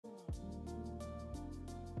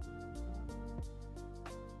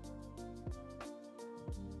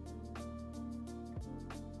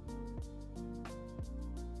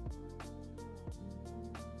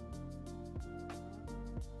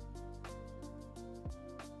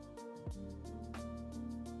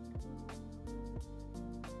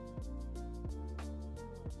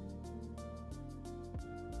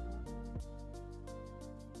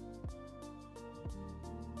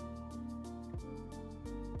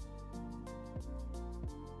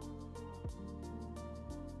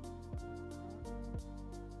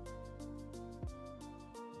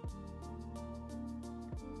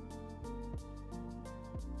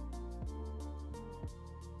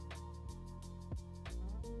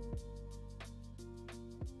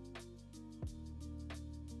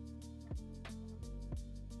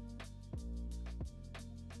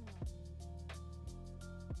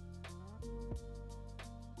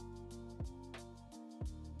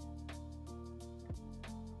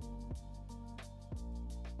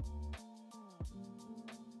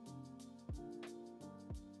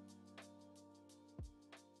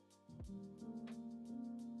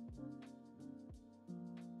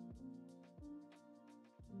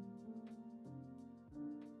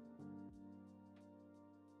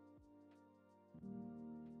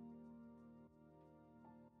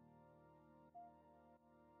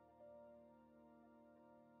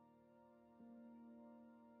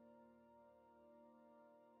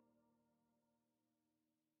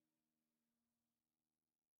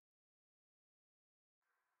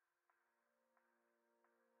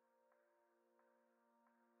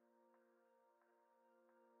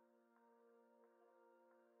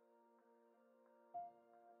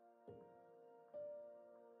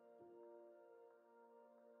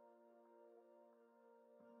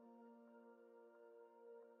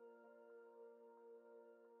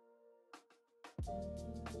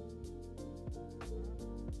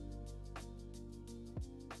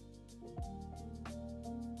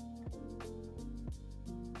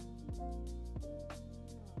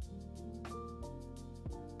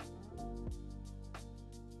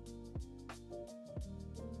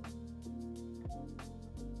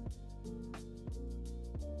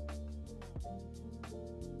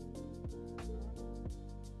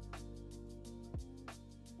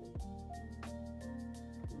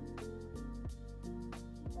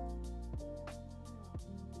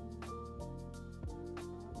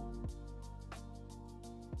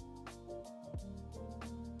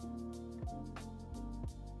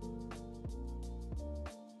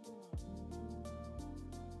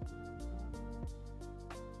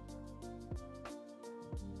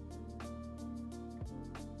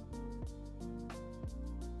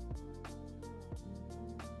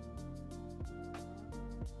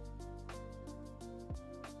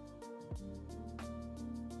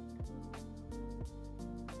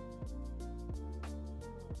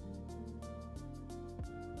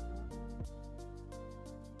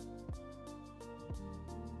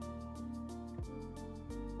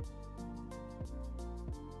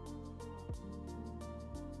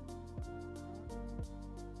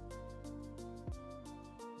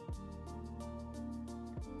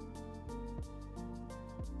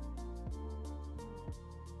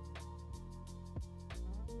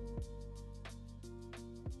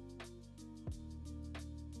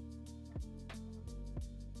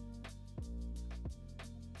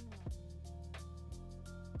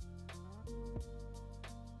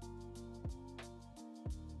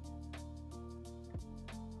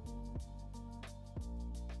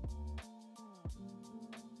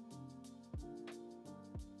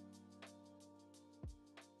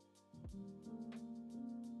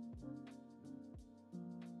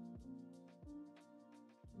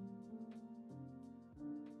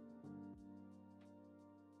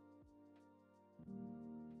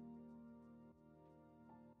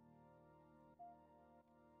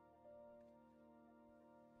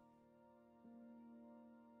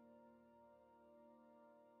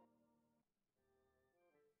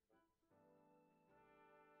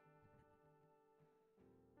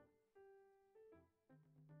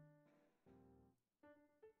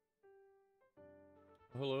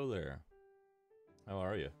Hello there. How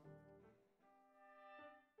are you?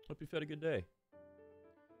 Hope you've had a good day.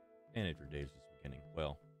 And if your day is just beginning,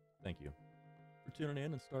 well, thank you for tuning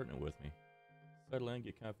in and starting it with me. Settle in,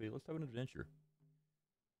 get comfy. Let's have an adventure,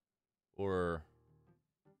 or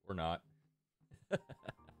not.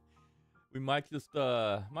 We might just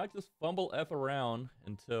fumble f around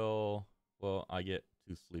until I get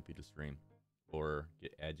too sleepy to stream, or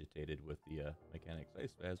get agitated with the mechanics. Hey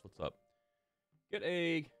Spaz, what's up? Get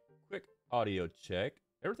a quick audio check.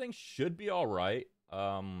 Everything should be all right.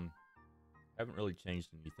 Haven't really changed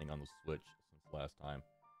anything on the Switch since last time.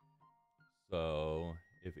 So,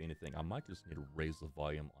 if anything, I might just need to raise the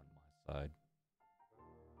volume on my side.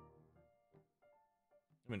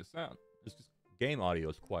 I mean, it's just game audio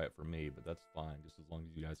is quiet for me, but that's fine, just as long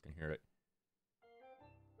as you guys can hear it.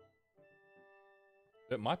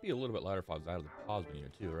 It might be a little bit louder if I was out of the pause menu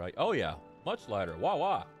too, right? Oh yeah, much louder. Wah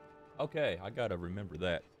wah. Okay, I gotta remember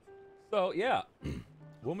that. So yeah,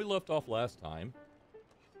 when we left off last time,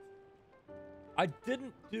 I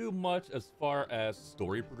didn't do much as far as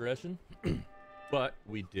story progression, but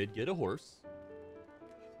we did get a horse.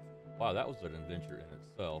 Wow, that was an adventure in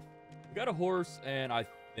itself. We got a horse, and I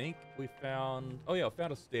think we found... Oh yeah, I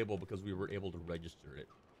found a stable because we were able to register it.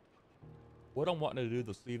 What I'm wanting to do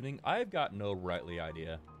this evening, I've got no rightly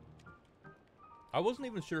idea. I wasn't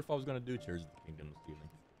even sure if I was going to do Tears of the Kingdom this evening.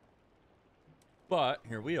 But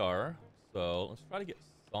here we are, so let's try to get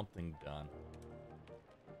something done.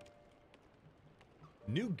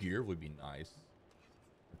 New gear would be nice.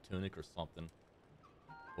 A tunic or something.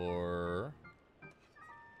 Or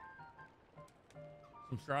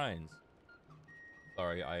some shrines.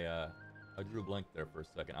 Sorry, I drew a blank there for a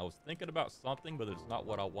second. I was thinking about something, but it's not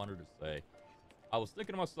what I wanted to say. I was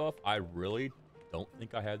thinking to myself, I really don't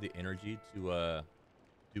think I have the energy to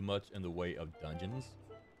do much in the way of dungeons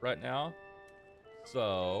right now.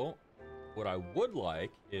 So, what I would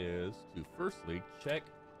like is to firstly check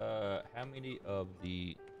how many of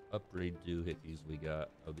the upgrade doohickeys we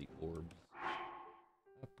got of the orbs.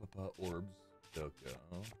 Orbs. Doko.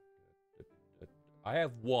 I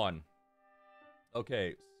have one.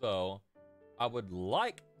 Okay, so I would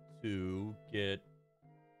like to get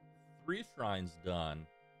 3 shrines done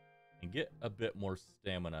and get a bit more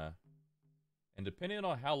stamina. And depending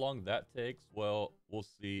on how long that takes, well, we'll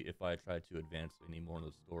see if I try to advance any more in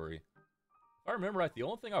the story. If I remember right, the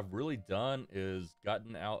only thing I've really done is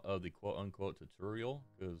gotten out of the quote-unquote tutorial,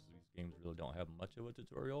 because these games really don't have much of a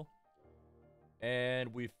tutorial.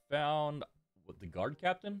 And we found what, the guard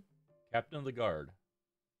captain? Captain of the guard.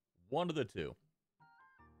 One of the two.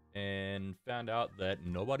 And found out that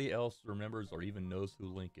nobody else remembers or even knows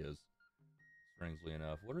who Link is. Strangely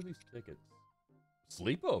enough. What are these tickets?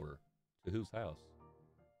 Sleepover? To whose house?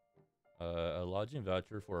 A lodging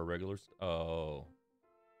voucher for a regular... Oh.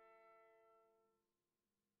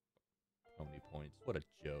 How many points? What a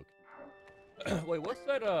joke. Wait, what's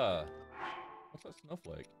that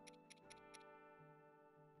snowflake?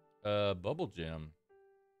 Bubble gem.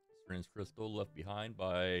 Strange crystal left behind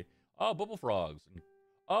by... Oh, bubble frogs.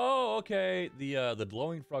 Oh, okay. The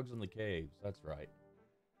glowing frogs in the caves. That's right.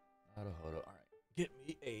 Naruhodo. All right. Get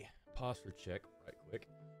me a posture check right quick.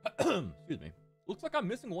 Excuse me. Looks like I'm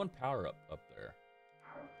missing one power-up up there.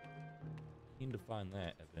 Need to find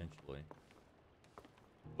that eventually.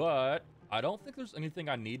 But I don't think there's anything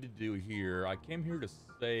I need to do here. I came here to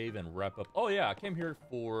save and wrap up. Oh, yeah. I came here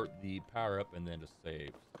for the power-up and then to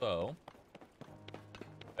save. So,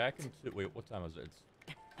 back into... Wait, what time is it?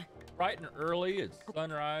 It's bright and early. It's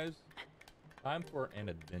sunrise. Time for an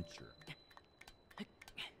adventure.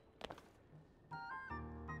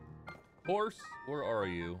 Horse, where are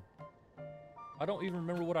you? I don't even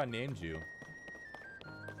remember what I named you.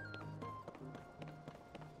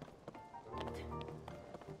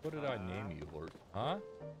 What did I name you, horse? Huh?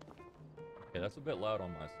 Okay, that's a bit loud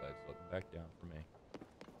on my side, so back down for me.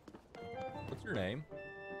 What's your name?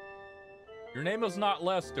 Your name is not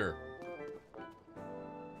Lester.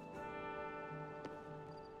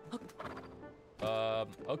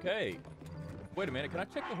 Okay. Wait a minute, can I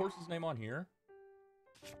check the horse's name on here?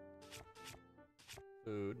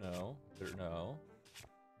 Food, no. No.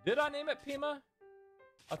 Did I name it Pima?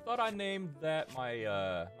 I thought I named that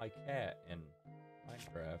my my cat in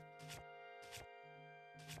Minecraft.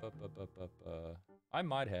 I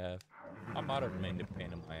might have. I might have named it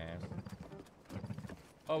pain in my ass.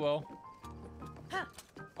 Oh well.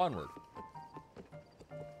 Onward.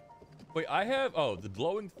 Wait, I have... Oh, the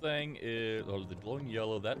glowing thing is... Oh, the glowing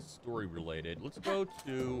yellow, that's story related. Let's go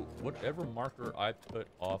to whatever marker I put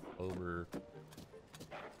off over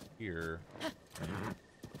here.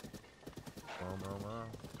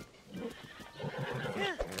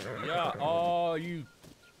 Yeah, oh, you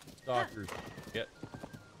stalkers. Get.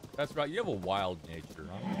 That's right, you have a wild nature.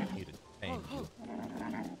 I need to tame you.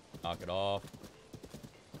 Knock it off.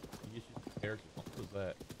 You should character. What was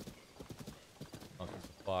that? Oh,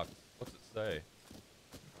 it's a fox. What's it say?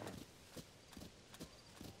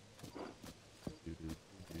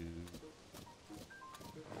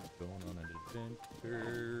 Going on an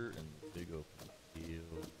adventure in the big open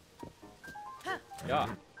field. Yeah.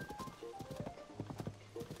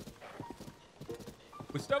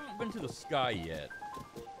 We still haven't been to the sky yet.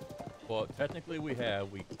 Well, technically we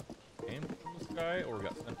have. We came from the sky or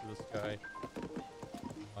got sent to the sky.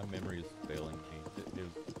 My memory is failing me. It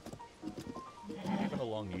is been a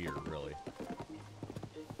long year, really.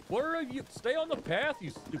 Where are you? Stay on the path,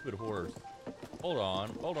 you stupid horse. Hold on.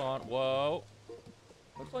 Hold on. Whoa.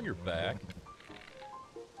 What's on your back?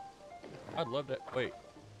 I'd love to... Wait.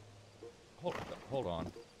 Hold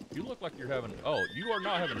on. You look like you're having... Oh, you are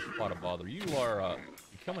not having a spot of bother. You are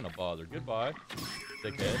becoming a bother. Goodbye,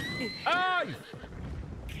 dickhead. Ah!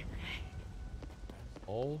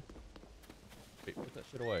 Oh. Wait, put that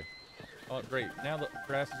shit away. Oh, great. Now the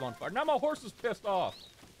grass is on fire. Now my horse is pissed off.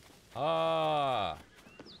 Ah.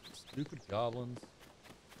 Stupid goblins.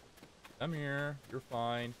 Come here. You're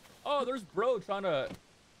fine. Oh, there's Bro trying to...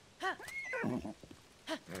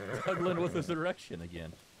 struggling with his erection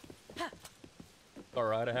again.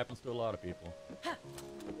 Alright, it happens to a lot of people.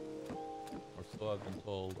 Or so I've been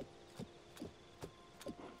told.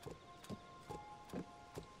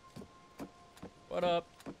 What up?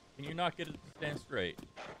 Can you not get it to stand straight?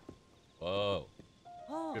 Whoa.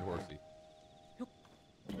 Good horsey.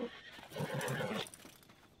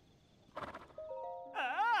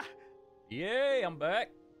 Yay, I'm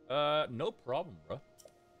back. No problem, bro.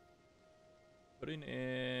 Putting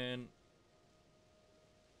in...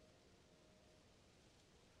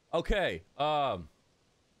 Okay,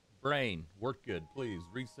 brain, work good, please,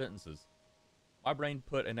 read sentences. My brain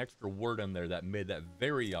put an extra word in there that made that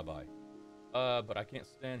very yabai. But I can't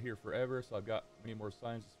stand here forever, so I've got many more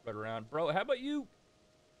signs to spread around. Bro, how about you?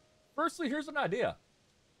 Firstly, here's an idea.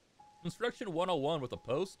 Construction 101 with a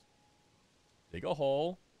post. Dig a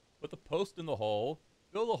hole, put the post in the hole,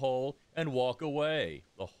 fill the hole, and walk away.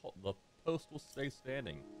 The post will stay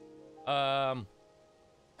standing. I'll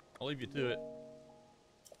leave you to it.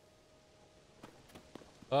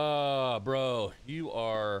 Bro, you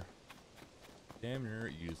are damn near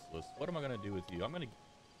useless. What am I gonna do with you? I'm gonna give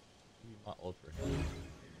you my ultra hand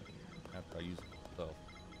after I use it myself.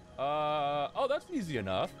 Oh, that's easy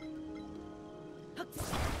enough.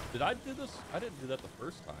 Did I do this? I didn't do that the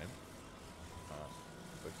first time.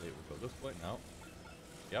 Quickly, we'll go this way. No.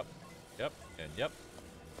 Yep. Yep. And yep.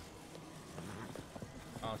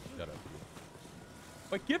 Oh, shut up.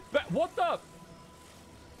 Wait, get back. What the?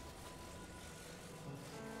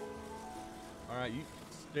 Alright, you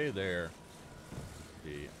stay there. Let's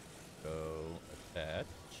see. Go attach.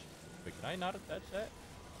 Wait, can I not attach that?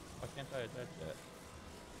 Why can't I attach that?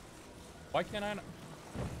 Why can't I not?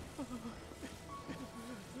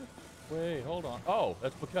 Wait, hold on. Oh,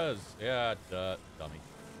 that's because. Yeah, dummy.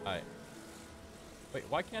 Alright. Wait,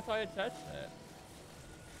 why can't I attach that?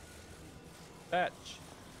 Attach.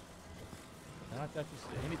 Can I attach this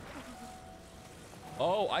to anything?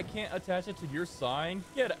 Oh, I can't attach it to your sign?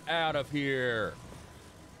 Get out of here.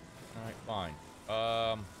 Alright, fine.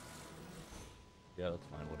 Yeah, that's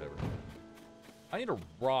fine, whatever. I need a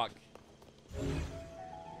rock.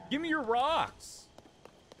 Give me your rocks.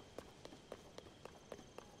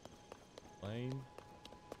 Plane.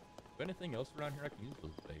 Anything else around here I can use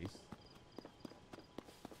with base?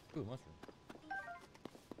 Ooh, mushroom.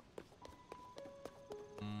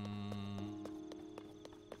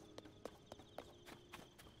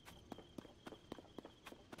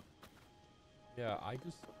 Yeah, I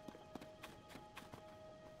just...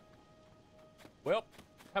 Well,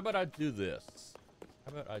 how about I do this?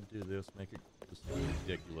 How about I do this, make it just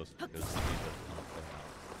ridiculous because it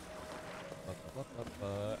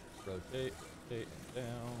rotate, rotate, and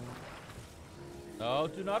down. No,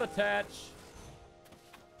 do not attach.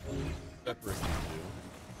 Separate you two.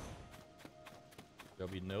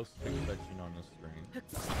 There'll be no stick touching on this string.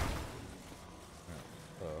 Right,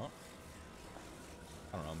 so,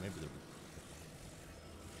 I don't know, maybe there was...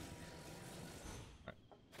 Alright.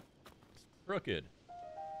 It's crooked.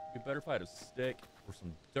 It'd be better if I had a stick or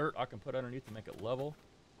some dirt I can put underneath to make it level.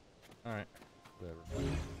 Alright, whatever.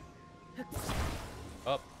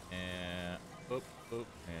 Up and boop, boop,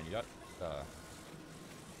 and you got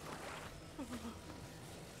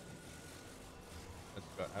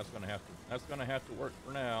that's gonna have to work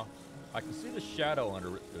for now. I can see the shadow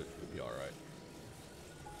under it, so it should be all right.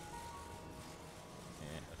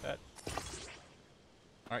 And attach.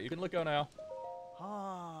 All right, you can let go now.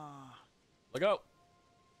 Let go.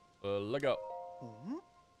 Let go.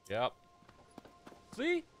 Yep.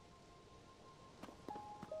 See?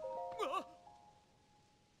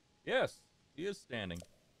 Yes, he is standing.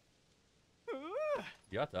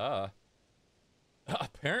 Yatta.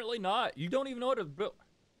 Apparently not. You don't even know what to build.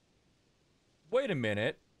 Wait a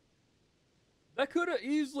minute. That could have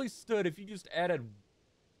easily stood if you just added,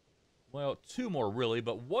 well, 2 more really,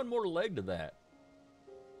 but 1 more leg to that.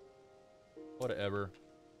 Whatever.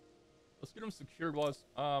 Let's get him secured while it's,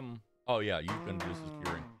 oh yeah, you can do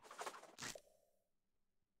securing.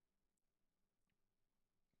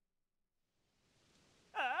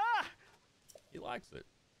 He likes it.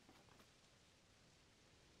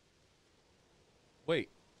 Wait,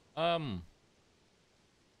 that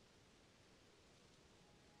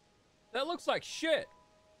looks like shit.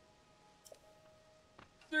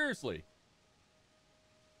 Seriously.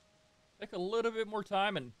 Take a little bit more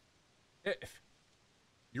time and... If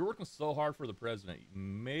you're working so hard for the president,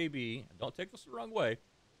 maybe... Don't take this the wrong way,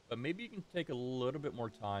 but maybe you can take a little bit more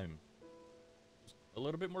time. Just a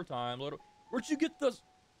little bit more time. Where'd you get those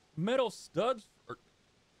metal studs?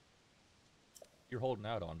 You're holding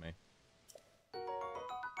out on me.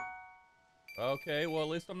 Okay, well, at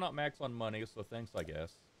least I'm not max on money, so thanks, I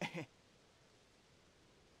guess.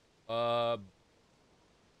 How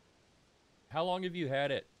long have you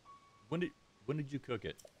had it? When did you cook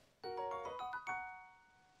it?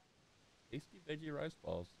 Tasty veggie rice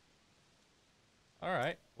balls. All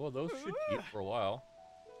right. Well, those should keep for a while.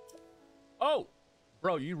 Oh,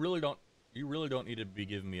 bro, you really don't need to be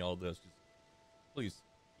giving me all this. Just please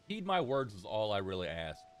heed my words is all I really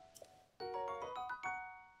ask.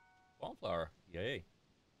 Wallflower, yay.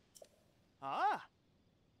 All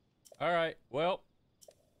right. Well,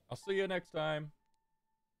 I'll see you next time.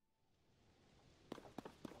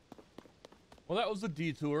 Well, that was a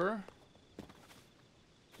detour.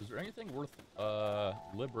 Is there anything worth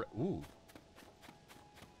ooh.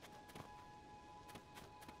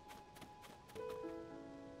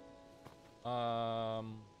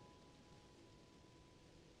 Can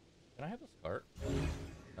I have this cart?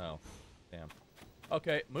 No. Damn.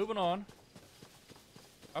 Okay, moving on.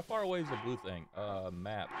 How far away is the blue thing?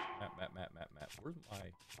 Map. Map. Where's my... Is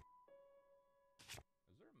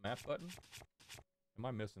there a map button? Am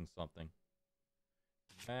I missing something?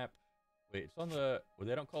 Map. Wait, it's on the... Well,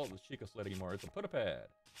 they don't call it the Sheikah sled anymore. It's a put-a-pad.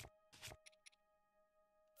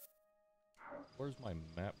 Where's my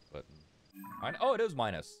map button? Oh, it is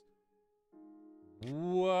minus.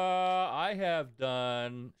 I have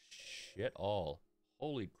done shit all.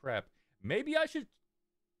 Holy crap. Maybe I should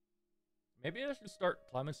start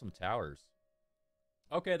climbing some towers.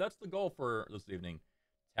 Okay, that's the goal for this evening.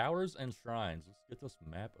 Towers and shrines. Let's get this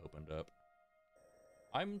map opened up.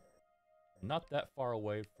 I'm not that far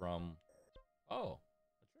away from... Oh, a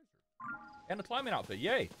treasure. And a climbing outfit.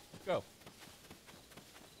 Yay. Let's go.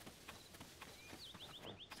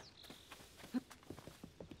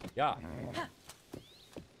 Yeah.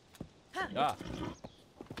 Yeah.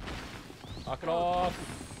 Knock it off.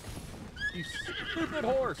 You stupid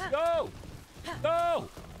horse. Go. Go.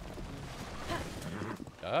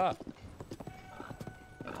 Ah.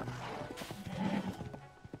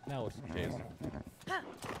 Now it's a chase.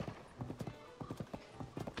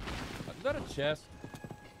 Is that a chest?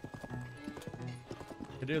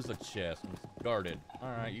 It is a chest. And it's guarded.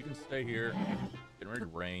 Alright, you can stay here. Getting ready to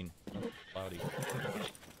rain. Oh, cloudy.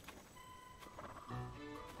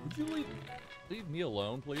 Would you leave me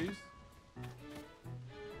alone, please?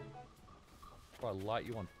 If I light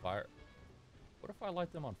you on fire? What if I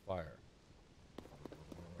light them on fire?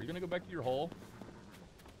 Are you gonna go back to your hole?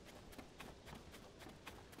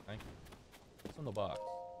 Thank you. What's in the box?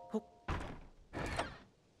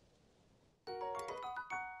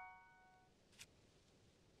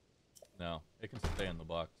 No, it can stay in the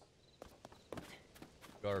box.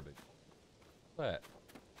 Garbage. What's that?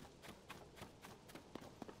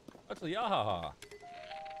 That's a Yahaha.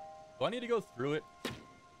 Do I need to go through it?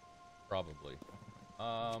 Probably.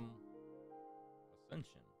 Ascension,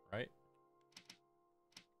 right?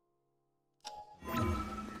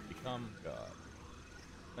 Become God.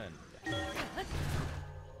 Then.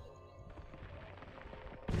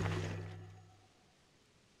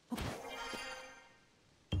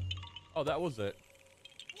 Oh, that was it.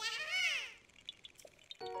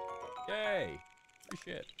 Yay! Free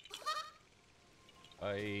shit.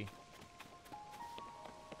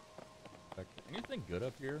 Anything good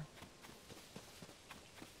up here?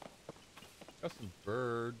 Got some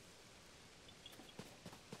birds.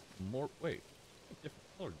 More. Wait.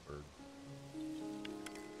 Different colored birds.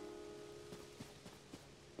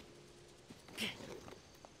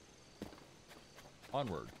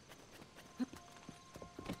 Onward.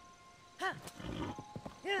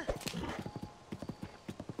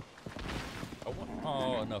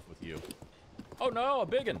 Oh, enough with you. Oh no, a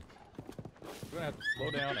biggin! We're gonna have to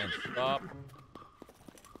slow down and stop.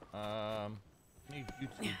 I need you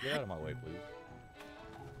to get out of my way, please.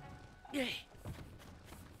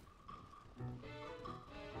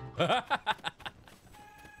 Will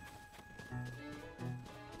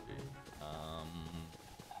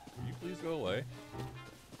you please go away?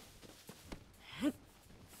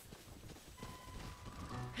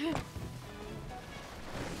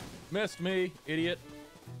 Missed me, idiot.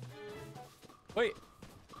 Wait.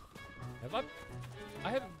 Have I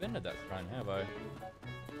haven't been to that shrine, have I?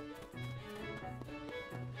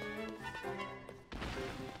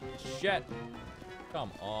 Shit.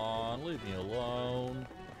 Come on, leave me alone.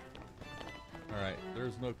 Alright,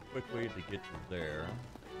 there's no quick way to get to there.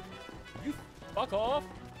 You fuck off!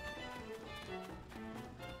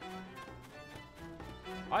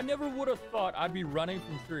 I never would have thought I'd be running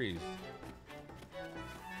from trees.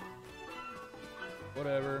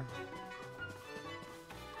 Whatever.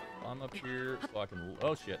 I'm up here so I can...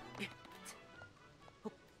 Oh, shit.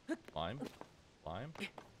 Climb. Climb.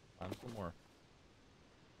 Climb some more.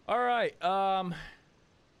 Alright,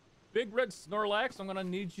 Big Red Snorlax, I'm gonna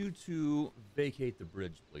need you to vacate the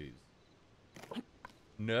bridge, please.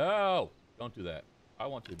 No! Don't do that. I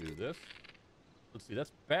want to do this. Let's see,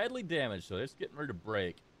 that's badly damaged, so it's getting ready to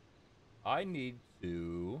break. I need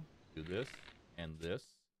to do this and this.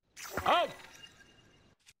 Oh!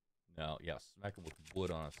 No, yeah, smack him with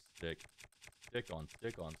wood on a stick. Stick on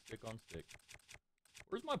stick on stick on stick.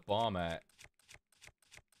 Where's my bomb at?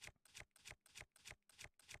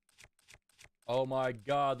 Oh my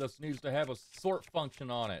god, this needs to have a sort function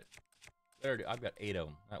on it. There it is. I've got 8 of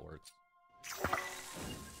them. That works.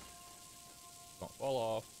 Don't fall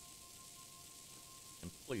off. And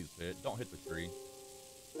please hit. Don't hit the tree.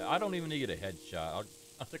 I don't even need a headshot.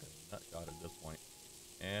 I'll take a nut shot at this point.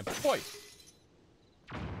 And boy!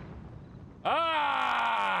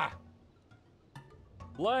 Ah!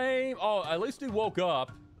 Lame. Oh, at least he woke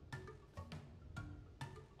up.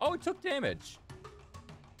 Oh, he took damage.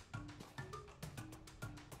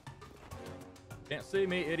 Can't see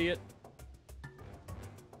me, idiot.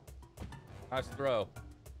 Nice throw.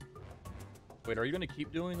 Wait, are you gonna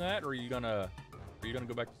keep doing that, or are you gonna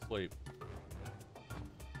go back to sleep?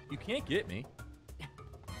 You can't get me.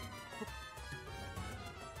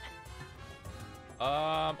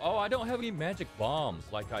 Oh, I don't have any magic bombs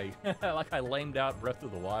like I like I lamed out Breath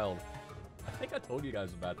of the Wild. I think I told you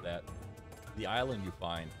guys about that. The island you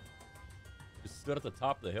find. Just stood at the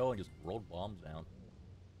top of the hill and just rolled bombs down.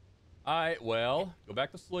 Alright, well, go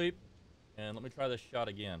back to sleep. And let me try this shot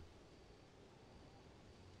again.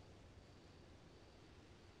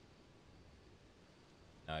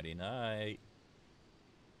 Nighty-night.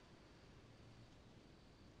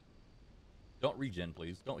 Don't regen,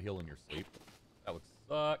 please. Don't heal in your sleep. That would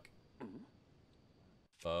suck.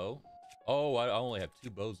 Bow. Oh, I only have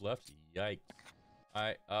 2 bows left. Yikes.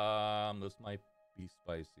 Alright, this might be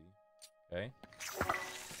spicy. Okay.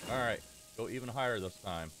 Alright, go even higher this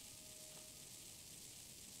time.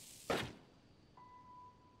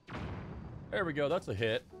 There we go, that's a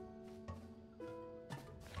hit.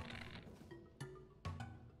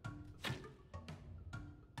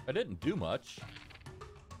 I didn't do much.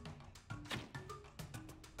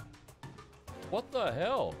 What the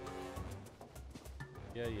hell?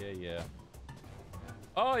 Yeah.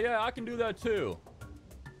 Oh, yeah, I can do that too.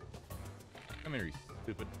 Come here, you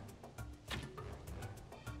stupid.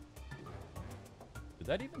 Did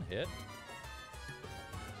that even hit?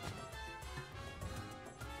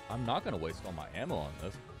 I'm not going to waste all my ammo on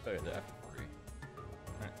this. I'll tell you that for free.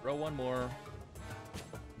 Alright, throw one more.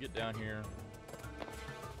 Get down here.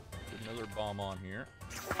 Put another bomb on here.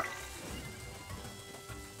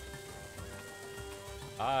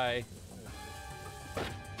 Hi.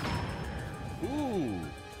 Ooh,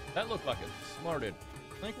 that looked like it smarted.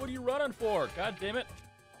 Link, what are you running for? God damn it.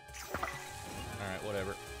 Alright,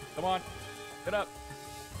 whatever. Come on. Get up.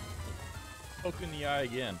 Poke in the eye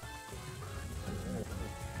again.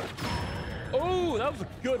 Oh, that was a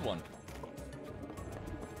good one.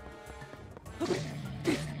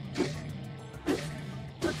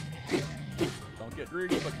 Don't get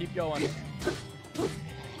greedy, but keep going.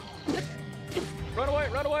 Run away,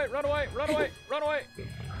 run away, run away, run away, run away.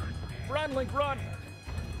 Run, Link, run.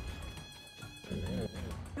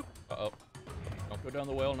 Uh-oh. Don't go down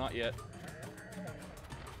the well, not yet.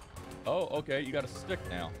 Oh, okay, you got a stick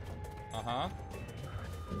now. Uh-huh.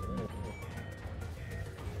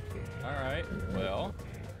 Alright, well.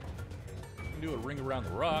 You can do a ring around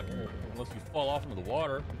the rock, unless you fall off into the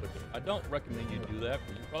water, but I don't recommend you do that,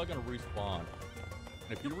 because you're probably going to respawn.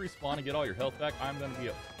 And if you respawn and get all your health back, I'm going to be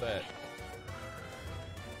upset.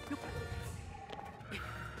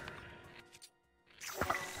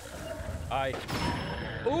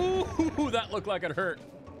 Ooh, that looked like it hurt.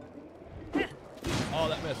 Oh,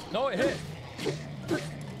 that missed. No, it hit.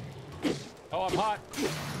 Oh, I'm hot.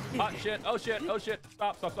 Hot shit. Oh, shit. Oh, shit.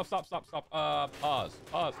 Stop. Pause.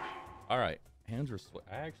 All right. Hands are sweat.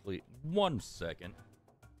 Actually, 1 second.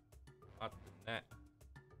 Not that.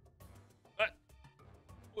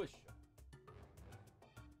 Push.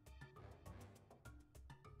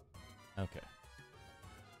 Okay.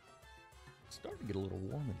 Starting to get a little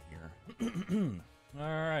warm in here.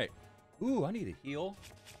 All right. Ooh, I need a heal.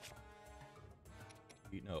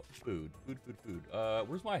 No, food.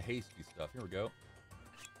 Where's my hasty stuff? Here we go.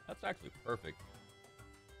 That's actually perfect.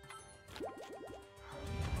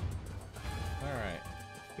 All right.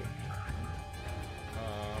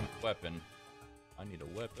 Weapon. I need a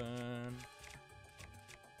weapon.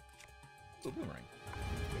 Ooh, boomerang.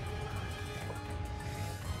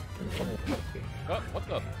 Oh, what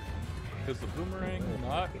the? Is the boomerang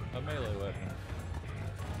not a melee weapon?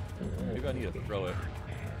 Maybe I need to throw it.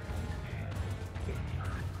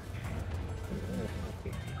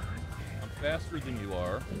 I'm faster than you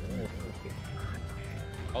are.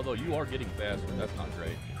 Although you are getting faster, that's not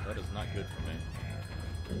great. That is not good for me.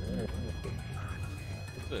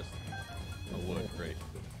 What's this? Oh, wood, great.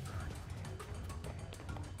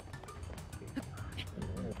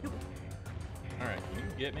 Alright, can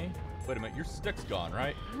you get me? Wait a minute, your stick's gone,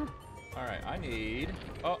 right? Alright, I need...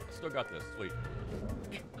 Oh, still got this. Sweet.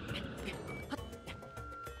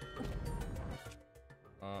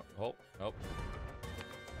 Nope.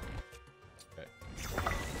 Okay.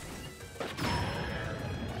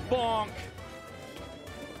 Bonk!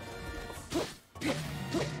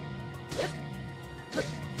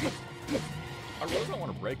 I really don't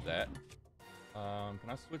want to break that. Can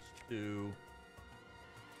I switch to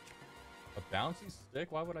a bouncy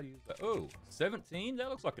stick? Why would I use that? Oh, 17? That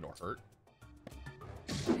looks like it'll hurt.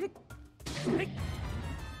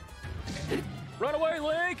 Run away,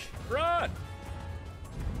 Link! Run!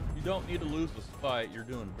 You don't need to lose this fight. You're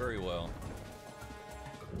doing very well.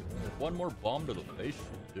 One more bomb to the face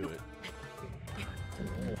should do it.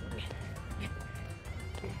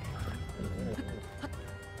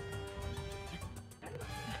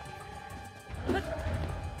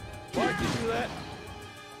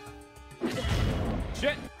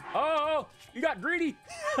 got greedy.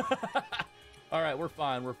 All right, we're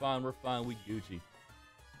fine. We're fine. We're fine. We Gucci.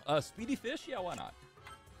 Speedy fish? Yeah, why not?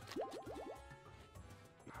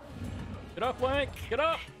 Get up, Link. Get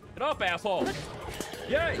up. Get up, asshole.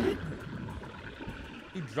 Yay.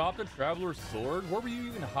 You dropped a traveler's sword? Where were you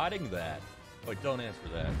even hiding that? Wait, don't answer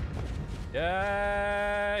that.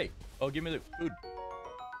 Yay. Oh, give me the food.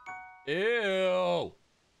 Ew.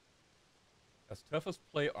 That's toughest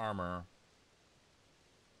plate armor.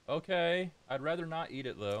 Okay. I'd rather not eat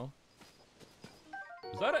it, though.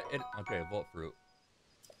 Is that a... okay, a vault fruit.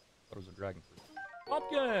 Thought it was a dragon fruit.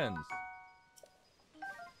 Pumpkins!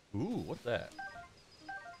 Ooh, what's that?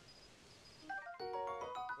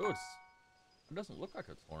 Oh, it doesn't look like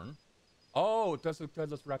it's horn. Oh, it does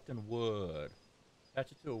because it's wrapped in wood.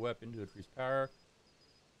 Attach it to a weapon to increase power.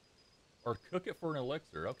 Or cook it for an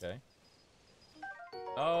elixir. Okay.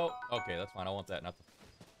 Oh, okay, that's fine. I want that, not the...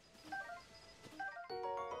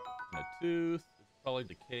 and a tooth. It's probably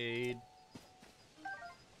decayed.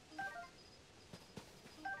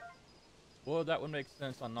 Well, that would make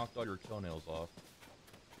sense. I knocked all your toenails off.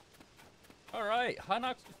 Alright,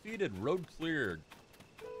 Hinox defeated. Road cleared.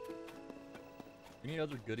 Any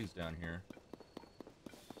other goodies down here?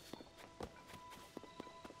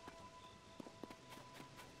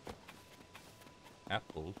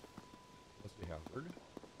 Apples. What's the hazard?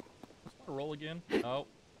 What's my roll again? Oh,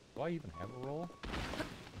 do I even have a roll?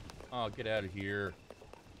 Oh, get out of here.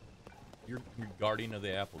 You're guardian of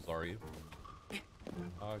the apples, are you?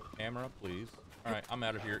 Camera, please. Alright, I'm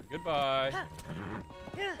out of here. Goodbye.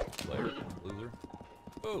 Player, loser.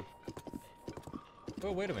 Oh.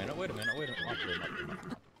 Oh, wait a minute, wait a minute, wait a minute. Not good, not good, not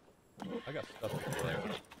good. I got stuff over there.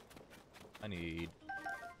 I need...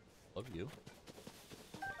 love you.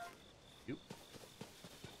 You.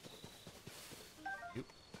 You.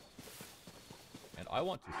 And I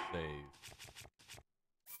want to save.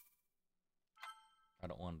 I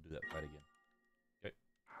don't want to do that fight again. Okay.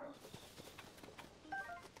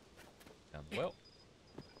 Sounds well.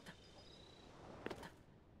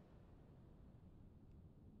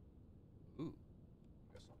 Ooh.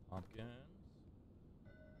 Got some pumpkins.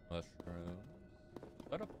 Mushrooms. Is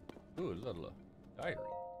that a... ooh, is that a diary?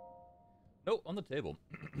 Nope, on the table.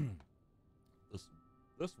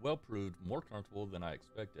 This well proved more comfortable than I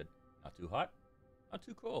expected. Not too hot, not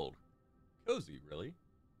too cold. Cozy, really.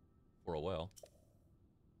 For a well.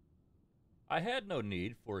 I had no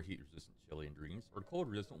need for heat-resistant chili ingredients or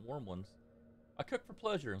cold-resistant warm ones. I cooked for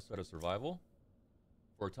pleasure instead of survival.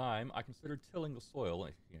 For a time, I considered tilling the soil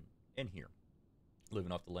in here,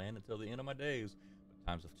 living off the land until the end of my days, but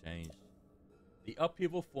times have changed. The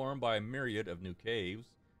upheaval formed by a myriad of new caves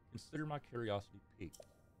consider my curiosity piqued.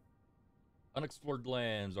 Unexplored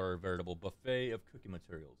lands are a veritable buffet of cooking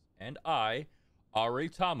materials, and I, Ari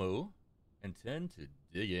Tamu, intend to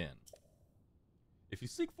dig in. If you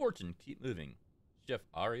seek fortune, keep moving. Chef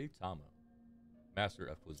Ari Tamu, master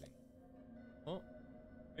of cuisine. Well,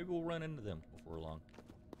 maybe we'll run into them before long.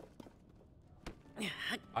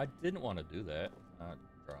 I didn't want to do that.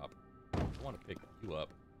 Drop. I want to pick you up.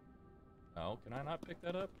 No, can I not pick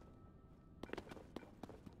that up?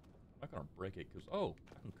 I'm not gonna break it because, oh,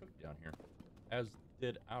 I can cook down here. As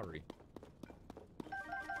did Auri.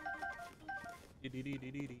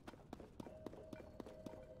 Dee-dee-dee-dee-dee-dee.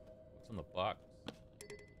 What's in the box?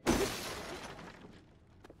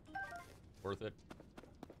 Worth it.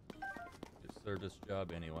 Just serve this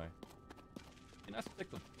job anyway. Can I stick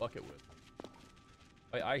the bucket with?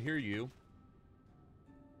 I hear you.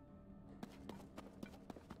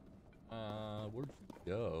 Where'd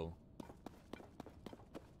you go?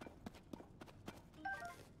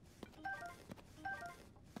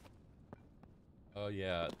 Oh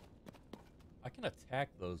yeah. I can attack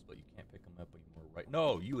those, but you can't pick them up anymore, right?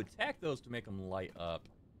 No, you attack those to make them light up.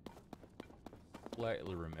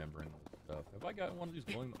 Slightly remembering this stuff. Have I gotten one of these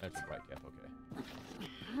glowing... that's a bright cap, okay.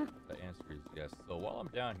 The answer is yes. So while I'm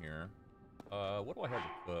down here, what do I have to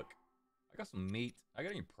cook? I got some meat. I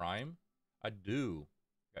got any prime? I do.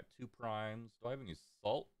 Got 2 primes. Do I have any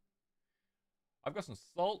salt? I've got some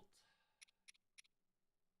salt.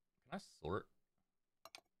 Can I sort?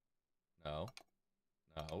 No.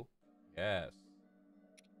 No. Yes.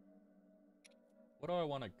 What do I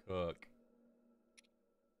want to cook?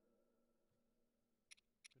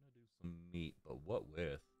 I'm gonna do some meat, but what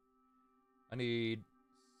with? I need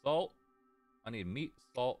salt. I need meat,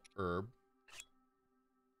 salt, herb.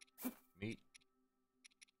 Meat.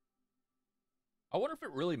 I wonder if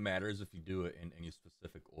it really matters if you do it in any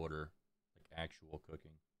specific order, like actual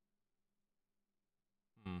cooking.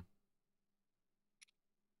 Do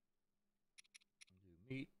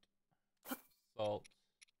meat, salt,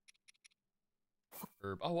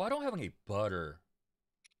 Herb. Oh, I don't have any butter.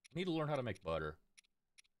 I need to learn how to make butter.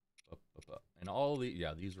 And all the,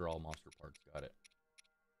 yeah, these are all monster parts. Got it.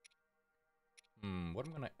 What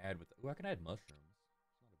am I gonna add with? Oh, I can add mushrooms.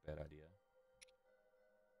 It's not a bad idea.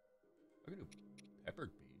 I can do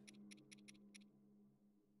peppered beef,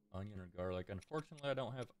 onion or garlic. Unfortunately, I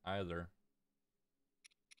don't have either.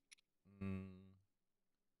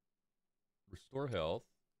 Restore health.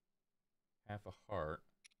 Half a heart.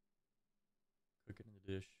 Cook it in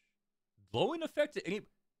the dish. Glowing effect to any.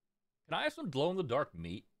 Can I have some glow in the dark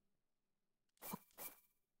meat?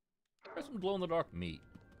 Have some glow in the dark meat.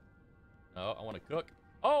 No, I want to cook.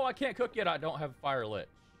 Oh, I can't cook yet. I don't have fire lit.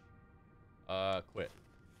 Quit.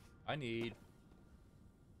 I need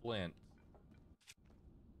flint.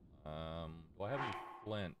 Do I have any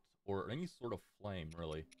flint or any sort of flame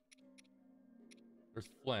really? There's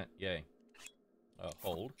flint. Yay.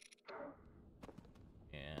 Hold.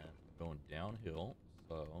 And going downhill.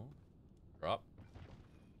 So drop.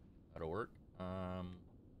 That'll work.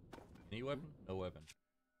 Any weapon? No weapon.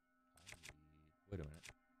 Wait a minute.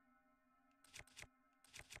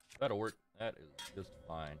 That'll work. That is just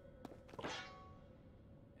fine.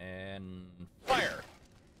 And fire!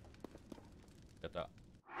 Get that.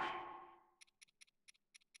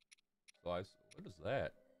 Slice. What is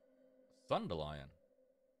that? Sundelion.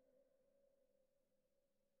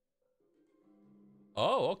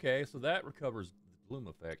 Oh, okay. So that recovers the bloom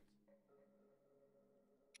effect.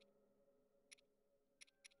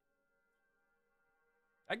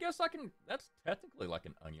 I guess I can. That's technically like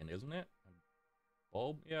an onion, isn't it?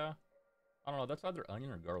 Bulb? Yeah. I don't know. That's either onion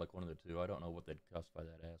or garlic, one of the two. I don't know what they'd classify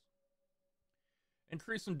that as.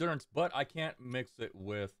 Increase endurance, but I can't mix it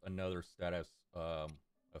with another status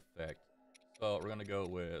effect. So we're gonna go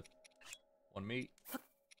with one meat,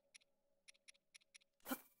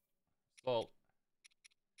 salt,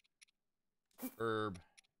 herb,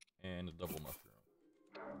 and a double mushroom.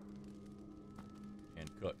 And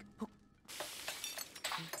cook.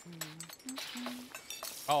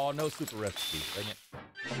 Oh, no super recipe. Dang it.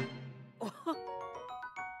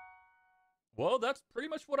 Well, that's pretty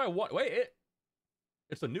much what I want. Wait,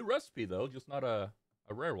 it's a new recipe, though, just not a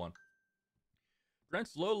rare one.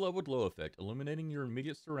 Grants low-level glow effect. Illuminating your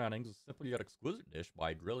immediate surroundings is simply yet exquisite dish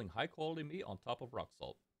by grilling high-quality meat on top of rock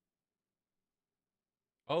salt.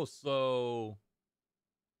 Oh, so...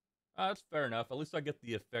 that's fair enough. At least I get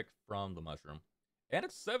the effect from the mushroom. And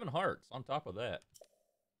it's 7 hearts on top of that.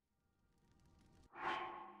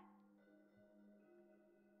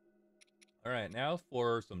 Alright, now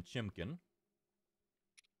for some chimkin.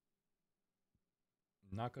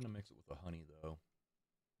 I'm not going to mix it with the honey, though.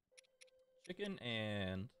 Chicken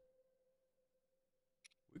and...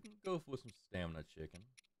 we can go with some stamina chicken.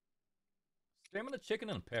 Stamina chicken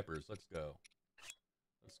and peppers. Let's go.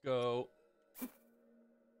 Let's go...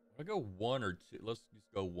 I go 1 or 2. Let's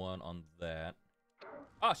just go 1 on that.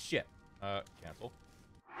 Ah, shit. Cancel.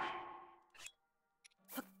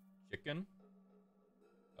 Chicken.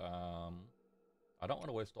 I don't want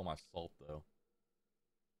to waste all my salt, though.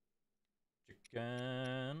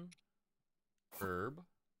 Chicken. Herb.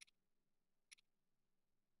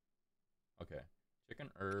 Okay.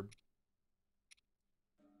 Chicken, herb.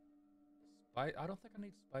 I don't think I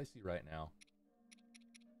need spicy right now.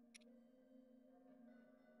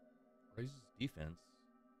 Raises defense.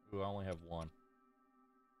 Ooh, I only have 1.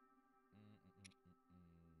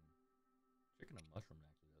 Chicken and mushroom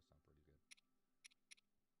actually does sound pretty good.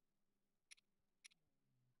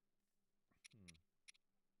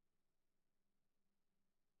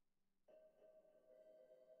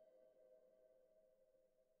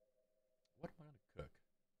 What am I going to cook?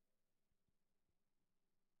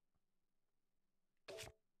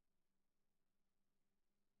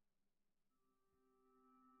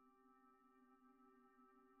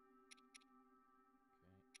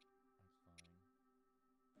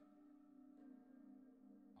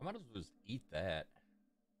 I might as well just eat that.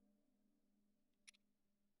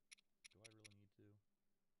 Do I really need to?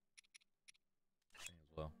 May as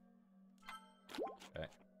well. Okay.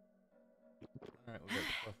 Alright, we got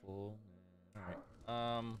the truffle. Alright.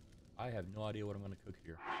 I have no idea what I'm gonna cook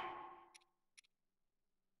here.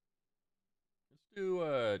 Let's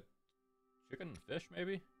do chicken and fish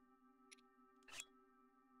maybe?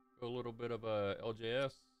 Go a little bit of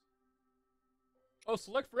LJS. Oh,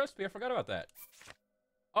 select recipe, I forgot about that.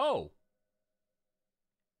 Oh!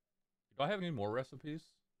 Do I have any more recipes?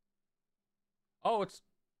 Oh, it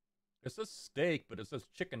says steak, but it says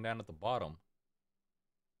chicken down at the bottom.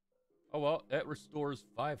 Oh, well, that restores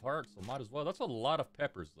 5 hearts, so might as well. That's a lot of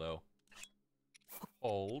peppers, though.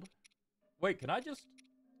 Hold. Wait, can I just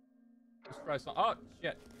try some? Oh,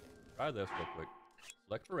 shit. Try this real quick.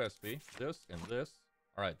 select the recipe, this and this.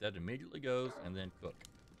 All right, that immediately goes and then cook,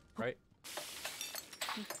 right?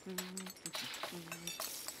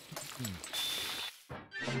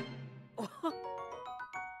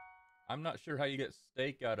 I'm not sure how you get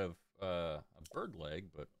steak out of a bird leg,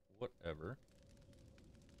 but whatever.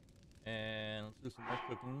 And let's do some more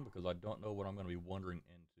cooking because I don't know what I'm going to be wandering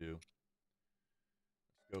into.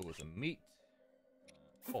 Let's go with the meat.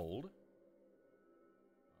 Cold.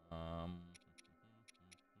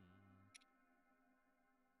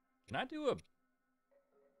 Can I do a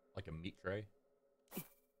meat tray?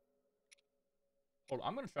 Hold on,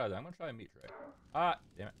 I'm gonna try that. I'm gonna try a meat tray. Ah,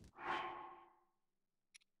 damn it.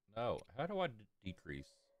 No, how do I decrease?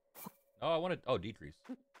 No, I want to. Oh, decrease.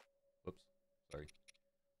 Whoops, sorry.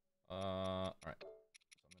 All right. So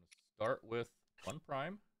I'm gonna start with one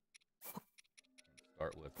prime.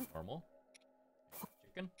 Start with normal.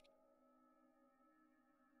 Chicken.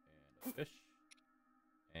 And a fish.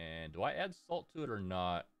 And do I add salt to it or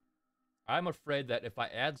not? I'm afraid that if I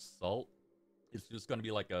add salt, it's just going to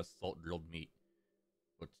be like a salt grilled meat.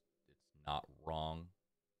 But it's not wrong,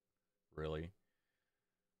 really.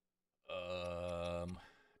 What am I going to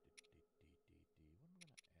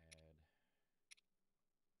add?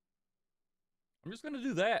 I'm just going to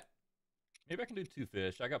do that. Maybe I can do 2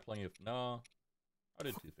 fish. I got plenty of... No, I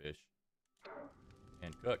did 2 fish.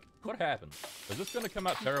 And cook. What happened? Is this going to come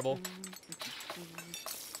out terrible?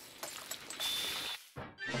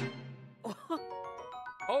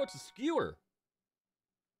 Oh, it's a skewer.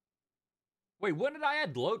 Wait, when did I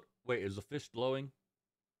add glow? Wait, is the fish glowing?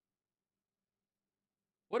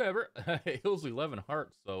 Whatever. It heals 11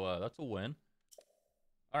 hearts, so that's a win.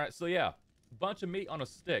 All right, so yeah, a bunch of meat on a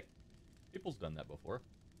stick. People's done that before.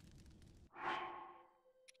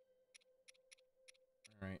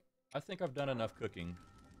 All right, I think I've done enough cooking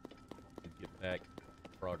to get back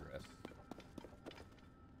progress.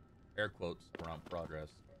 Air quotes around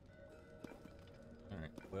progress. All right,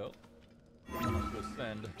 well, let's go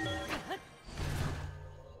send.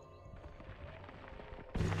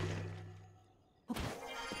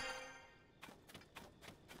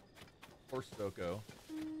 Poor Stoko.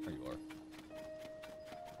 There you are.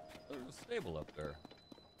 There's a stable up there.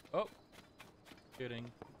 Oh, kidding.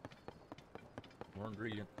 More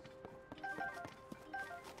ingredients.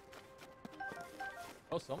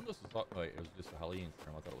 Oh, some of this is... Wait, it was just a Hellion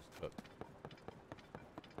shrimp. I thought it was cooked.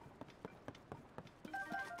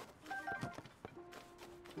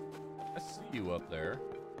 I see you up there.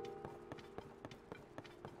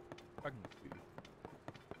 I can see you.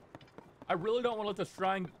 I really don't want to let this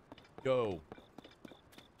shrine go.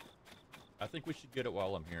 I think we should get it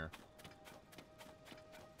while I'm here.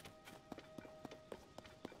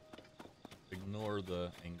 Ignore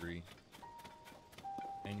the angry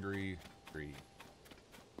tree.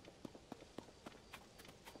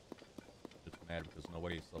 Just mad because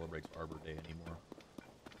nobody celebrates Arbor Day anymore.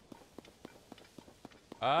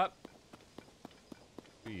 Up.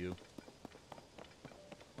 To you.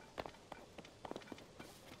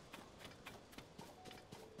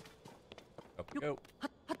 Up you go.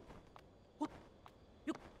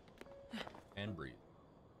 And breathe.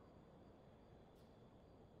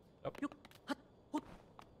 Up. Go.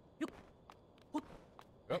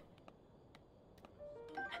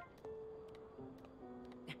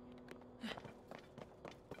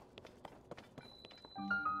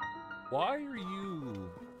 Why are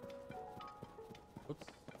you...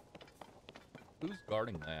 Who's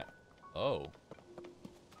guarding that? Oh.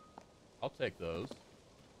 I'll take those.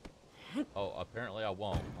 Oh, apparently I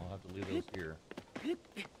won't. I'll have to leave those here.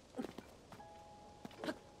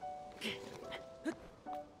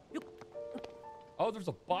 Oh, there's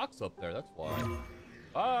a box up there. That's why.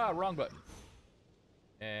 Ah, wrong button.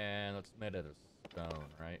 And that's made out of stone,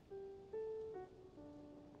 right?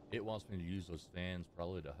 It wants me to use those fans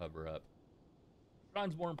probably to hover up.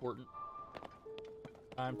 Shrine's more important.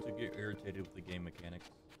 Time to get irritated with the game mechanics.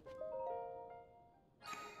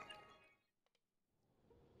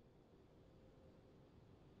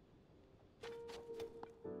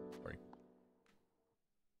 Sorry.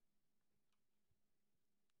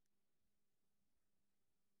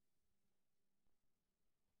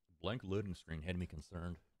 Blank loading screen had me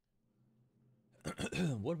concerned.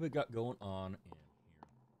 What have we got going on in here?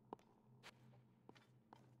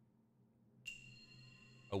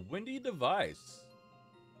 A windy device.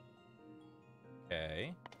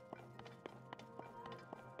 Okay.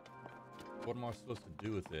 What am I supposed to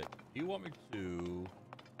do with it? Do you want me to...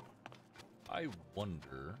 I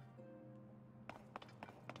wonder...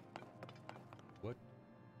 What?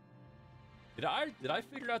 Did I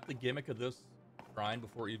figure out the gimmick of this shrine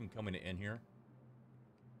before even coming in here?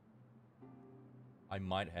 I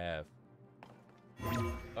might have.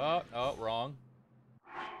 Oh, no, wrong.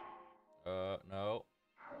 No.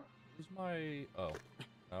 Who's my... Oh,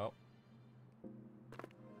 no.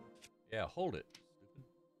 Yeah, hold it.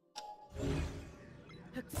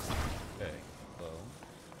 Stupid. Okay, so...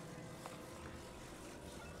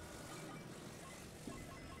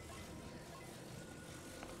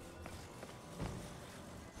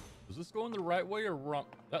 Is this going the right way or wrong?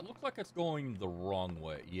 That looks like it's going the wrong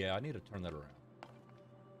way. Yeah, I need to turn that around.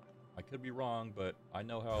 I could be wrong, but I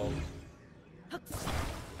know how it's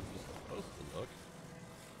supposed to look.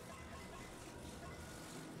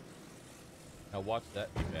 Now watch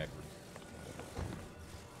that be backwards.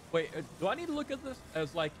 Wait, do I need to look at this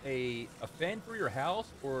as like a fan for your house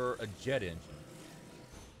or a jet engine?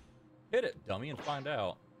 Hit it, dummy, and find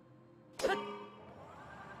out.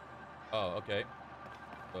 Oh, okay.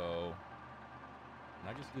 So,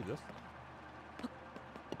 can I just do this thing?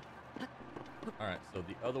 Alright, so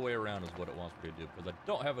the other way around is what it wants me to do, because I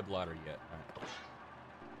don't have a glider yet.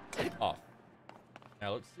 Alright. Off.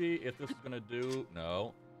 Now, let's see if this is going to do...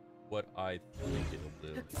 No. What I think it'll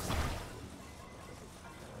do.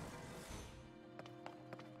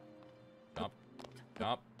 Jump.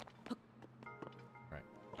 Jump. Alright.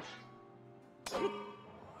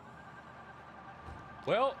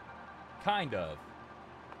 Well, kind of.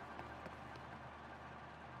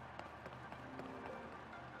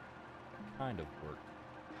 Kind of worked.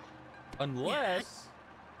 Unless...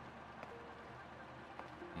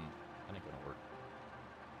 that ain't gonna work.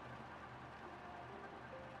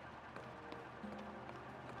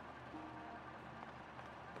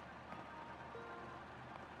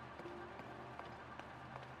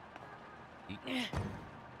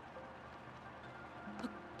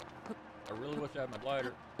 I really wish I had my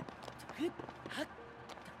glider. Alright,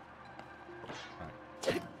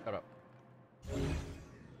 shut up.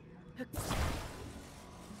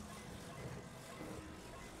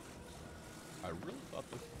 I really thought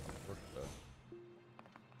this would work though.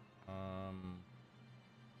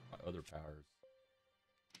 My other powers.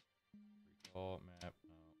 Recall map,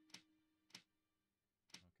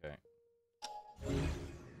 no. Okay.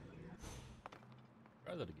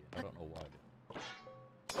 Try that again. I don't know why.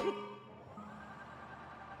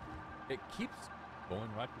 It keeps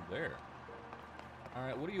going right through there.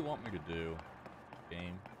 Alright, what do you want me to do,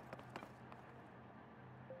 game?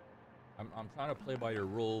 I'm trying to play by your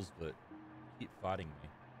rules, but keep fighting me.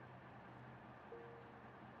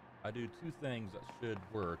 I do two things that should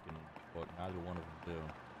work, and well, neither one of them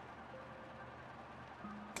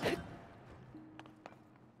do.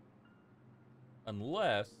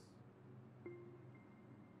 Unless...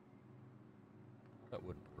 that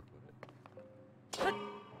wouldn't work, would it?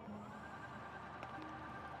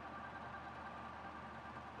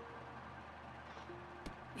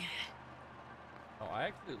 Oh, I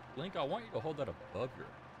actually... Link, I want you to hold that above your...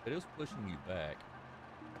 It is pushing you back.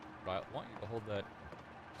 But I want you to hold that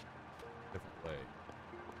a different way.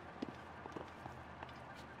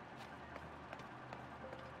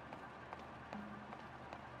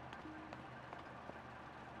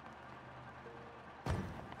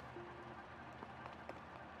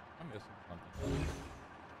 I'm missing something.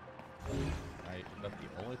 Right, is that the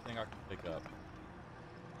only thing I can pick up?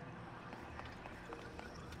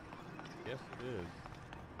 Yes, it is.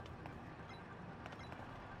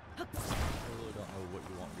 I really don't know what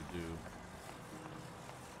you want me to do.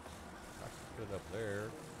 I can put it up there.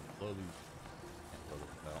 Blow these. Can't blow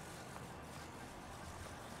this out.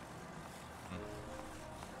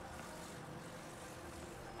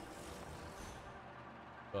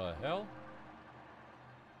 The hell?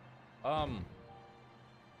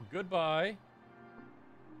 Goodbye.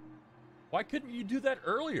 Why couldn't you do that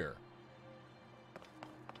earlier?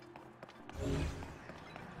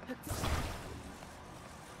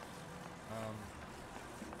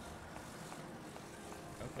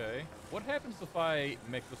 Okay. What happens if I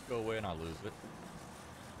make this go away and I lose it?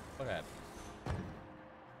 What happens?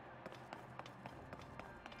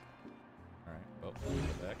 Alright, well,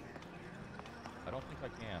 go back. I don't think I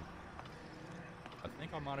can. I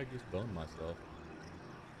think I might have just boned myself.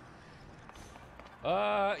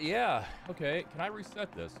 Yeah. Okay, can I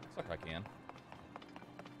reset this? Looks like I can.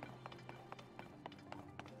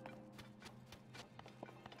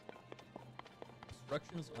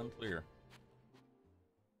 Instructions unclear.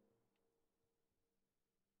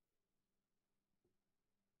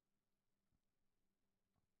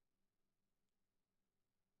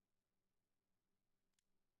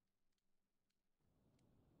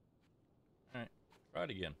 Alright, try it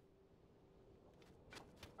again.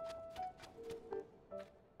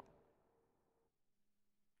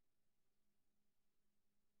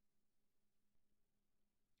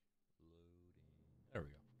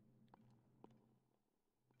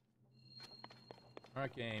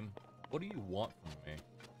 Alright, game. What do you want from me?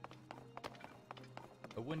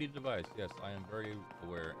 A windy device. Yes, I am very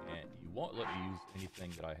aware, and you won't let me use anything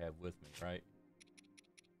that I have with me, right?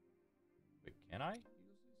 Wait, can I use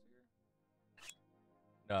this here?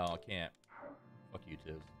 No, I can't. Fuck you,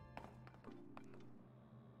 Tiz.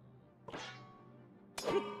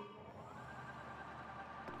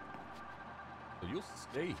 So you'll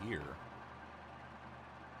stay here.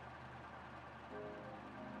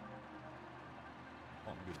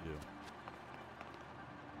 What want me to do?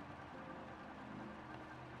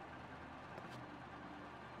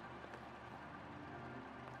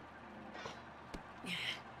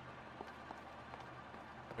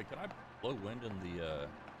 Wait, can I blow wind in the, are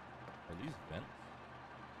these vents?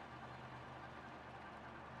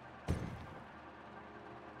 Does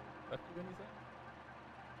that do anything?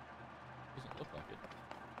 Doesn't look like it.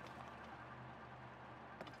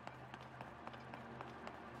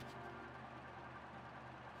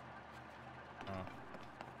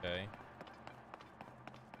 Okay.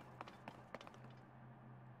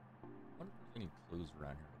 I wonder if there's any clues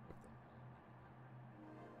around here to look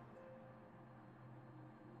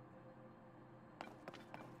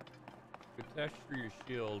for. Attach through your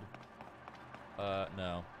shield.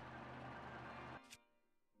 No.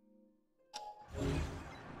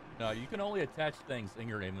 No, you can only attach things in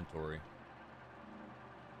your inventory.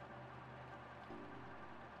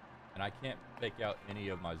 And I can't take out any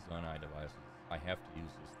of my Zonai devices. I have to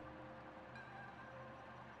use this thing.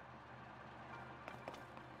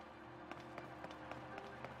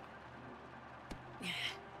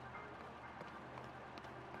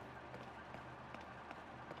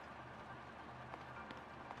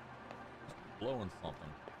 Just blowing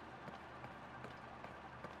something.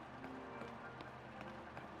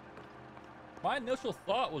 My initial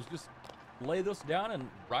thought was just lay this down and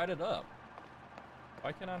ride it up.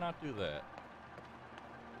 Why can I not do that?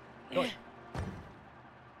 No,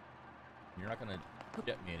 you're not gonna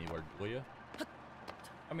get me anywhere, will you?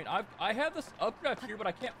 I mean, I have this updraft here, but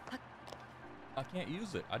I can't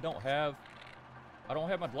use it. I don't have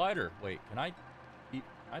my glider. Wait, can I? Do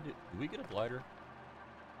we get a glider?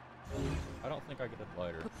 I don't think I get a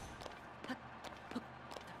glider.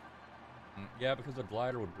 Yeah, because a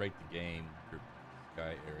glider would break the game. Your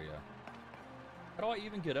sky area. How do I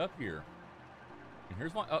even get up here? And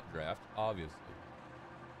here's my updraft, obviously.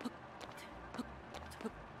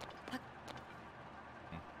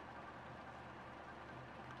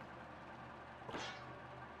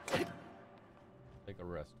 Take a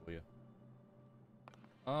rest, will you?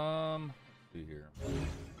 Let's see here.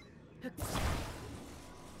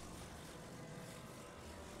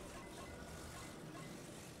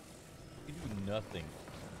 You do nothing.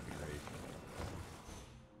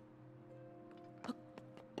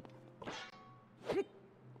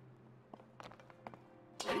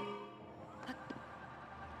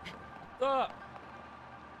 Stop!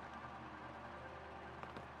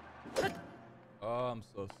 Oh, I'm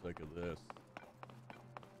so sick of this.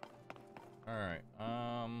 Alright,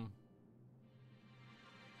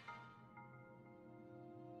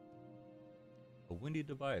 a windy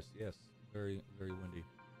device, yes. Very, very windy.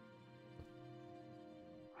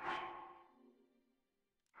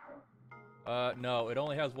 No, it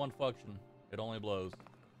only has one function. It only blows.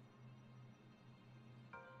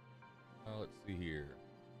 Let's see here.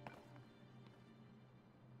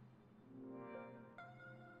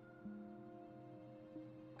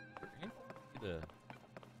 Is there anything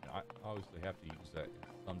I obviously have to use that in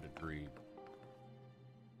some degree.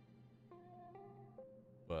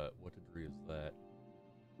 But what degree is that?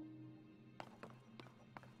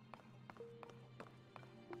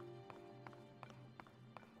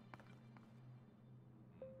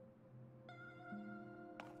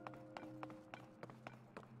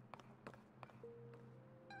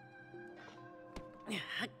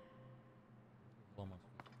 Almost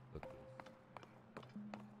cook this.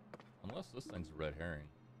 Unless this thing's a red herring.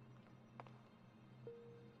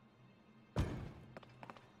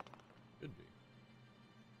 Could be.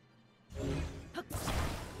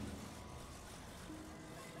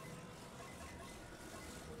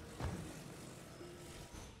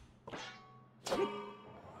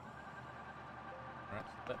 Alright,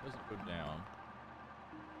 so that doesn't go down.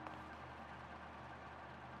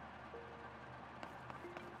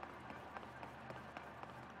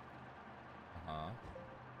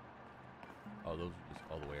 Oh, those are just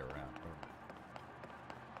all the way around.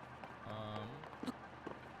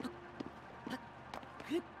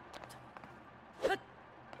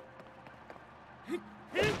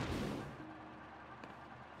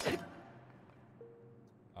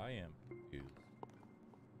 I am confused.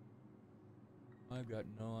 I've got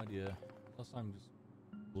no idea. Unless I'm just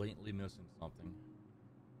Blatantly missing something.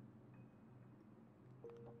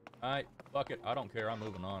 Alright, fuck it. I don't care. I'm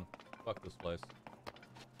moving on. Fuck this place.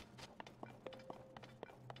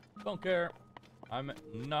 Don't care. I'm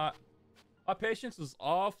not... My patience is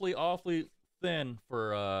awfully, awfully thin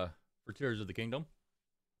for Tears of the Kingdom.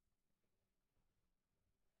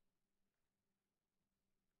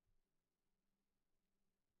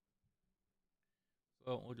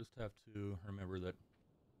 So we'll just have to remember that.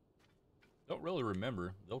 Don't really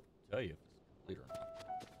remember. They'll tell you if it's complete or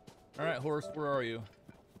not. Alright, horse, where are you?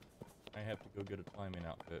 I have to go get a climbing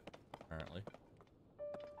outfit, apparently.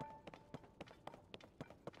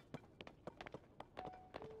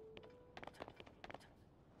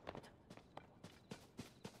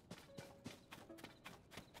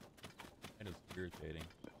 It is irritating.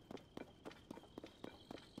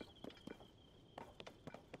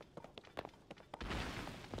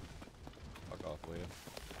 Fuck off, will you?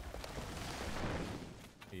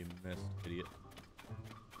 You missed, idiot.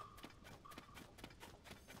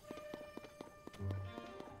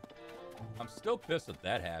 I'm still pissed that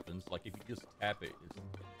that happens. Like, if you just tap it,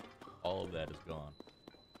 all of that is gone.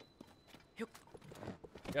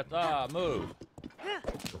 Yatta, move!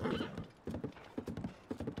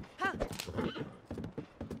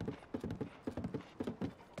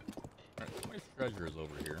 Alright, somebody's treasure is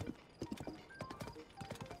over here.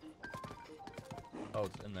 Oh,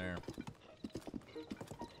 it's in there.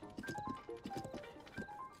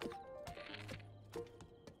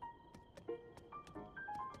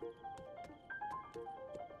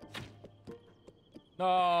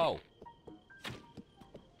 No!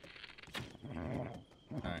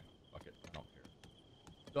 Alright, fuck it. I don't care.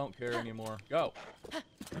 Don't care anymore. Go!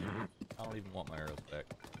 I don't even want my arrows back.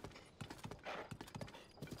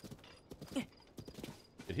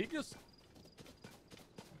 Did he just...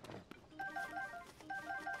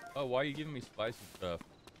 Oh, why are you giving me spicy stuff?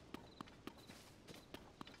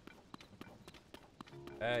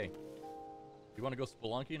 Hey. You want to go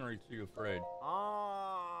spelunking or are you too afraid?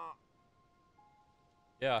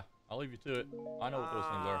 Yeah, I'll leave you to it. I know what those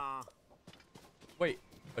things are. Wait,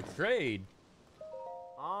 a trade?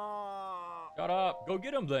 Shut up. Go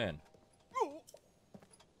get him then.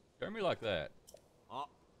 Scare me like that.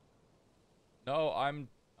 No, I'm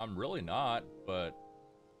really not, but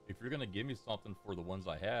if you're gonna give me something for the ones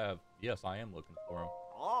I have, yes, I am looking for them.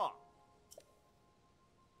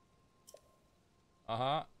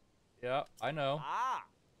 Uh-huh. Yeah, I know.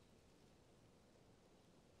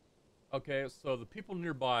 Okay, so the people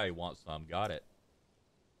nearby want some. Got it.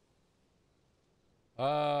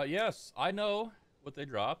 Yes, I know what they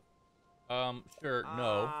drop. Sure,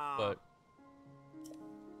 no, but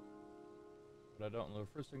I don't know the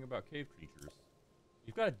first thing about cave creatures.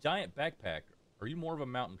 You've got a giant backpack. Are you more of a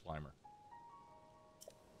mountain climber?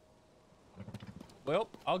 Well,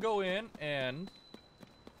 I'll go in and...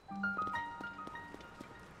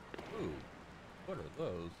 Ooh, what are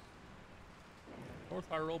those? North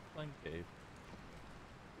Hyrule Plain Cave.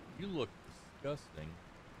 You look disgusting.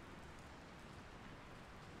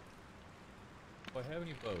 Do I have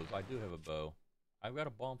any bows? I do have a bow. I've got a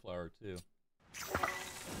bomb flower too.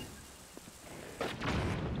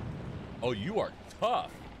 Oh, you are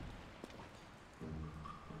tough.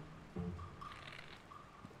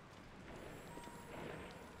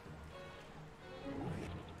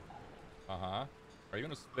 Uh-huh. Are you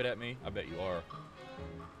gonna spit at me? I bet you are.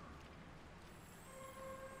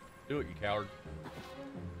 Do it, you coward.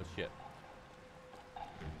 Oh, shit.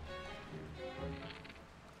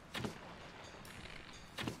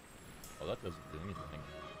 Oh, that doesn't do anything.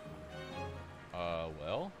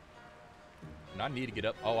 Well. And I need to get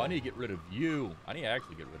up. Oh, I need to get rid of you. I need to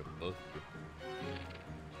actually get rid of both of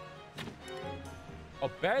you. Oh,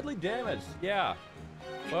 badly damaged. Yeah.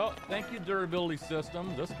 Well, thank you, durability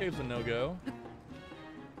system. This cave's a no-go.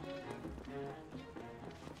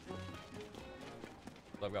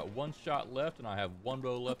 I've got one shot left, and I have one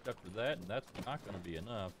bow left after that, and that's not going to be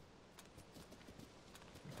enough.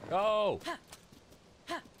 Go!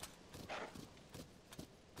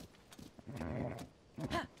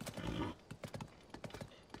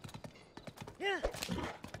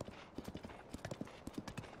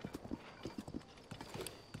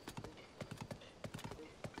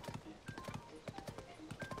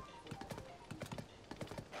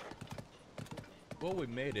 Well, we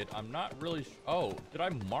made it. I'm not really oh, did I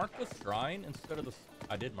mark the shrine instead of the...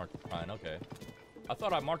 I did mark the shrine, okay. I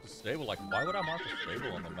thought I marked the stable. Like, why would I mark the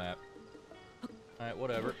stable on the map? Alright,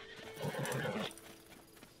 whatever.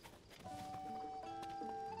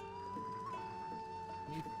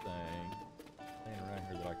 Anything laying around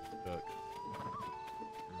here that I can cook?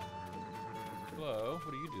 Hello?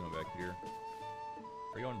 What are you doing back here?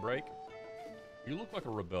 Are you break? You look like a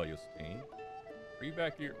rebellious teen. Are you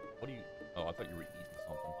back here? What do you... Oh, I thought you were eating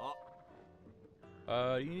something.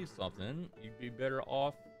 You need something. You'd be better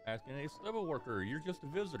off asking a stable worker. You're just a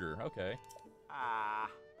visitor. Okay.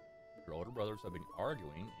 Your older brothers have been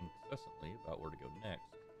arguing incessantly about where to go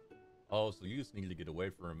next. Oh, so you just need to get away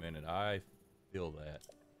for a minute. I feel that.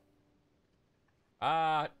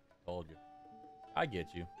 I told you. I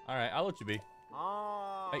get you. Alright, I'll let you be. Hey.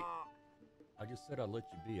 I just said I'd let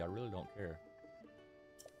you be. I really don't care.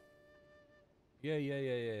 Yeah.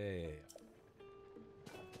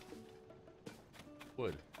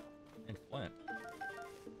 Wood. And flint.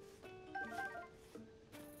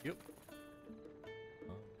 Yep.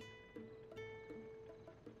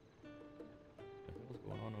 What's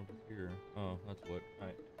going on over here? Oh, that's what.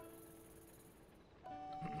 Alright.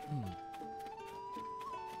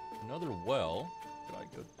 Another well. Should I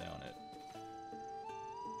go down it?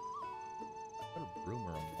 Got a broom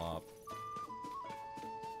or a mop?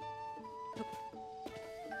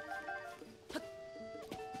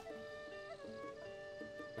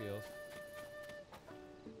 Anybody else?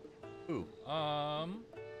 Ooh, come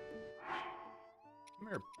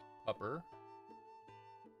here, pupper.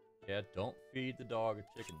 Yeah, don't feed the dog a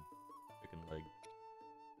chicken leg.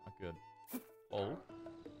 Not good. Oh.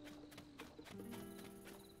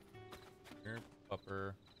 Here,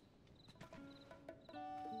 pupper.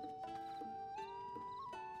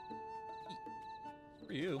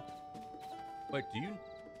 For you. Wait, can you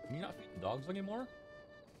not feed the dogs anymore?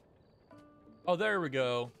 Oh, there we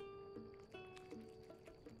go.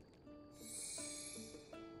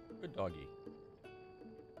 Good doggy.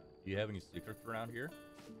 Do you have any secrets around here?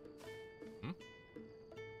 Hmm?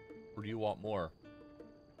 Or do you want more?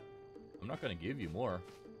 I'm not gonna give you more.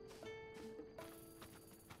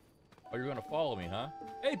 Oh, you're gonna follow me, huh?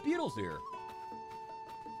 Hey, Beetle's here!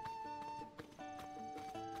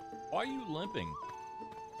 Why are you limping?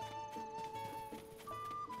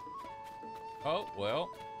 Oh, well.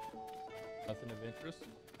 Nothing of interest?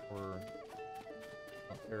 Or...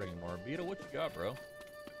 not care anymore. Beetle, what you got, bro?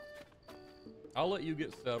 I'll let you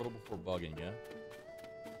get settled before bugging you.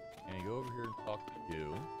 And go over here and talk to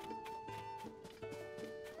you.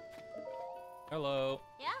 Hello.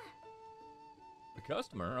 Yeah. A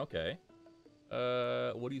customer? Okay.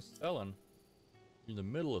 What are you selling? You're in the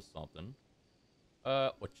middle of something.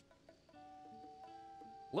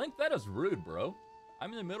 Link, that is rude, bro.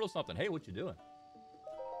 I'm in the middle of something. Hey, what you doing?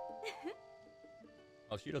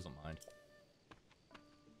 Oh, she doesn't mind.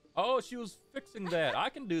 Oh, she was fixing that. I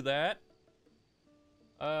can do that.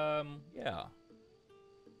 Yeah.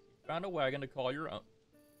 Found a wagon to call your own.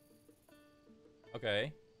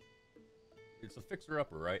 Okay. It's a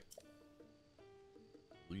fixer-upper, right?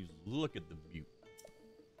 Please look at the view.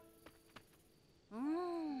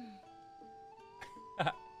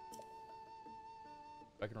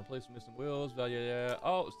 I can replace missing wheels. Yeah.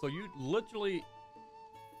 Oh, so you literally...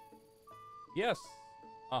 Yes.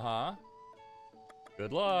 Uh-huh.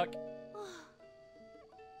 Good luck.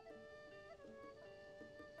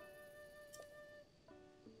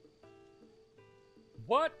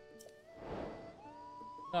 What?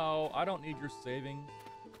 No, I don't need your savings.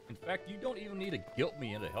 In fact, you don't even need to guilt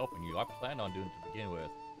me into helping you. I planned on doing it to begin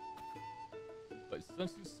with. But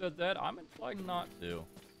since you said that, I'm inclined not to.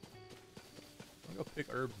 I'm gonna go pick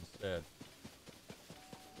herbs instead.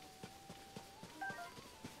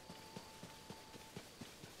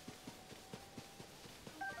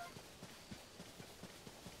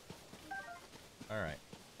 Alright.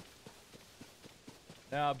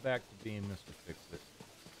 Now back to being Mr. Fix-It.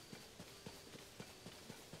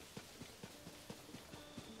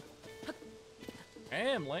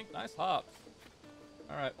 Damn, Link, nice hops.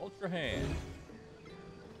 Alright, Ultra Hand.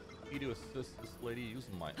 Need to assist this lady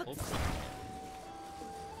using my Ultra Hand.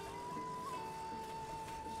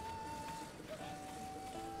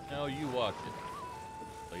 No, you watch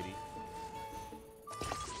it, lady.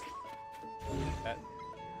 That.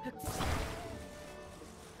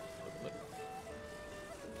 Flip.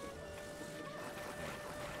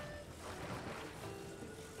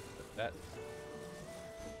 That.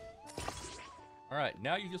 Alright,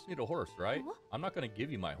 now you just need a horse, right? What? I'm not gonna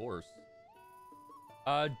give you my horse.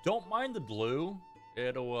 Don't mind the glue.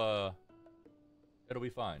 It'll be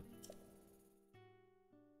fine.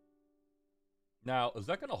 Now, is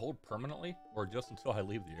that gonna hold permanently, or just until I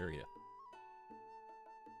leave the area?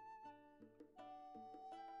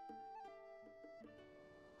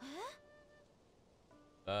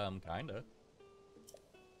 Kinda.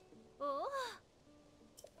 Oh.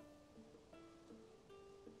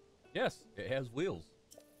 Yes, it has wheels.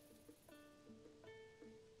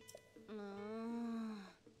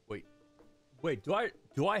 Wait, do I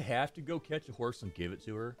Do I have to go catch a horse and give it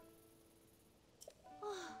to her?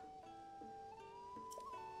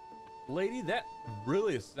 Lady, that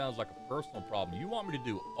really sounds like a personal problem. You want me to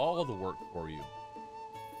do all of the work for you.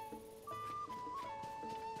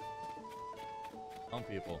 Some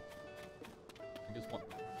people, I just want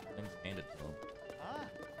things handed to them.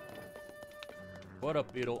 What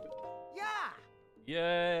up, Beetle? Yeah.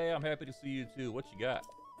 Yay, I'm happy to see you too. What you got?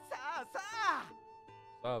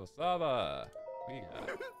 Sava, Sava. What you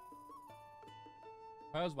got?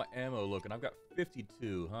 How's my ammo looking? I've got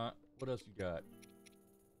 52, huh? What else you got?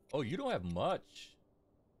 Oh, you don't have much.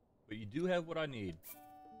 But you do have what I need.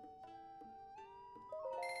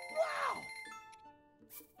 Wow.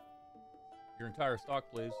 Your entire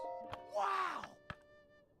stock, please. Wow.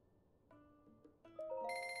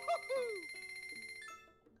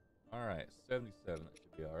 Alright, 77. That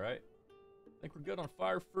should be alright. Think we're good on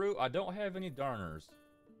fire fruit? I don't have any darners.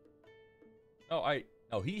 No,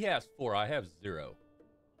 he has 4. I have 0.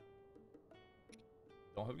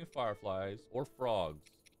 Don't have any fireflies or frogs.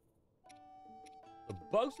 The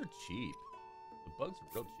bugs are cheap. The bugs are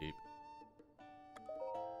real cheap.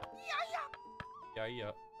 Yeah. Yay.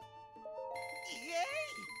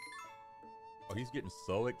 Oh, he's getting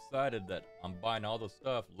so excited that I'm buying all the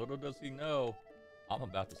stuff. Little does he know, I'm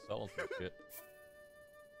about to sell him some shit.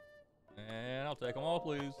 And I'll take them all,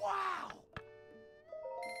 please. Wow.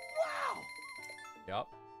 Wow. Yep.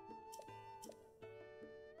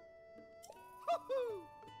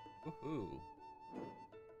 Woohoo.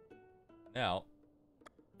 Now,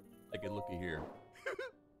 take a looky here.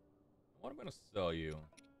 What I'm gonna sell you?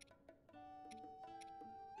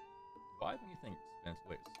 Do I have anything expensive?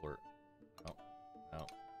 Wait, slurp. No. No.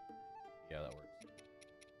 Yeah, that works.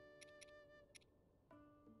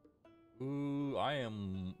 Ooh, I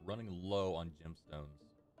am running low on gemstones.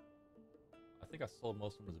 I think I sold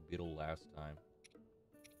most of them as a beetle last time.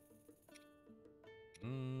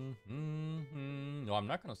 No, I'm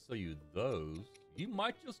not going to sell you those. You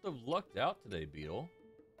might just have lucked out today, Beetle.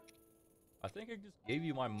 I think I just gave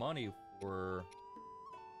you my money for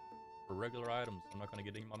regular items. I'm not going to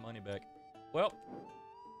get any of my money back. Well,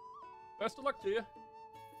 best of luck to you.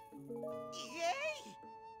 Yay.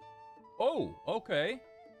 Oh, okay.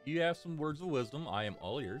 You have some words of wisdom. I am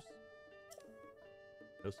all ears.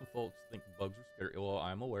 I know some folks think bugs are scary. Well,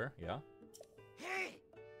 I'm aware, yeah. Hey.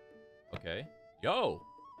 Okay. Yo!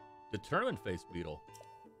 Determined face beetle.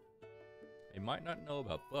 They might not know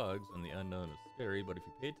about bugs and the unknown is scary, but if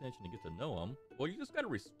you pay attention and get to know them, well, you just gotta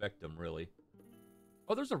respect them, really.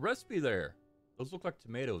 Oh, there's a recipe there! Those look like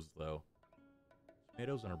tomatoes, though.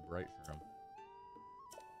 Tomatoes and a bright shroom.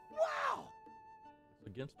 Wow. It's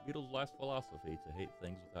against Beetle's last philosophy to hate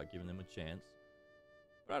things without giving them a chance.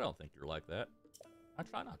 But I don't think you're like that. I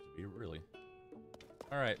try not to be, really.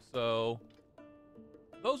 Alright, so...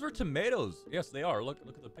 those are tomatoes. Yes, they are. Look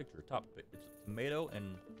at the picture. Top. It's a tomato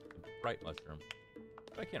and a bright mushroom.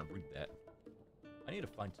 But I can't read that. I need to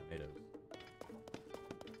find tomatoes.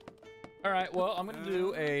 All right. Well, I'm gonna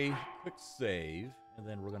do a quick save, and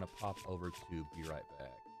then we're gonna pop over to be right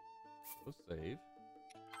back. So save.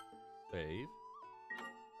 Save.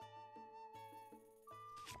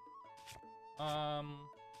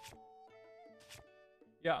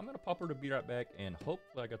 Yeah, I'm gonna pop her to be right back, and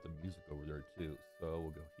hopefully I got the music over there too. So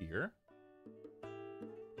we'll go here,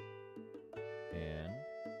 and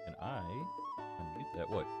I unmute that.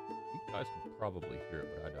 What? You guys can probably hear it,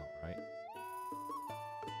 but I don't, right?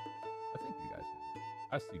 I think you guys can hear it.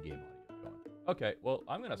 I see game audio going. Okay, well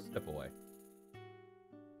I'm gonna step away.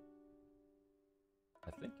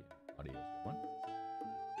 I think game audio is going.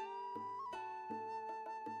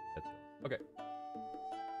 That's going. Okay.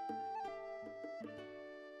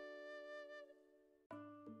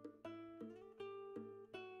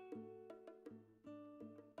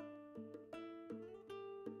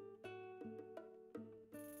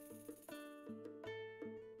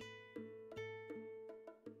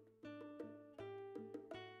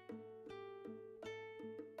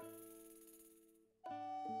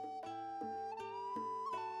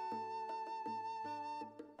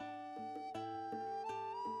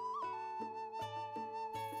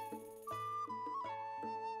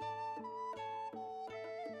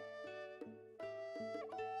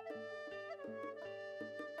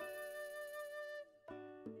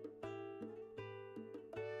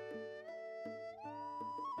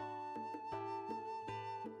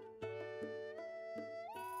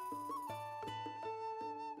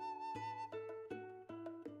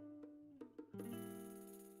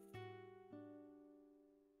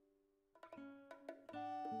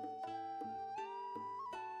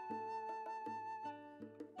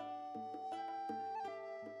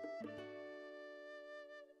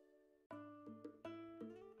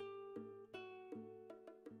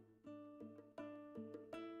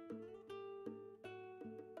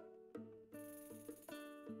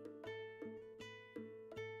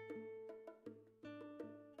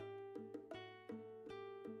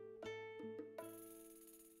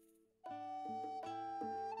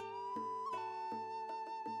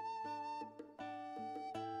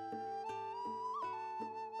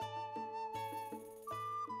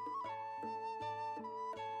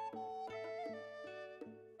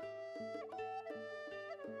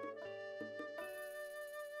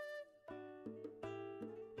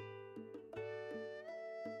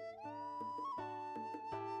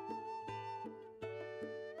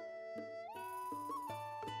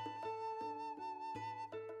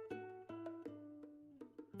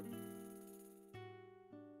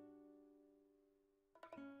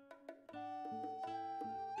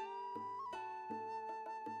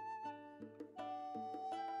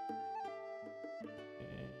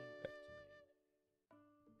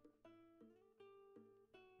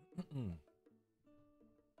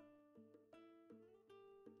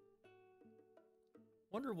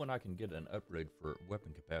 Wonder when I can get an upgrade for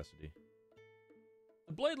weapon capacity.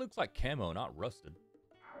 The blade looks like camo, not rusted.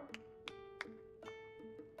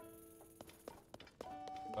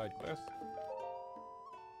 Side quest.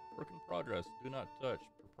 Work in progress. Do not touch.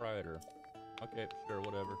 Proprietor. Okay, sure,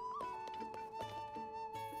 whatever.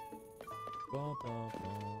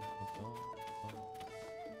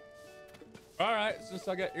 Alright, since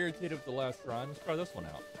I got irritated with the last shrine, let's try this one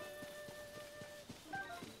out.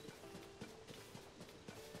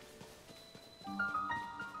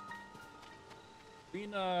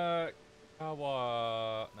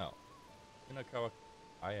 Kawa... No. Kawa...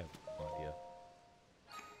 I have no idea.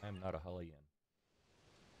 I am not a Hellion.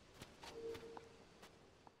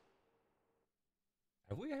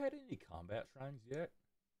 Have we had any combat shrines yet?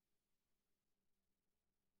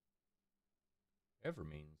 Ever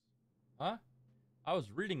means. Huh? I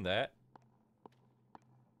was reading that.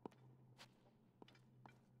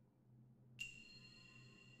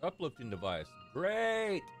 Uplifting device.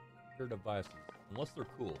 Great! Their devices. Unless they're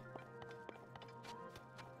cool.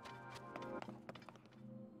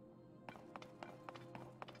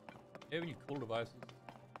 Do you have any cool devices?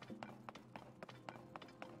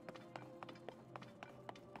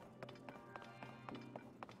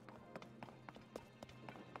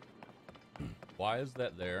 Why is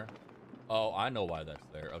that there? Oh, I know why that's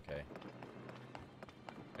there. Okay.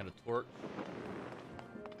 And a torch.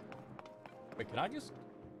 Wait, can I just...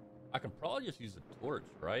 I can probably just use a torch,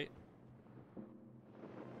 right?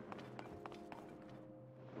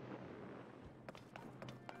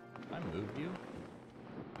 Can I move you?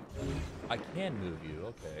 I can move you,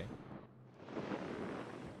 okay.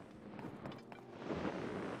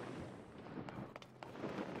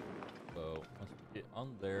 So, let's get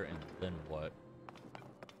on there and then what?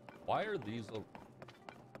 Why are these over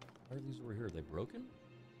here? Are they broken?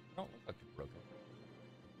 They don't look like they're broken.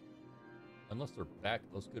 Unless they're back,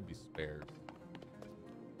 those could be spares.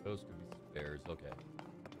 Those could be spares, okay.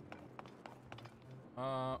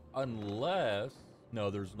 Unless... No,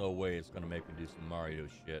 there's no way it's gonna make me do some Mario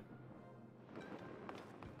shit.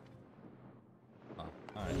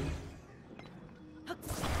 Alright.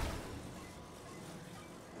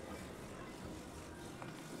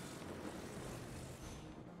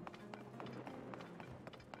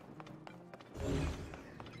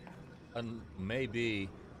 And maybe...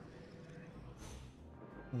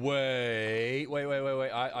 Wait.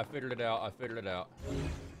 I figured it out.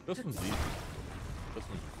 This one's easy. This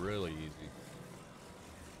one's really easy.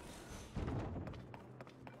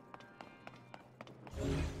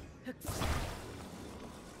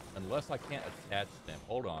 Unless I can't attach them.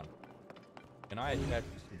 Hold on. Can I attach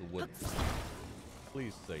this to the wood?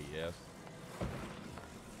 Please say yes.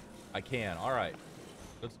 I can. Alright.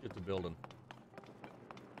 Let's get to building.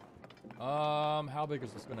 How big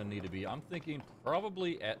is this gonna need to be? I'm thinking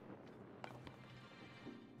probably at...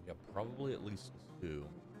 Yeah, probably at least 2.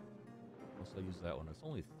 Unless I use that one. It's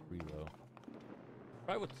only 3, though.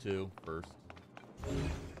 Try with 2 first.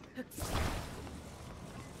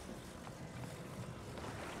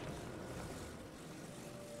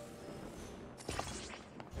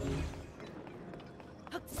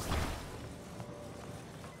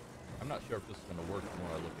 I'm not sure if this is going to work the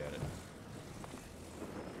more I look at it.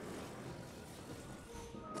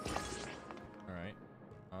 Alright.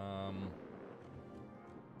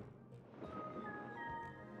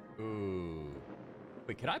 Ooh.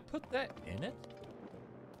 Wait, can I put that in it?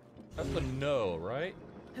 That's a no, right?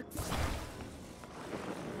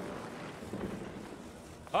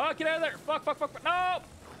 Oh, get out of there! Fuck! No!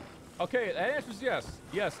 Okay, the answer is yes.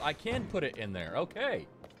 Yes, I can put it in there. Okay.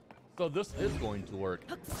 So this is going to work.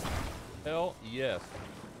 Hell yes.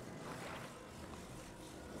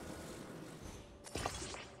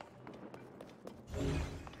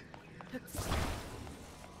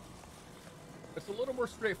 It's a little more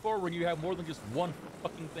straightforward when you have more than just one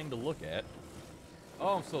fucking thing to look at.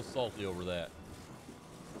 Oh, I'm so salty over that.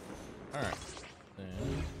 Alright.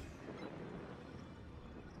 Then...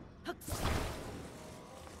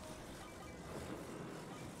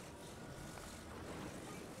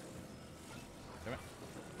 Damn it.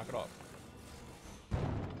 Knock it off.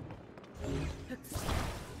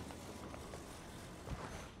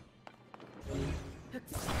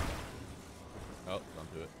 Oh,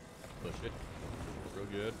 don't do it. Push it. Real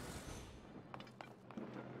good.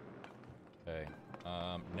 Okay.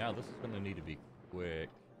 Now this is going to need to be quick.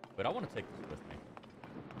 But I want to take this with me.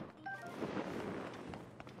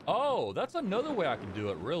 Oh, that's another way I can do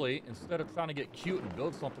it, really. Instead of trying to get cute and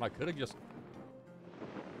build something, I could have just...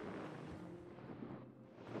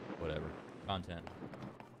 Whatever. Content.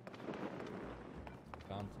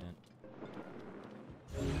 content.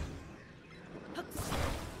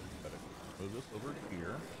 Gotta move this over to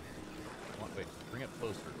here. Wait, bring it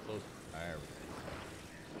closer, closer. There we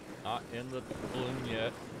go. Not in the balloon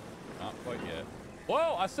yet. Not quite yet.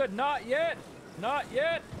 Whoa, I said not yet! Not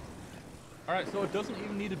yet! Alright, so it doesn't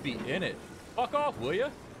even need to be in it. Fuck off, will ya?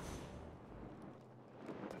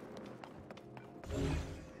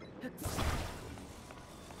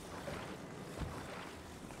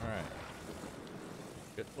 Alright.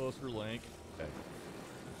 Get closer, Link. Okay.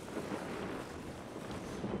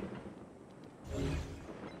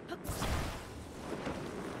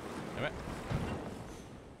 Damn it.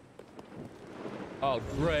 Oh,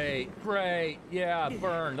 great, great. Yeah,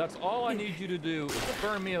 burn. That's all I need you to do is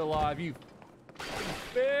burn me alive, you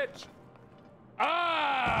bitch.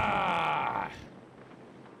 Ah!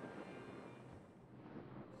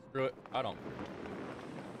 Screw it. I don't care.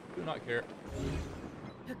 Do not care.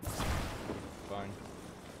 Fine.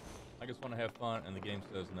 I just want to have fun, and the game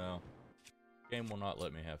says no. The game will not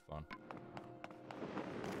let me have fun.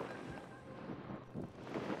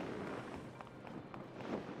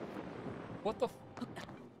 What the f—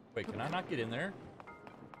 Wait, can I not get in there?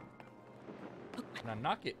 Can I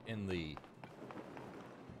not get in the—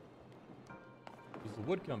 Does the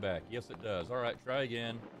wood come back? Yes, it does. Alright, try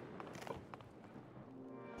again.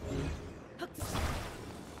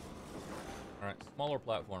 Alright, smaller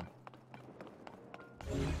platform.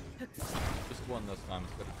 Just one this time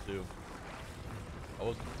instead of two. I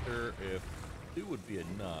wasn't sure if two would be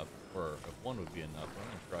enough, or if one would be enough. I'm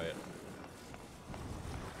gonna try it.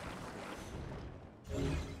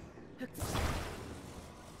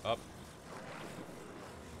 Up.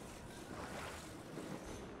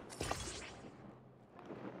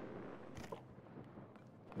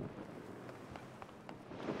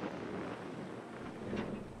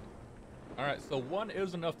 Alright, so one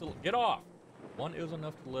is enough to— get off! One is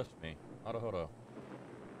enough to lift me. Hada.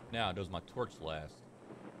 Now, does my torch last?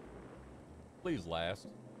 Please last.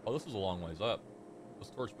 Oh, this is a long ways up. This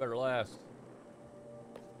torch better last.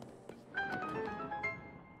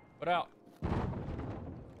 Put out.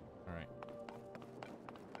 Alright.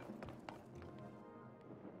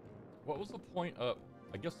 What was the point of—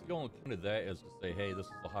 I guess the only point of that is to say, hey, this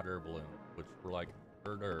is a hot air balloon. Which we're like,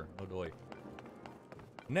 no doy.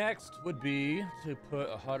 Next would be to put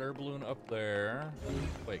a hot air balloon up there.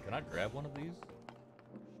 Wait, can I grab one of these?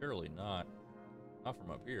 Surely not. Not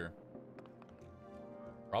from up here.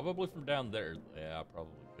 Probably from down there. Yeah, I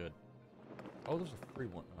probably could. Oh, there's a free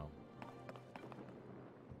one. Oh.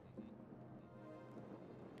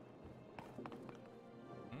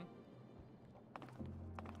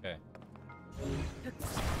 Okay.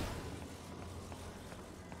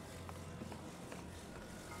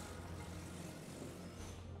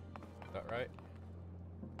 Is that right?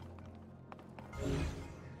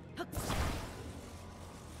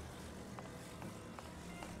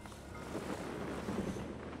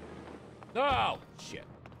 Oh, shit.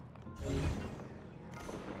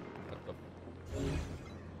 What the—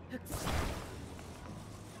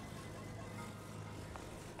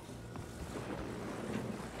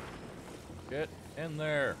 Get in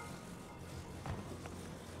there.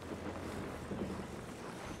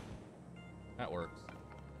 That works.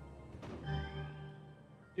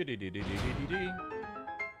 Dee-dee-dee-dee-dee-dee-dee.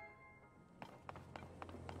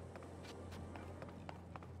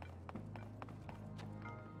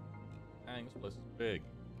 Dang, this place is big.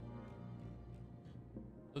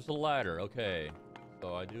 There's a ladder, okay.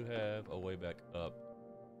 So I do have a way back up.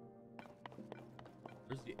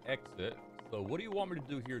 There's the exit. So what do you want me to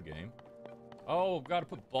do here, game? Oh, I've got to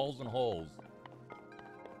put balls in holes.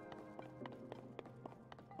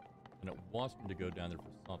 And it wants me to go down there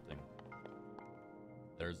for something.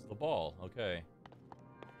 There's the ball. Okay.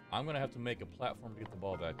 I'm going to have to make a platform to get the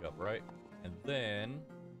ball back up, right? And then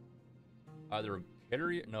either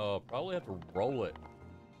carry it. No, probably have to roll it.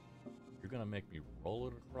 You're going to make me roll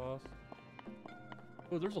it across?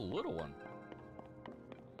 Oh, there's a little one.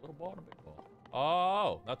 Little ball and a big ball.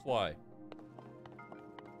 Oh, that's why.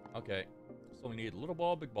 Okay. So we need a little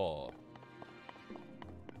ball, big ball.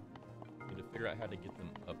 Need to figure out how to get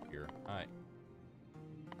them up here. Alright.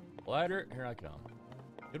 Ladder, here I come.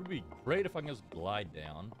 It would be great if I can just glide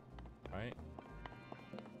down. Right?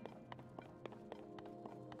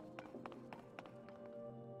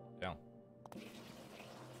 Down.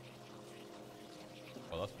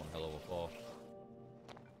 Oh, that's one hell of a fall.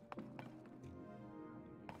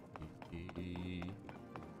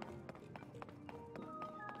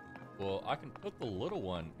 Well, I can put the little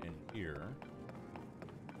one in here.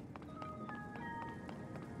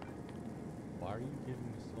 Why are you giving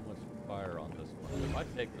me so much fire on this one? If I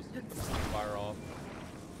take this fire off,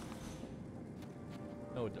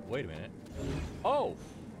 No, wait a minute. Oh!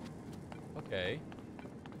 Okay.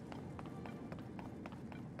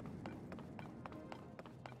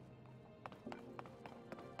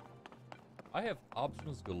 I have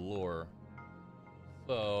options galore.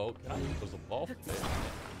 So, can I use a ball fit? If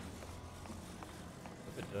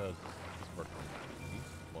it does, this works.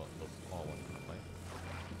 Well, the small one. Right?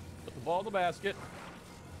 Put the ball in the basket.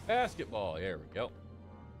 Basketball. There we go.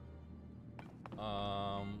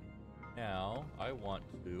 Now I want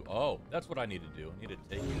to. Oh, that's what I need to do. I need to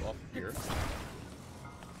take you off of here.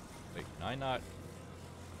 Wait, can I not?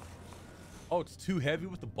 Oh, it's too heavy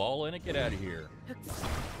with the ball in it. Get out of here.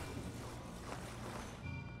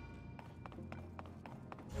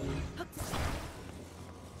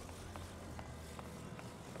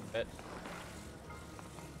 Bet.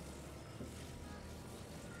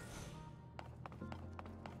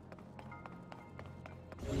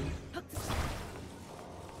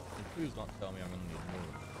 And please don't tell me I'm gonna need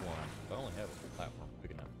more than one. I only have a platform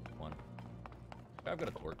big enough for one. I've got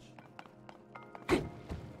a torch.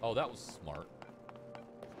 Oh, that was smart.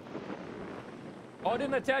 Oh, I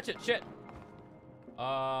didn't attach it. Shit.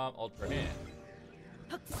 Ultra hand.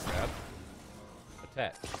 Grab.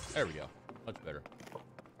 Attach. There we go. Much better.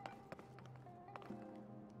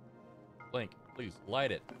 Blink, please,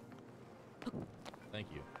 light it. Thank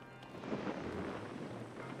you.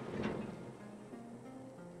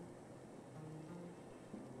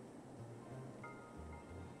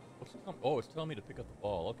 Oh, it's telling me to pick up the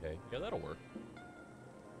ball. Okay, yeah, that'll work.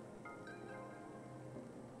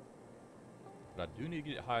 But I do need to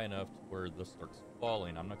get it high enough to where this starts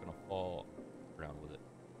falling. I'm not gonna fall around with it.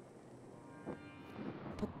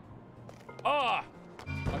 Ah!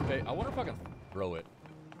 Okay, I wonder if I can throw it.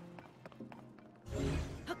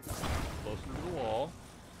 Closer to the wall.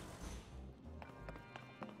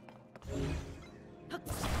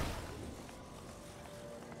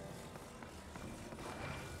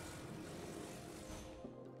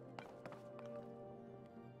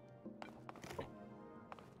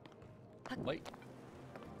 Light.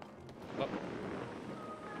 Up.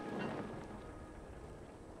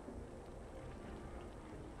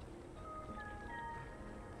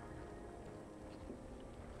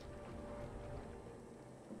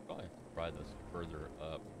 Probably have to pry this further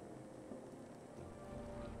up.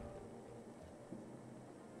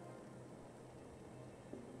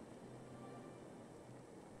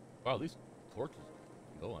 Wow, these torches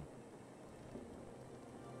are going.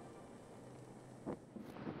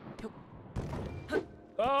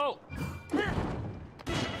 Oh!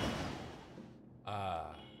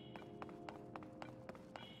 Ah.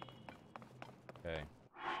 Okay.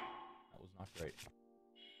 That was not great.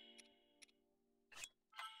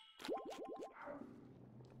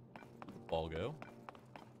 Ball go.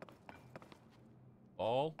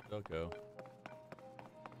 Ball, go go.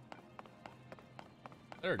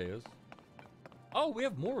 There it is. Oh, we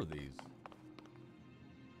have more of these.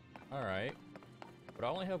 Alright. But I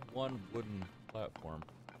only have one wooden platform.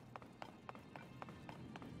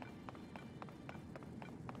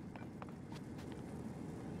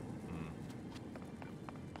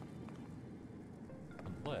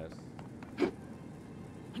 Unless...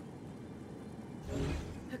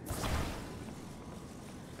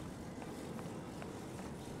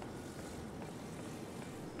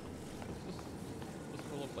 This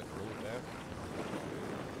will look like really fast.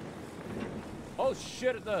 Oh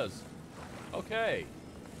shit, it does! Okay.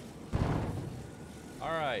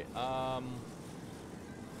 Alright, can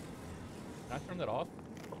I turn that off?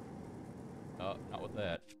 Not with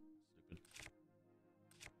that.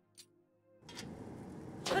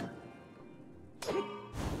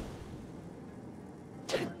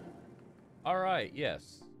 Stupid. Alright,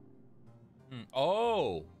 yes.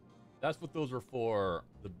 Oh! That's what those are for.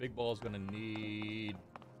 The big ball's gonna need...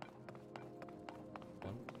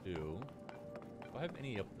 1, 2. Do I have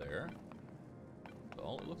any up there?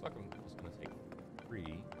 So it looks like I'm just gonna take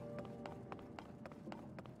 3.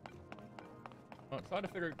 I'll try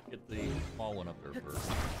to get the small one up there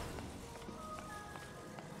first.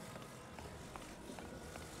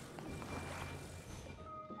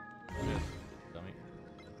 This, dummy.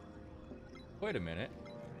 Wait a minute.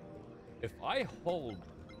 If I hold...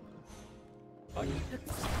 hold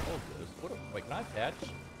this, what... Wait, can I attach?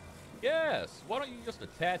 Yes! Why don't you just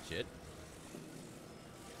attach it?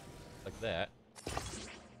 Like that.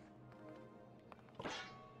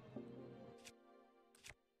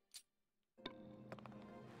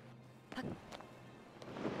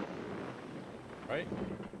 Right?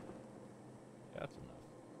 Yeah, that's enough.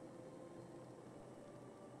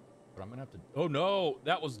 But I'm gonna have to... Oh no!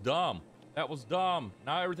 That was dumb! That was dumb!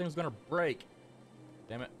 Now everything's gonna break!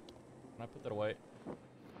 Damn it. Can I put that away?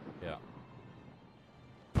 Yeah.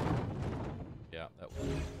 Yeah, that was...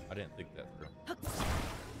 I didn't think that through.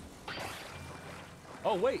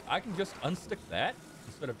 Oh, wait. I can just unstick that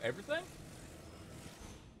instead of everything?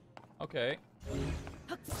 Okay.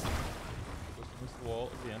 Just against the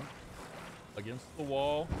wall again. Against the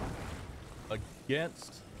wall.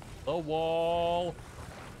 Against the wall.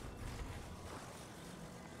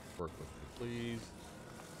 Work with me, please.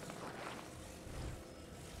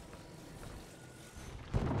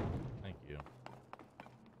 Thank you.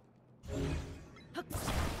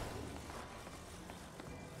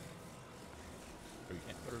 So you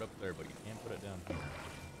can't put it up there, but you can put it down here.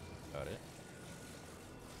 Got it.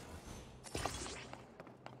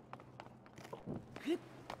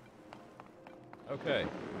 Okay,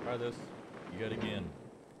 try this yet again.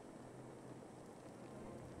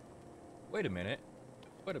 Wait a minute.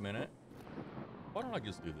 Wait a minute. Why don't I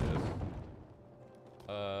just do this?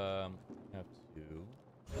 Have to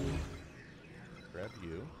grab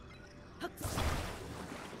you.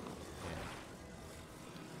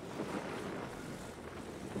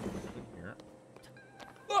 Here.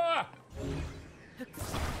 Ah!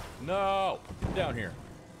 No! Get down here.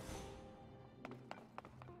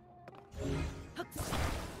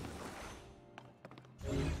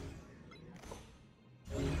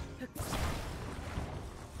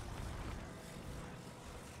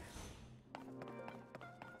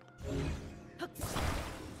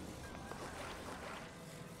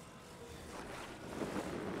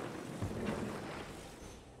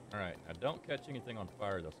 Alright, now don't catch anything on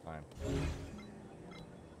fire this time.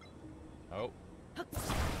 Oh.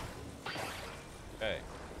 Okay.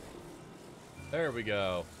 There we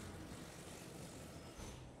go.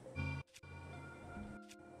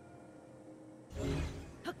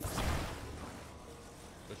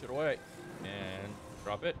 Push it away. And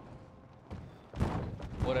drop it.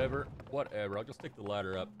 Whatever. Whatever. I'll just stick the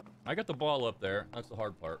ladder up. I got the ball up there. That's the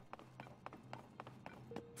hard part.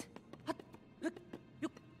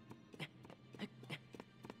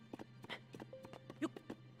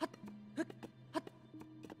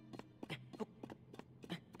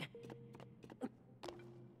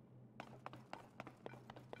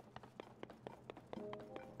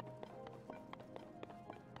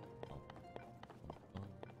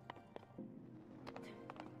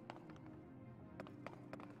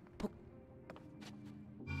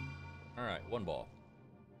 Alright, one ball.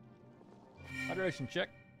 Hydration check.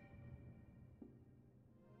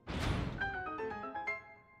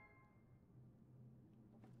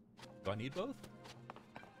 Do I need both?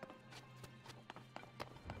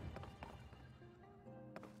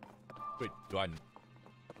 Wait, do I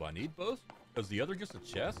need both? Is the other just a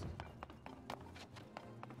chest?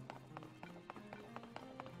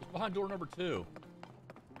 What's behind door number 2?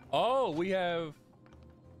 Oh, we have...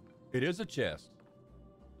 It is a chest.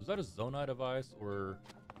 Is that a Zonai device, or...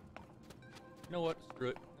 You know what? Screw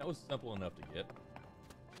it. That was simple enough to get.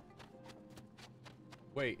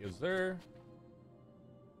 Wait, is there...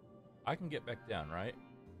 I can get back down, right?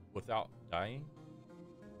 Without dying?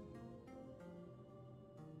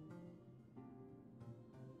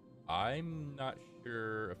 I'm not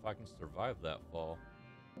sure if I can survive that fall.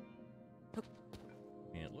 I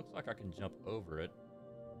mean, it looks like I can jump over it.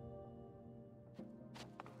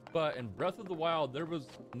 But in Breath of the Wild, there was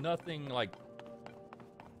nothing like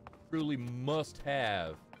truly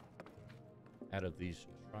must-have out of these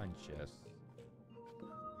shrine chests.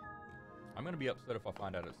 I'm gonna be upset if I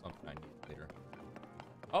find out it's something I need later.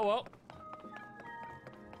 Oh well.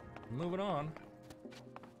 Moving on.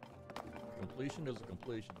 Completion is a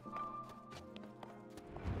completion.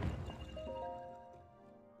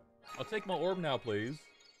 I'll take my orb now, please.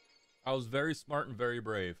 I was very smart and very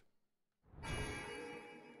brave.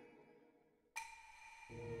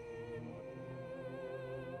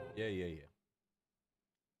 Yeah.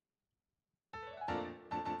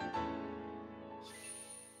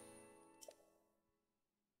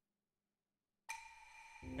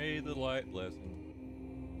 May the light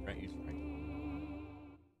blessing grant you strength.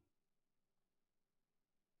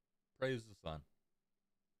 Praise the sun.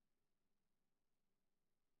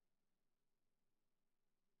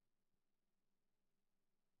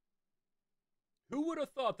 Who would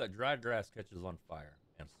have thought that dry grass catches on fire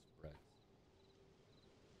and spreads?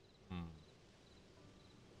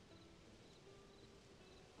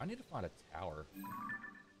 I need to find a tower.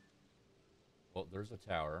 Well, there's a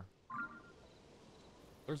tower.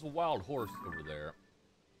 There's a wild horse over there.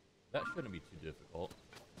 That shouldn't be too difficult.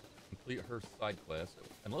 Complete her side quest.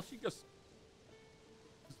 Unless you just...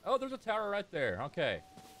 Oh, there's a tower right there. Okay.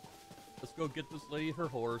 Let's go get this lady her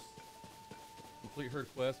horse. Complete her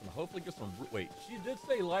quest and hopefully get some... Wait, she did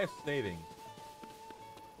say life-saving.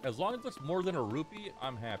 As long as it's more than a rupee,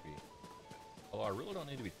 I'm happy. Although I really don't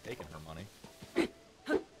need to be taking her money.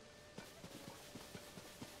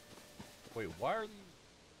 Wait, why is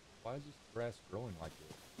this grass growing like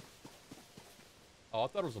this? Oh, I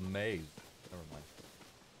thought it was a maze. Never mind.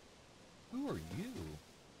 Who are you?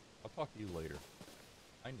 I'll talk to you later.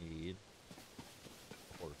 I need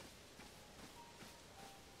a horse.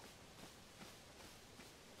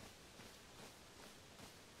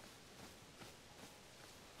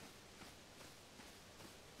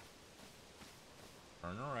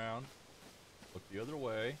 Turn around. Look the other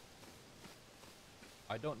way.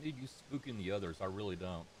 I don't need you spooking the others. I really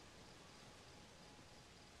don't.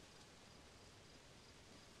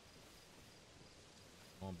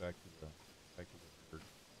 Going back to the church.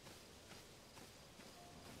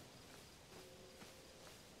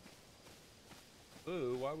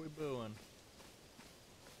 Boo! Why are we booing?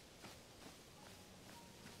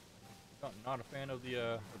 Not a fan of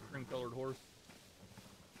the cream-colored horse.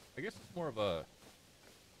 I guess it's more of a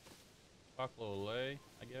chocolate au lait,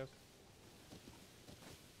 I guess.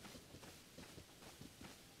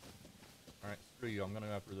 Alright, screw you. I'm gonna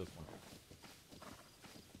go after this one.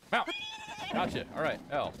 Mount! Gotcha. Alright,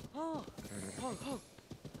 L.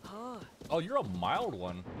 Oh, you're a mild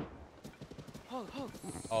one.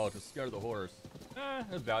 Oh, to scare the horse.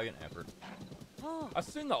 A valiant effort. I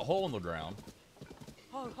seen that hole in the ground.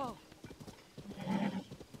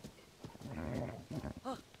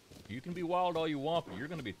 You can be wild all you want, but you're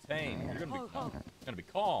gonna be tame. You're gonna be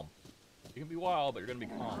calm. You can be wild, but you're gonna be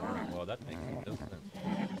calm. All right, well, that makes no sense.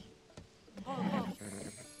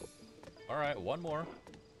 All right, one more.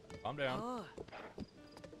 Calm down.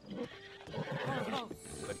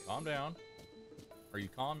 Said calm down. Are you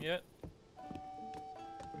calm yet?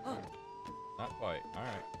 Not quite. All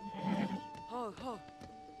right.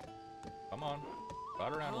 Come on.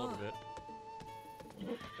 Ride around a little bit.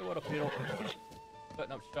 Hey, what up, Beetle?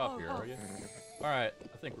 Setting up shop here, are you? Alright,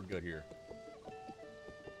 I think we're good here.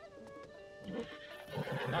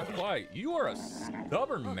 Not quite. You are a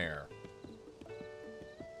stubborn mare.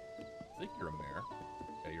 I think you're a mare.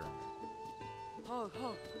 Okay, you're a mare.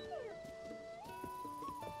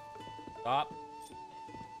 Stop.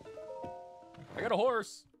 I got a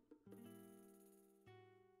horse.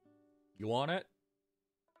 You want it?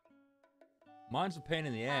 Mine's a pain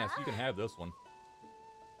in the ass. You can have this one.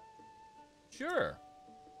 Sure.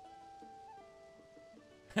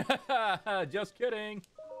 Just kidding.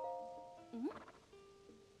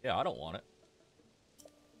 Yeah, I don't want it.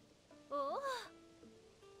 Oh.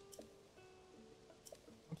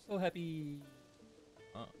 I'm so happy.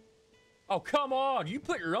 Oh, come on. You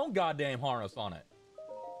put your own goddamn harness on it.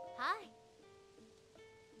 Hi.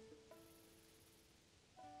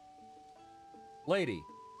 Lady.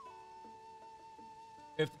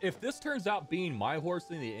 If this turns out being my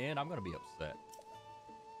horse in the end, I'm going to be upset.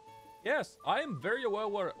 Yes, I am very aware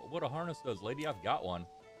what a harness does, lady. I've got one.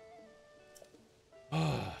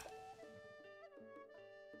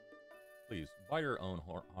 Please, buy your own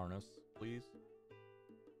harness, please.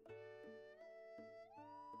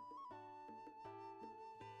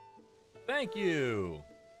 Thank you.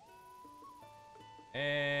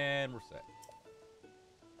 And we're set.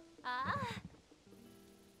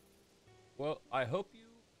 Well, I hope you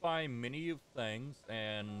find many of things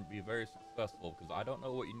and be very successful, because I don't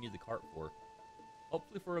know what you need the cart for.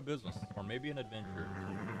 Hopefully for a business, or maybe an adventure.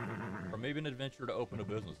 Or maybe an adventure to open a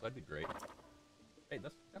business. That'd be great. Hey,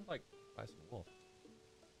 that's kind of like Bison Wolf.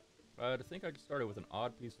 To think I just started with an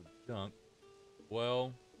odd piece of junk.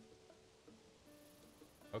 Well,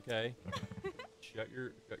 okay. Shut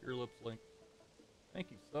your lips, Link. Thank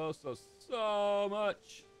you so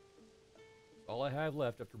much. That's all I have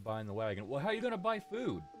left after buying the wagon. Well, how are you gonna buy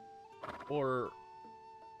food? Or,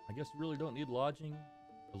 I guess you really don't need lodging,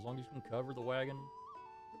 as long as you can cover the wagon.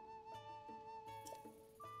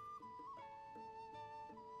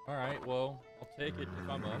 Alright, well, I'll take it if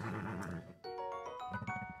I must.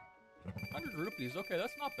 100 rupees, okay,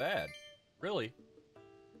 that's not bad. Really.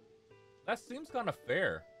 That seems kind of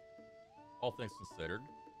fair, all things considered.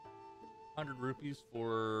 100 rupees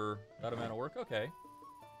for that amount of work, okay.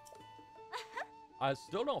 I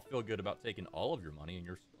still don't feel good about taking all of your money, and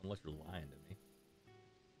unless you're lying to me.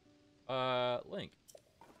 Link.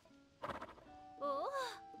 Oh.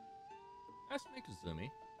 Ask me,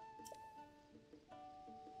 Kazumi.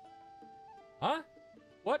 Huh?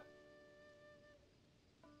 What?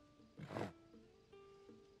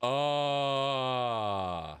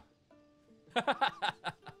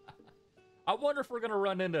 I wonder if we're gonna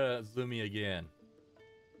run into Zumi again.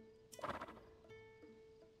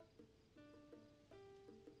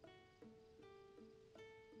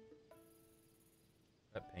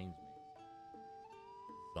 That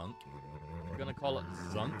gonna call it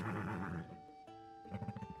Zunk?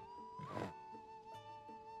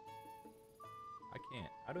 I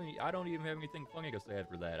can't. I don't even have anything funny to say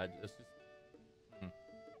after that. It's just.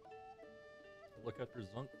 Look after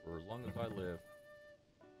Zunk for as long as I live.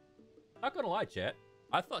 Not gonna lie, chat.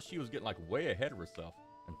 I thought she was getting like way ahead of herself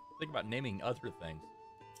and think about naming other things.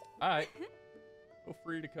 All right, feel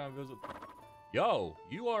free to come visit. Yo,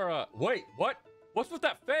 you are. Wait, what? What's with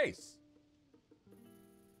that face?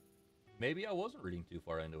 Maybe I wasn't reading too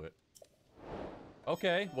far into it.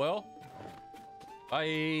 Okay, well,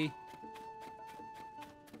 bye.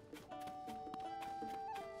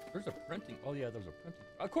 There's a printing. Oh yeah, there's a printing.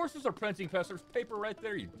 Of course, there's a printing press. There's paper right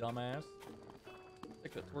there, you dumbass.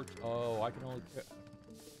 Take that torch. Oh, I can only.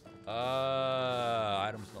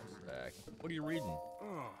 Items not stack. What are you reading?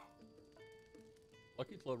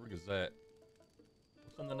 Lucky Clover Gazette.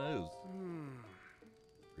 What's in the news?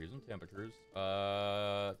 Freezing temperatures.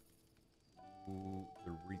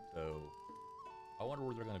 Dorito. I wonder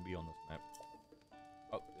where they're gonna be on this map.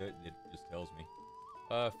 Oh, it just tells me.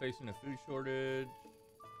 Facing a food shortage.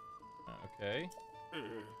 Okay.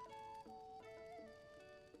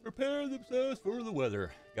 Prepare themselves for the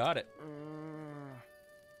weather. Got it.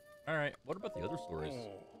 Alright, what about the other stories?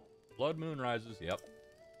 Blood moon rises, yep.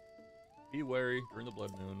 Be wary during the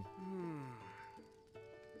blood moon.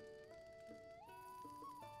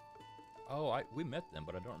 Oh, we met them,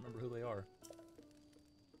 but I don't remember who they are.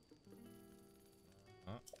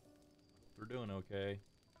 They're doing okay.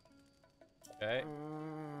 Okay.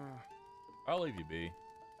 I'll leave you be.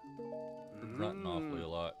 You're grunting awfully a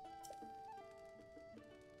lot.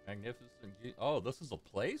 Magnificent. Oh, this is a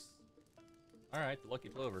place? Alright, the Lucky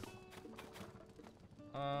Clover.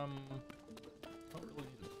 I don't really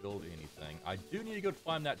need to build anything. I do need to go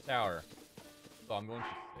climb that tower. So I'm going to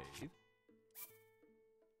save.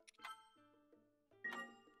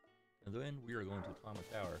 And then we are going to climb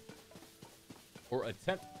a tower. Or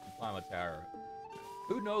attempt to climb a tower.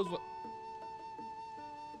 Who knows what...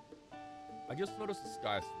 I just noticed the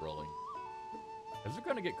sky swirling. Is it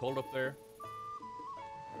gonna get cold up there?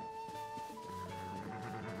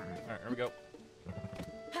 Alright, here we go.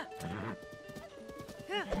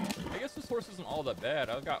 I guess this horse isn't all that bad.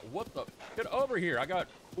 I've got, what the? Get over here. I got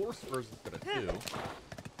 4 spurs instead of 2.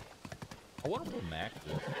 I wonder what the max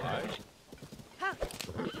is. 5?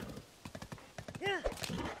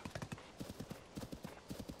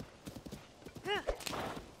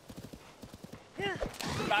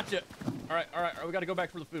 Gotcha. Alright, we gotta go back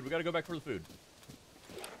for the food.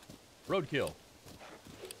 Roadkill.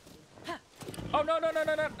 Oh, no. Not.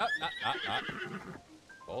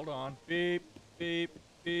 Hold on. Beep, beep,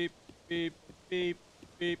 beep, beep, beep,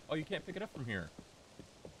 beep. Oh, you can't pick it up from here.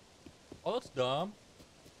 Oh, that's dumb.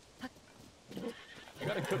 You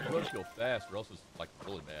gotta cook roadkill fast or else it's, like,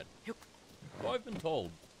 really bad. So I've been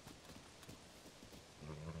told.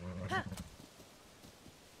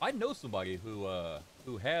 I know somebody who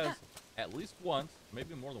has at least once,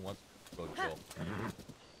 maybe more than once, roadkill.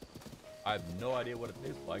 I have no idea what it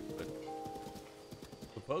tastes like, but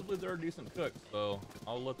supposedly they're a decent cook, so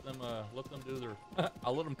I'll let them do their.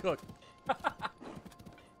 I'll let them cook.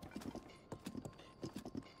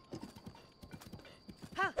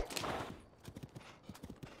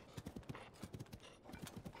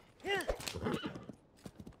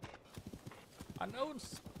 I know.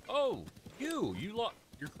 Oh,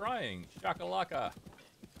 you're crying, shakalaka.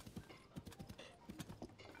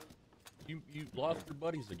 You lost your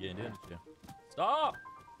buddies again, didn't you? Stop!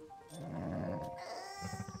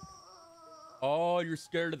 Oh, you're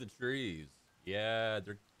scared of the trees. Yeah,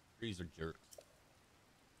 the trees are jerks.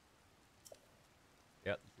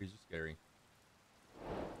 Yeah, the trees are scary.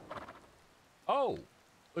 Oh,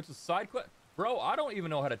 it's a side quest. Bro, I don't even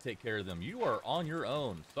know how to take care of them. You are on your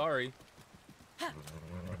own. Sorry.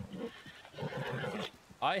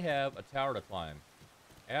 I have a tower to climb.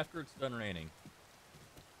 After it's done raining.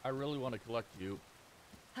 I really want to collect you.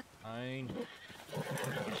 Fine.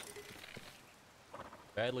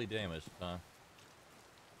 Badly damaged, huh?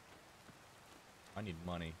 I need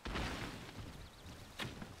money.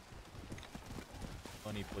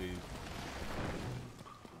 Money, please.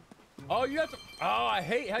 Oh, you have to... Oh, I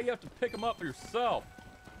hate how you have to pick them up for yourself.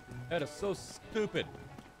 That is so stupid.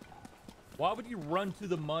 Why would you run to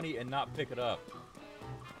the money and not pick it up?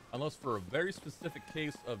 Unless for a very specific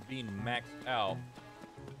case of being maxed out.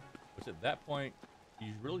 Which at that point,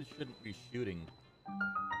 you really shouldn't be shooting.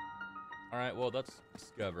 Alright, well, that's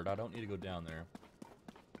discovered. I don't need to go down there.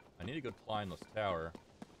 I need to go climb this tower.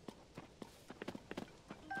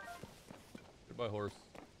 Goodbye, horse.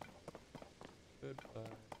 Goodbye.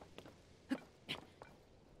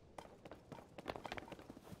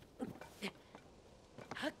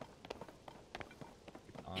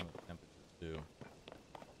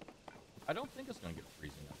 I don't think it's gonna get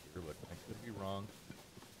freezing up here, but I could be wrong.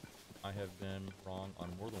 I have been wrong on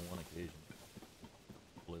more than one occasion.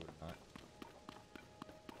 Believe it or not.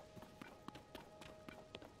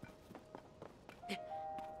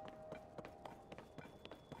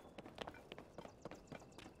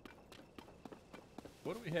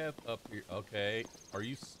 What do we have up here? Okay. Are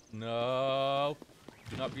you... No.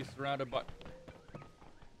 Do not be surrounded by...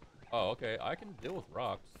 Oh, okay. I can deal with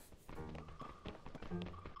rocks.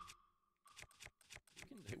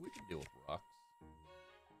 We can deal with rocks.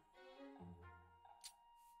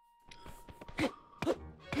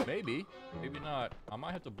 Maybe. Maybe not. I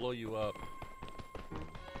might have to blow you up.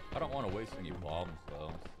 I don't want to waste any bombs,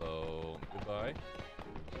 though. So, goodbye. Is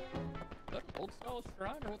that an old style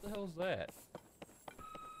shrine, or what the hell is that?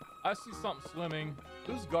 I see something swimming.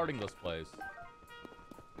 Who's guarding this place?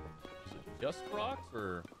 Is it just rocks,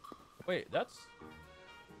 or... Wait, that's...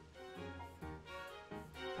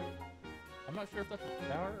 I'm not sure if that's a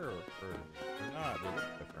tower or not. They look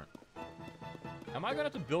different. Am I gonna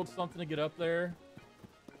have to build something to get up there?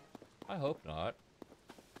 I hope not.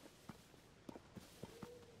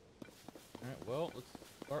 Alright, well, let's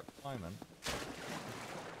start climbing.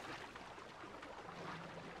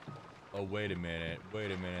 Oh, wait a minute.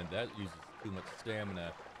 Wait a minute. That uses too much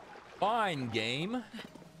stamina. Fine, game.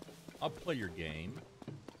 I'll play your game.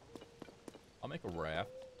 I'll make a raft.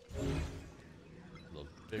 A little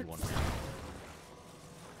big one.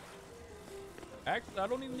 Actually, I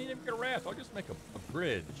don't even need to make a raft. I'll just make a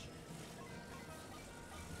bridge.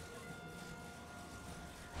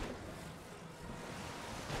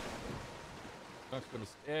 That's gonna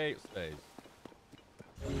stay. It stays.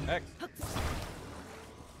 X.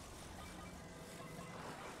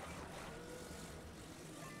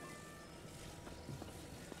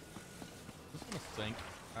 This is gonna sink.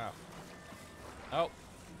 Ow. Oh.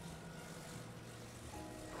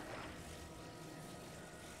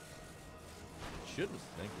 Shouldn't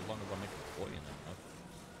sink as long as I make a buoyant enough.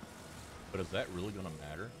 But is that really gonna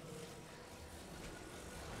matter?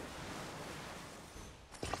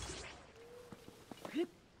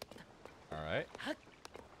 Alright.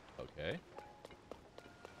 Okay.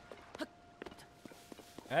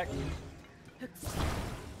 Heck.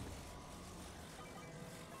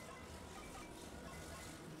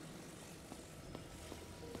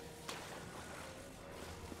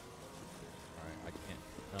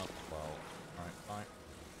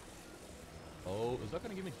 Is that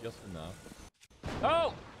gonna give me just enough?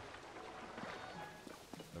 Oh!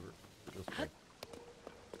 Never. This way.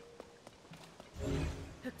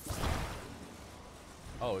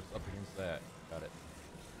 Oh, it's up against that. Got it.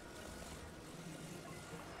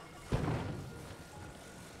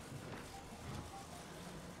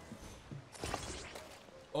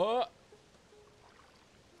 Oh!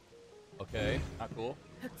 Okay, not cool.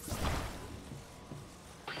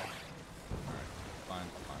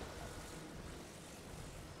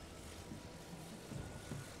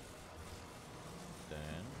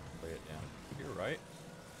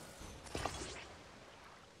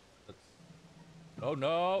 Oh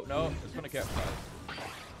no, no, it's gonna capsize.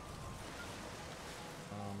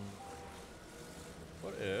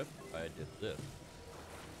 What if I did this?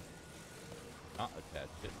 Not attach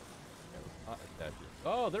it. Yeah, not attach it.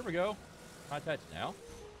 Oh, there we go. Not attached now.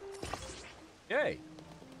 Yay!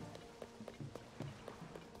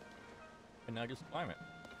 And now just climb it.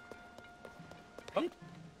 Oh.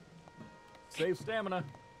 Save stamina.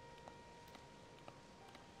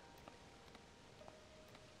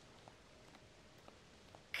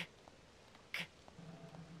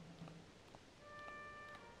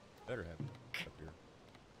 Better have it up here.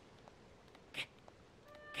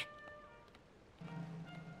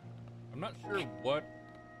 I'm not sure what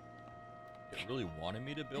it really wanted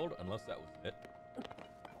me to build, unless that was it.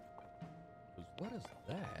 Because what is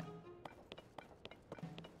that?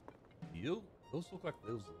 Those look like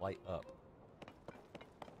those light up.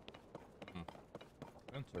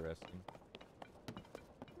 Interesting.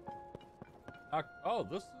 Oh,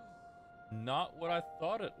 this is not what I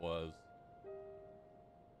thought it was.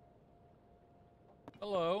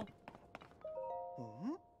 Hello.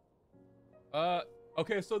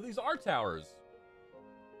 Okay, so these are towers.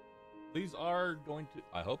 These are going to...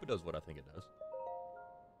 I hope it does what I think it does.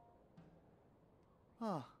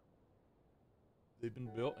 Huh. They've been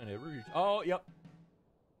built in every region. Oh, yep.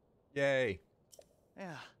 Yay.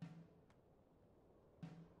 Yeah.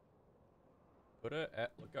 Put it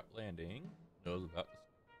at lookout landing. Knows about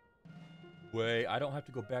this. Wait, I don't have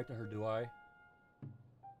to go back to her, do I?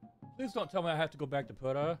 Please don't tell me I have to go back to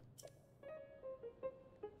Putta.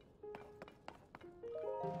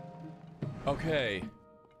 Okay.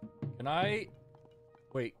 Can I...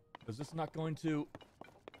 Wait, Is this not going to...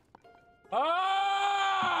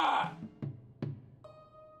 Ah!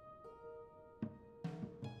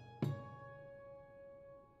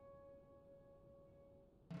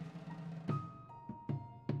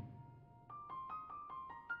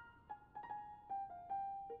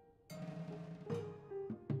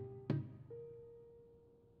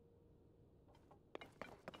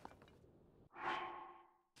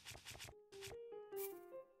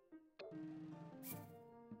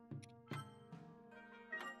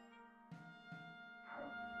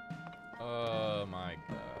 Oh my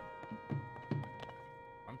god.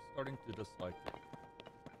 I'm starting to dislike it.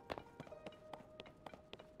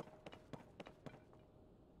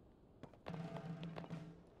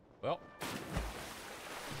 Well.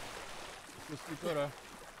 Let's just see Can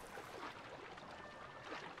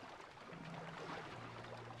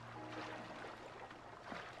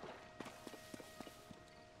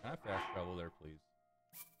I fast travel there, please?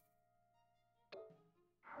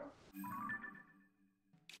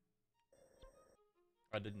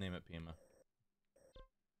 I did name it Pima.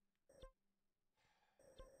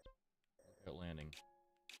 Look at landing.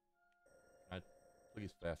 Can I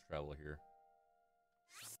please fast travel here?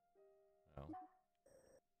 No. No.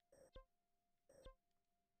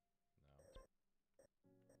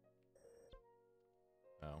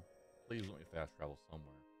 No. Please let me fast travel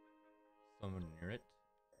somewhere. Somewhere near it.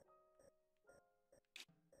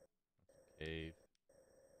 That's a cave.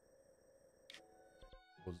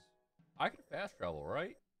 I can fast travel,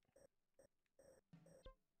 right?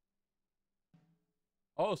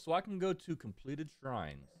 Oh, so I can go to completed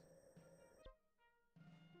shrines.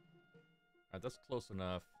 Alright, that's close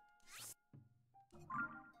enough.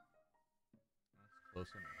 That's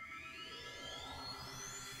close enough.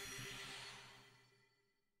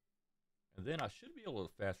 And then I should be able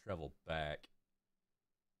to fast travel back.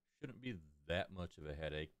 Shouldn't be that much of a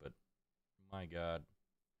headache, but my god.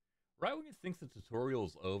 Right when you think the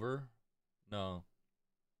tutorial's over, no.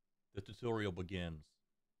 The tutorial begins.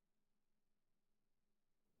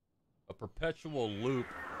 A perpetual loop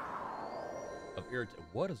of irritation.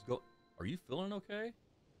 What is Are you feeling okay?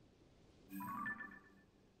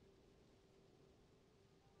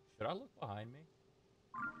 Should I look behind me?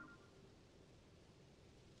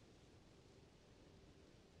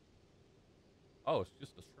 Oh, it's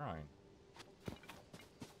just a shrine.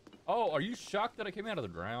 Oh, are you shocked that I came out of the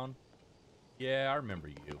ground? Yeah, I remember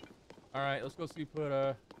you. Alright, let's go see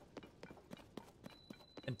Putta.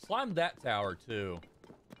 And climb that tower, too.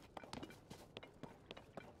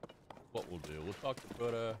 What we'll do. We'll talk to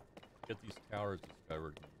Putta, get these towers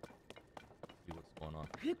discovered, and see what's going on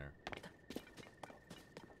there.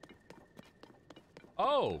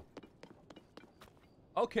 Oh!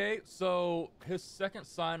 Okay, so his second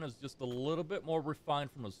sign is just a little bit more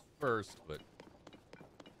refined from his first, but...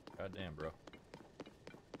 goddamn, bro.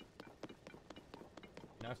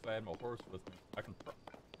 Now if I had my horse with me, I can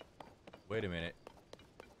wait a minute.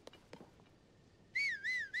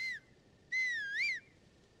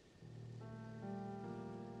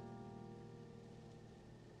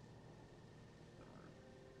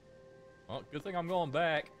 Well, good thing I'm going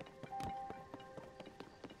back.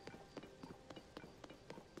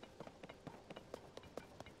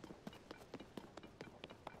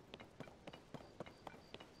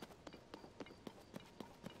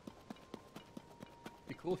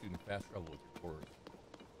 Be cool if you can fast travel with your horse.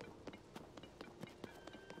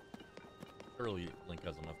 Surely Link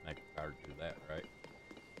has enough magic power to do that, right?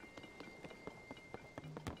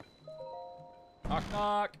 Knock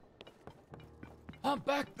knock! I'm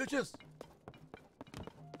back, bitches!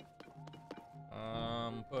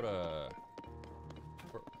 Put a...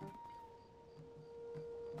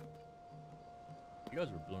 You guys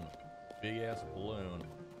are blowing a big ass balloon.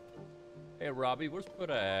 Hey Robbie, where's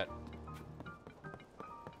Putta at?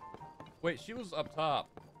 Wait, she was up top,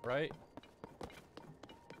 right?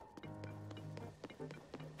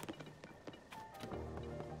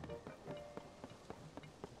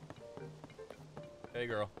 Hey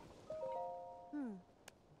girl.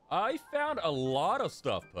 I found a lot of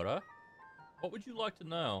stuff, Putta. What would you like to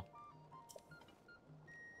know?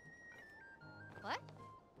 What?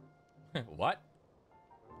 What?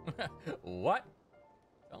 What?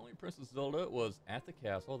 Telling me Princess Zelda was at the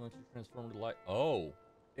castle, then she transformed to light. Oh,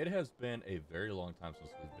 it has been a very long time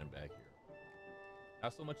since we've been back here.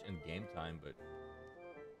 Not so much in game time, but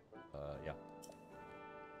yeah.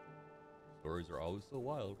 Stories are always so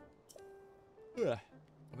wild. Ugh.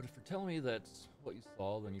 But if you're telling me that's what you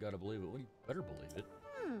saw, then you gotta believe it. Well, you better believe it.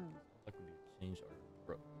 Like when you change our...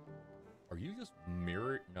 Bro, are you just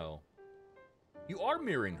mirroring? No. You are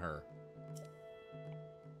mirroring her.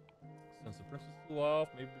 Sense of princess flew off.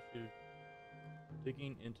 Maybe we should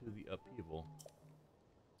digging into the upheaval.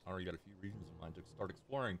 I already got a few regions in mind to start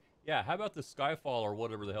exploring. Yeah, how about the Skyfall or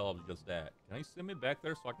whatever the hell I was just at? Can you send me back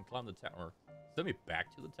there so I can climb the tower? Send me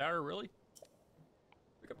back to the tower, really?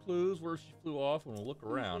 Pick up clues where she flew off and we'll look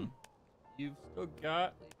around. You've still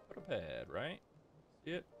got the photo pad, right?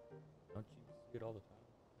 See it? Don't you see it all the time?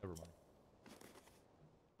 Never mind.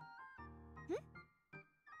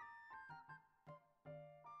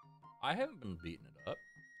 I haven't been beating it up.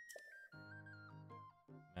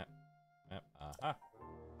 Map, aha.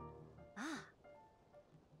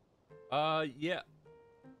 Yeah.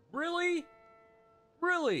 Really?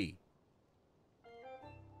 Really?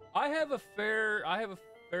 I have a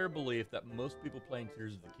fair belief that most people playing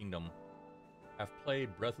Tears of the Kingdom have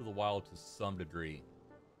played Breath of the Wild to some degree.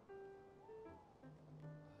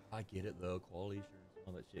 I get it though, quality assurance,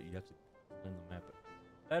 all that shit. You have to explain the map.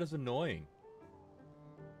 That is annoying.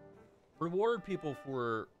 Reward people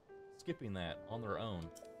for skipping that on their own.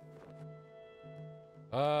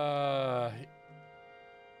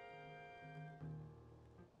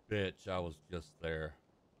 Bitch, I was just there.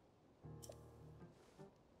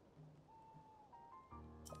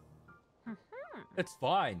 It's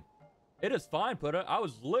fine. It is fine, Putta. I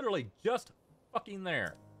was literally just fucking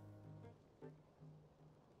there.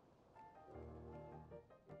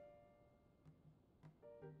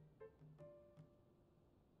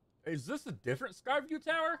 Is this a different Skyview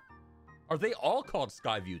Tower? Are they all called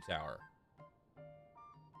Skyview Tower?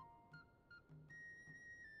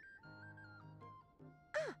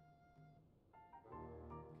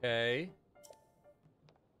 Okay.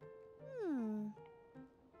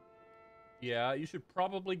 Yeah, you should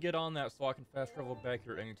probably get on that so I can fast travel back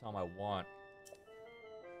here anytime I want.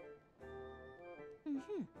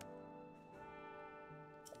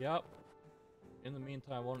 Yep. In the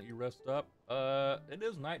meantime, why don't you rest up? It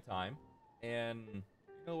is nighttime, and you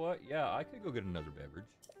know what? Yeah, I could go get another beverage.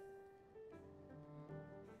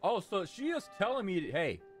 Oh, so she is telling me,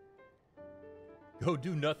 hey, go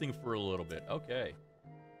do nothing for a little bit. Okay.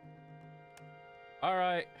 All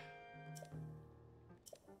right.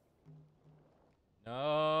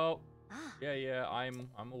 No. Yeah, I'm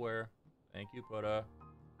aware. Thank you, Putta.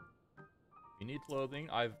 If you need clothing,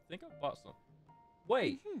 I think I bought some.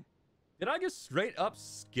 Wait. Did I just straight up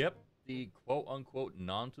skip the quote-unquote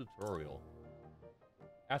non-tutorial?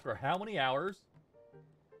 After how many hours?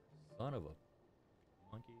 Son of a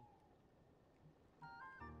monkey.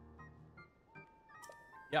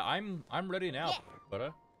 Yeah, I'm ready now,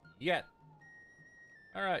 Putta. Yeah.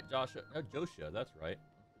 All right, Joshua. Joshua, that's right.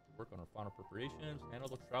 Work on her final preparations. Handle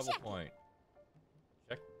the travel point.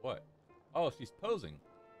 Check what? Oh, she's posing.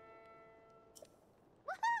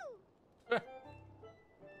 Woohoo!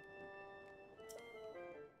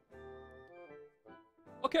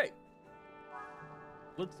 Okay.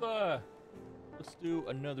 Let's do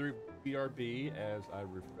another BRB as I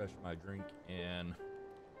refresh my drink and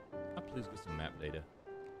please get some map data.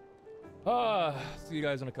 See you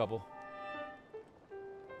guys in a couple.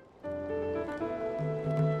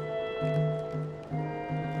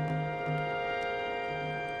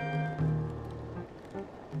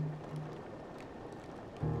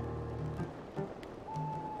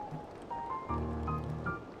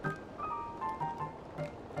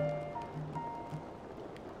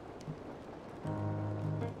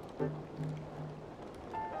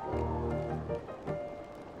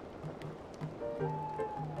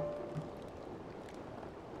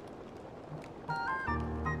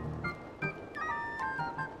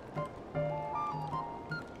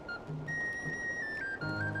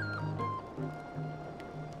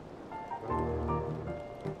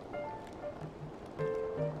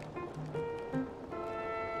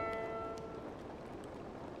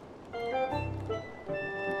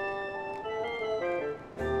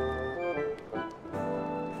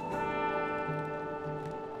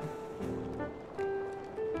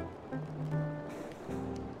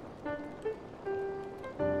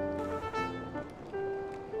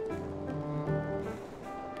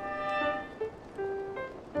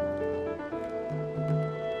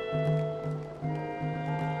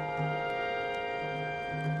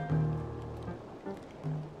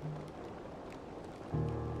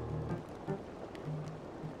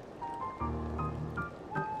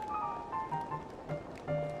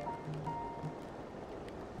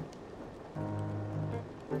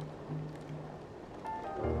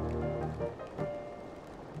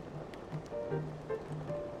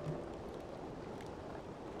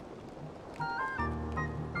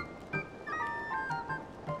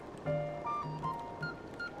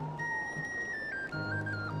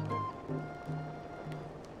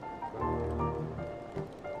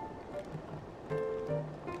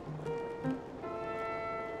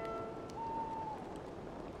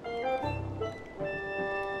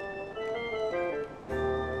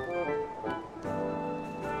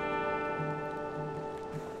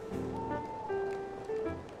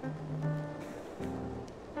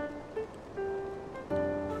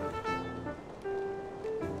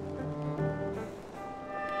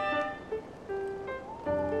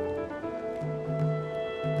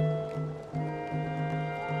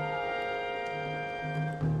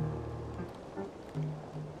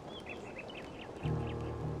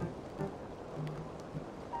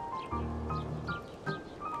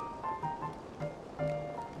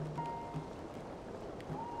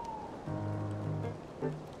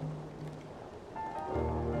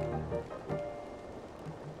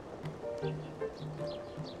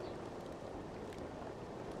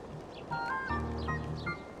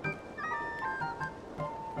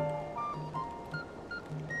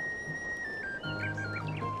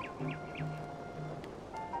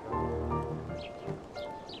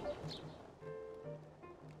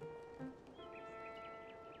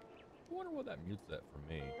 that mutes that for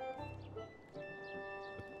me. I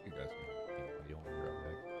think you guys can be on the right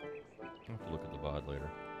back. I'll have to look at the VOD later.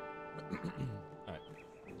 Alright.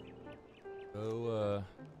 So,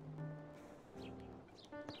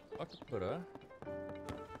 Akapura.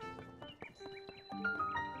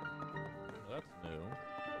 That's new.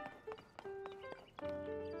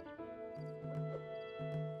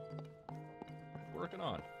 Working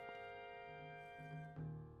on.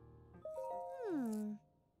 Hmm.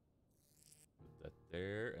 Put that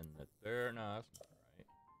there and that there. No, that's not right.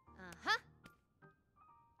 Uh-huh.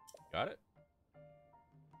 Got it?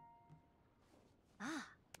 Ah.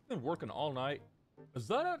 Been working all night. Is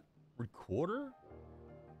that a recorder?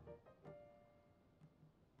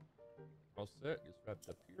 All set. Just wrapped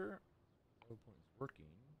up here. No point is working.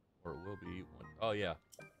 Or it will be one. Oh, yeah.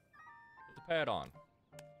 Put the pad on.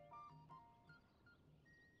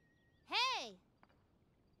 Hey!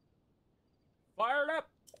 Fired up!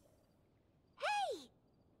 Hey!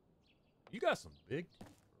 You got some big teeth,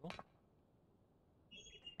 girl.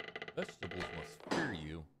 Vegetables must fear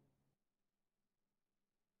you.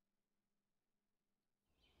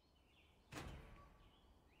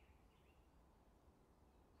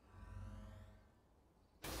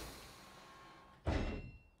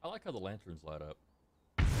 I like how the lanterns light up.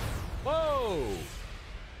 Whoa!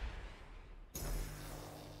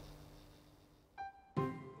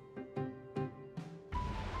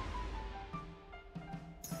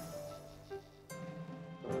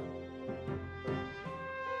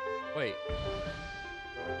 Wait.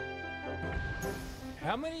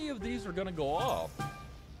 How many of these are gonna go off?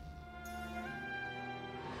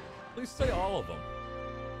 Please say all of them.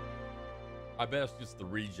 I bet it's just the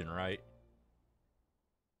region, right?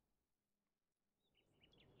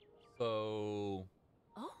 So,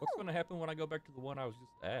 Oh. what's going to happen when I go back to the one I was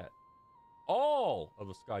just at? All of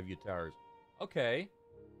the Skyview Towers. Okay.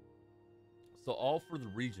 So all for the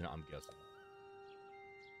region, I'm guessing.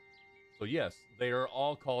 So yes, they are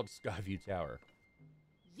all called Skyview Tower.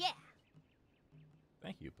 Yeah.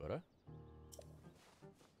 Thank you, Buddha.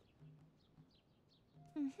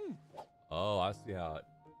 Mm-hmm. Oh, I see how it...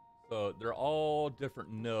 So they're all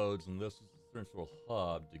different nodes, and this is the central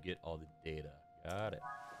hub to get all the data. Got it.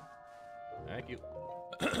 Thank you.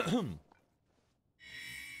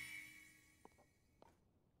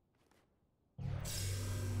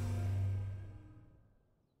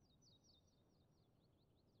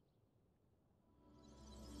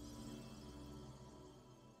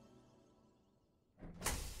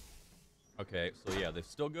 Okay, so yeah, they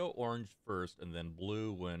still go orange first and then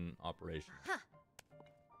blue when operational. Huh.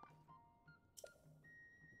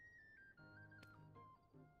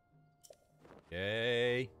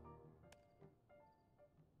 Okay.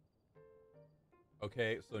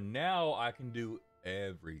 Okay, so now I can do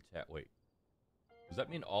every tab. Wait. Does that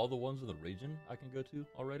mean all the ones in the region I can go to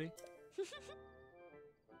already?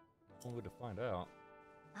 One way to find out.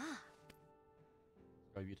 Ah.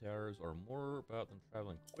 Skyview Towers are more about them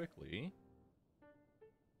traveling quickly.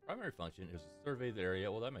 Primary function is to survey the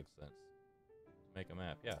area. Well, that makes sense. Make a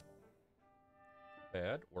map, yeah.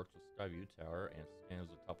 Pad works with Skyview Tower and scans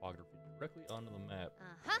the topography directly onto the map.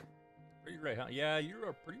 Uh-huh. Pretty great, huh? Yeah,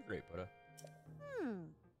 you're pretty great, Buddha. Hmm.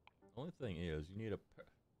 The only thing is, you need a...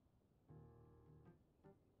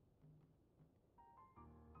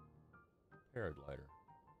 paraglider.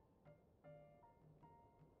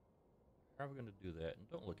 How are we going to do that? And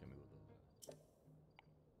don't look at me with that.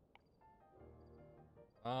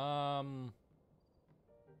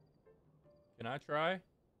 Can I try?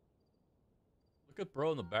 Look at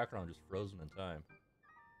bro in the background just frozen in time.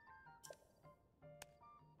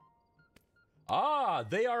 Ah,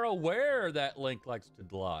 they are aware that Link likes to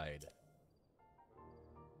glide.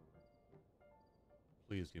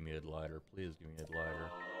 Please give me a glider. Please give me a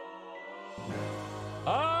glider.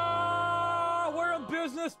 Ah, we're in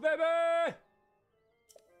business, baby! I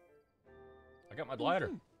got my glider.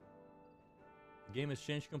 Mm-hmm. The game has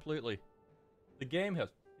changed completely. The game has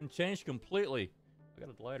changed completely. I got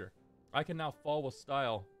a glider. I can now fall with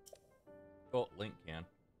style. Oh, Link can.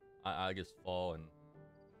 I just fall and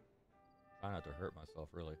try not to hurt myself,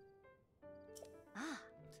 really. Ah.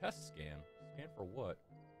 Test scan. Scan for what?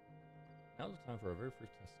 Now's the time for a very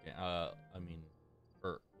first test scan.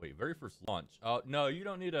 Wait, very first launch. Oh, no, you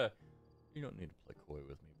don't need to play coy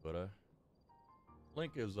with me, but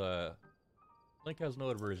Link has no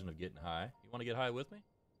aversion of getting high. You want to get high with me?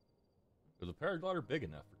 Is a paraglider big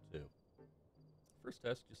enough for two? First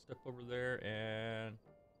test, just step over there and...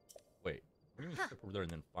 Wait, we're going to step over there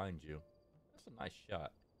and then find you. That's a nice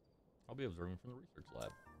shot. I'll be observing from the research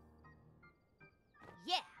lab.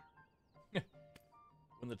 Yeah.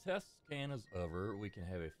 When the test scan is over, we can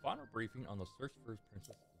have a final briefing on the search for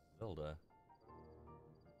Princess Zelda.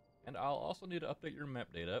 And I'll also need to update your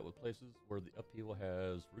map data with places where the upheaval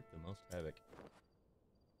has wreaked the most havoc.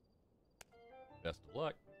 Best of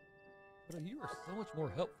luck. But you are so much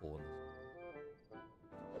more helpful in this.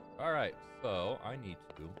 Alright, so I need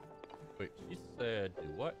to... Wait, she said do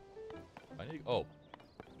what? I need... Oh,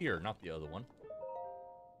 here, not the other one.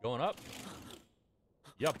 Going up?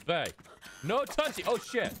 Yup, bay. No touchy! Oh,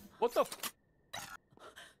 shit! What the...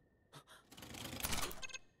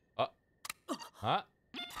 Huh?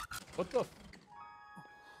 What the...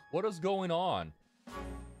 What is going on?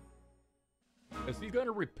 Is he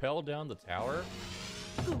gonna rappel down the tower?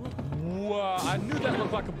 Wow, I knew that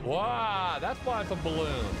looked like a... Wow, that's why it's a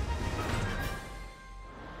balloon.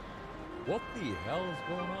 What the hell is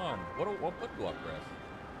going on? What button do I press?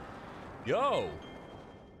 Yo!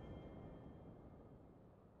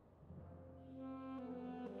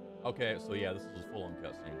 Okay, so yeah, this is a full-on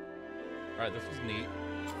cutscene. Alright, this is neat.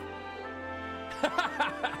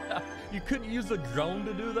 You couldn't use a drone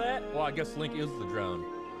to do that? Well, I guess Link is the drone.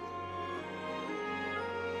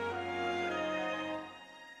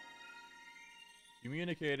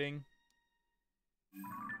 Communicating.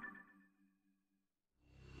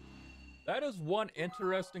 That is one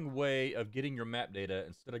interesting way of getting your map data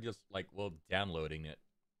instead of just, like, well, downloading it.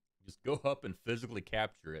 Just go up and physically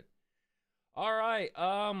capture it. Alright,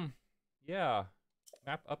 yeah.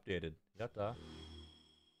 Map updated. Yatta.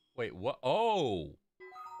 Wait, what? Oh!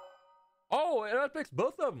 Oh, that makes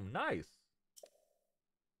both of them. Nice.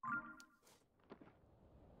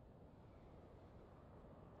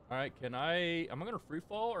 Alright, am I gonna free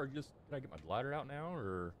fall or just, can I get my glider out now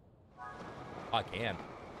or? I can.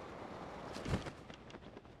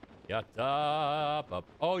 Yatta. Up.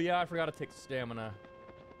 Oh yeah, I forgot to take stamina.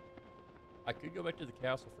 I could go back to the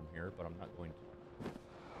castle from here, but I'm not going to.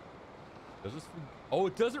 Does this... Oh,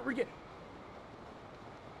 it doesn't re-get...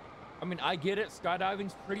 I mean, I get it.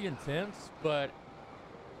 Skydiving's pretty intense, but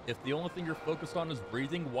if the only thing you're focused on is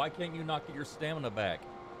breathing, why can't you not get your stamina back?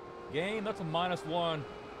 Game, that's a -1.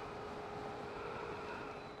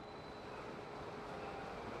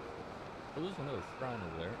 Oh, there's another shrine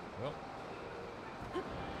over there. Well.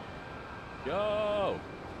 Yo!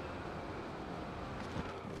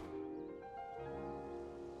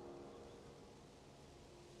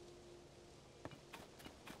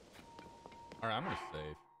 Alright, I'm gonna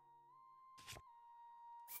save.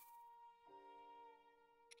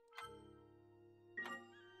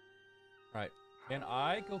 Alright, can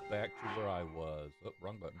I go back to where I was? Oh,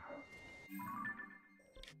 wrong button.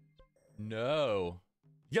 No.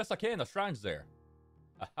 Yes, I can. The shrine's there.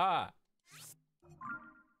 Aha!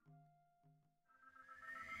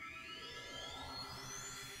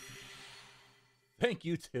 Thank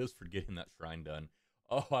you, Tiz, for getting that shrine done.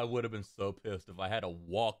 Oh, I would have been so pissed if I had to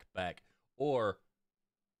walk back or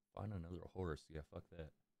find another horse. Yeah, fuck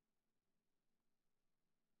that.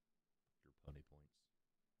 Your pony points.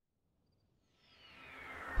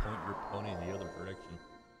 Point your pony in the other direction.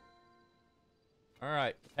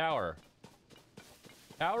 Alright, tower.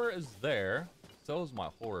 Tower is there. So is my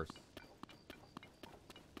horse.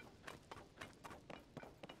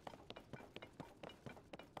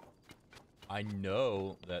 I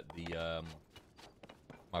know that the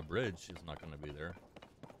my bridge is not going to be there.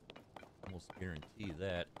 Almost guarantee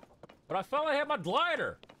that. But I finally have my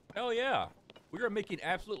glider! Hell yeah! We are making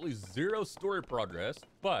absolutely zero story progress,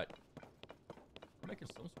 but we're making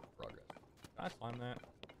some sort of progress. Can I climb that?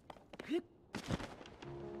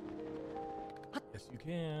 Yes, you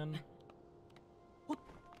can.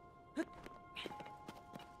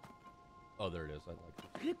 Oh, there it is. I like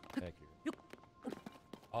it. Back here.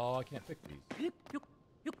 Oh, I can't pick these.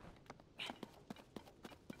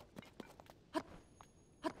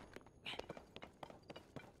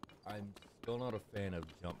 I'm still not a fan of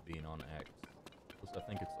jump being on X. At least I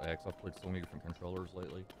think it's X. I've played so many different controllers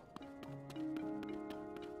lately.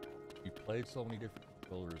 You played so many different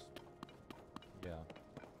controllers. Yeah.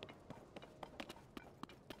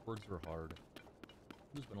 Words are hard.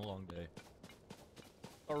 It's been a long day.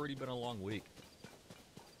 Already been a long week.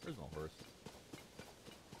 There's no horse.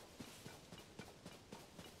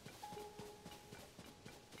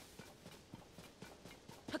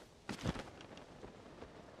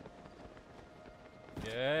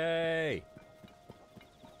 Yay!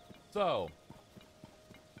 So,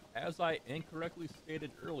 as I incorrectly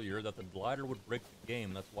stated earlier that the glider would break the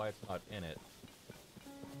game, that's why it's not in it.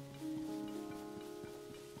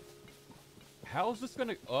 How is this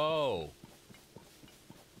gonna... Oh.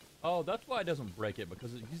 Oh, that's why it doesn't break it,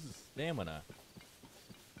 because it uses stamina.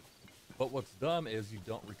 But what's dumb is you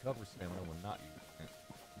don't recover stamina when not using it.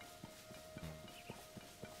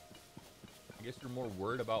 guess you're more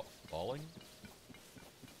worried about falling?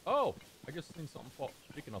 Oh! I just seen something fall.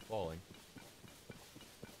 Speaking of falling.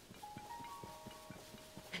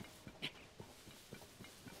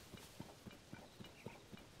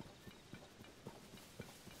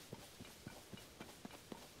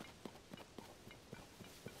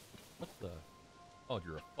 What the? Oh,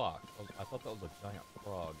 you're a fox. I thought that was a giant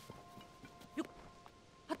frog.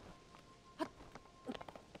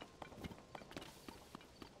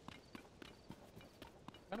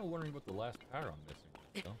 Kind of wondering what the last power I'm missing.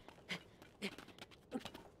 So.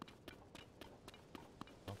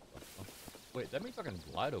 Wait, that means I can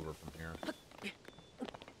glide over from here.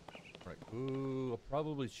 Right. Ooh, I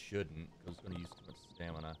probably shouldn't, because it's going to use too much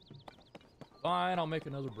stamina. Fine, I'll make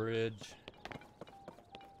another bridge.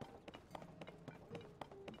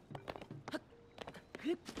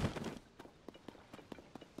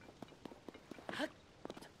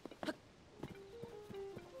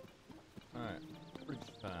 Alright, bridge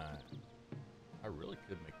time. I really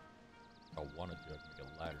could make, if I wanted to, I could make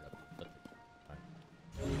a ladder up.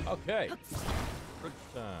 Okay, bridge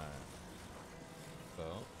time. So.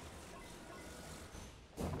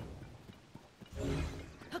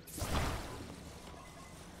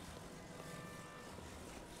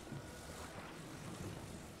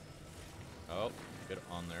 Oh, get it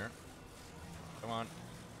on there. Come on.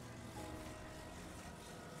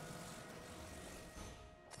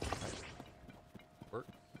 Work.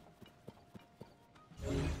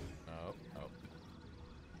 Oh, oh.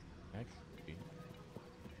 Actually.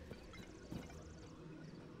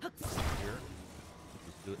 Here.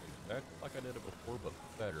 Just do it exactly like I did it before, but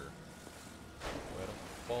better. So I don't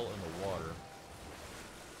fall in the water.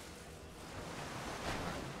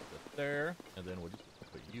 Alright, put it there, and then we'll just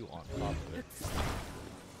put you on top of it.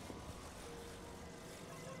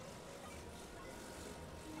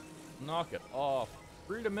 Knock it off.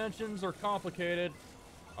 3 dimensions are complicated.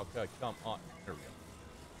 Okay, come on. There we go.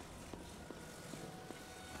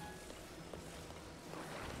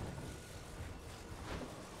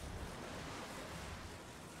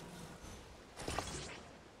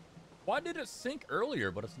 Why did it sink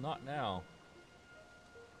earlier, but it's not now?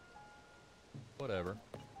 Whatever.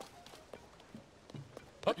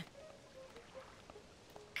 Up.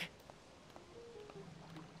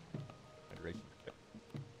 Hydration check.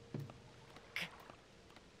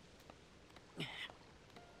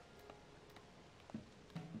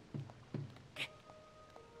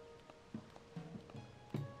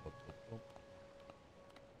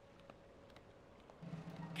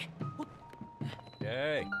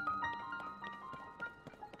 Yay.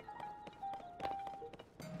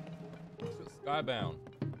 Skybound.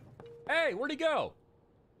 Hey, where'd he go?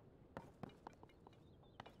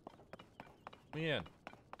 Let me in.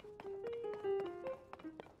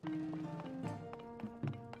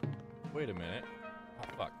 Wait a minute. Oh,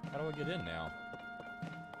 fuck. How do I get in now?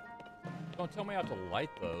 Don't tell me I have to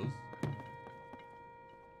light those.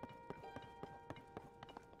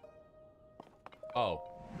 Oh.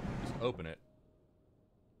 Just open it.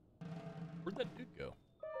 Where'd that dude go?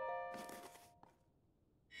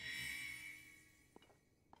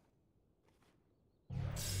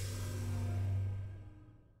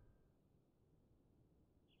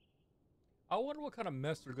 I wonder what kind of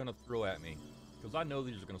mess they're gonna throw at me, because I know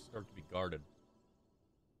these are gonna start to be guarded.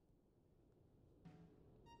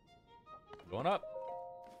 Going up.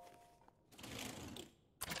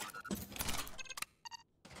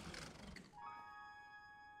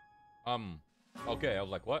 Okay, I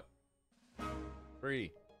was like, what?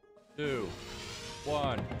 3, 2,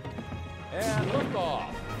 1, and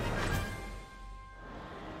liftoff.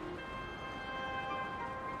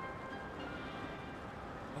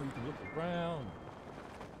 Oh, you can look around.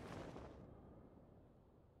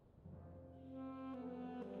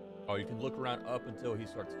 Oh, you can look around up until he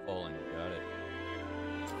starts falling. Got it.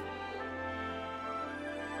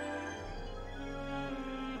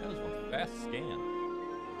 That was one fast scan.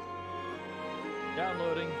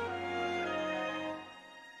 Downloading.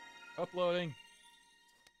 Uploading.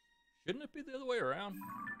 Shouldn't it be the other way around?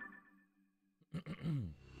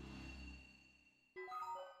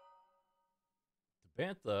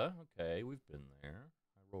 Bantha, okay, we've been there.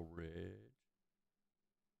 Hyrule Ridge.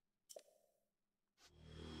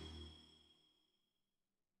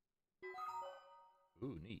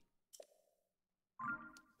 Ooh, neat.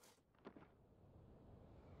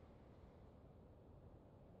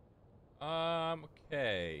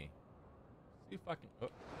 Okay. See if I can. Oh,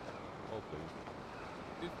 please.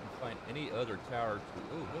 See if I can find any other tower to.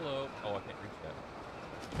 Oh, hello. Oh, I can't reach that.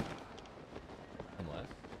 Unless.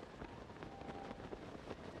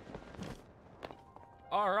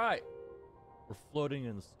 All right. We're floating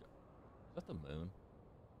in the sky. Is that the moon?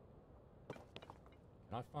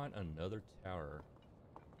 Can I find another tower?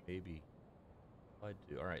 Maybe. If I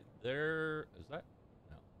do. Alright, there... Is that...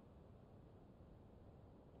 No.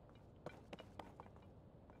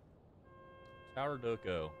 Tower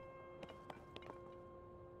Doko.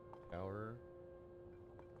 Tower...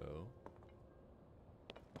 Doko.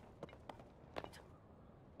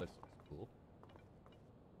 This looks cool.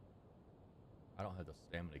 I don't have the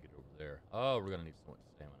stamina to get over there. Oh, we're gonna need so much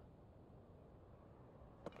stamina.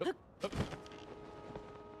 Hup, hup.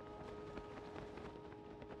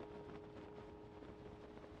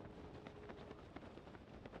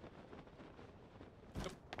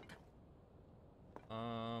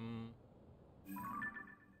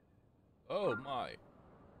 Oh my.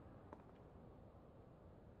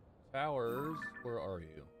 Towers, where are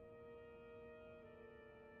you?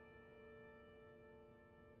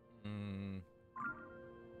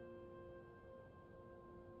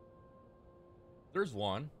 There's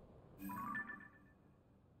one.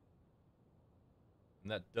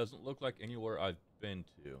 And that doesn't look like anywhere I've been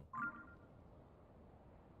to.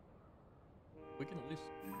 We can at least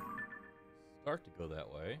start to go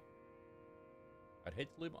that way. I'd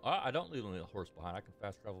hate to leave. I don't leave the horse behind. I can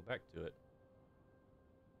fast travel back to it.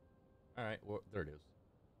 All right, well, there it is.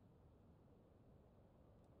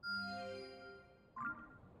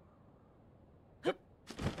 Yep.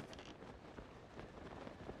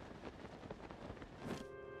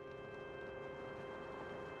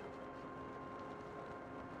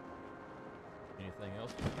 Anything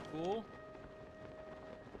else cool?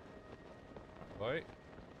 Not quite.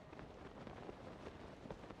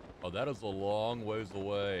 Oh, that is a long ways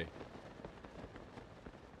away.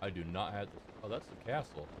 I do not have this. Oh, that's the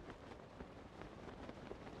castle.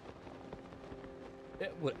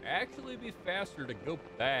 It would actually be faster to go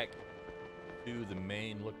back to the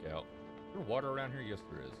main lookout. Is there water around here? Yes,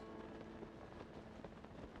 there is.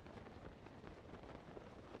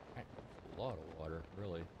 A lot of water,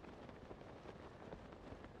 really.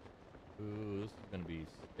 Ooh, this is gonna be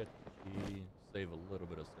sketchy. Save a little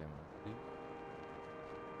bit of stamina, please.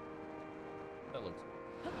 That looks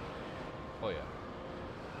good. Oh yeah.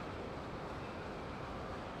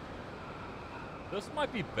 This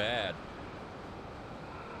might be bad.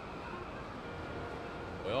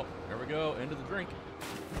 Well, here we go, into the drink.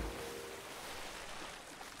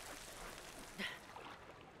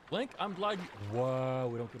 Link, I'm glad you... Wow,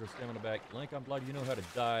 we don't get our stamina back. Link, I'm glad you know how to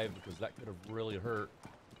dive, because that could have really hurt.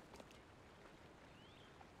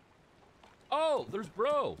 Oh, there's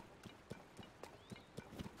Bro!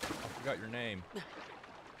 I forgot your name.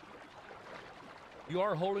 You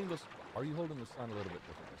are holding this... Are you holding the sign a little bit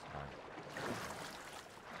different this time?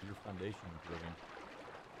 Your foundation improving.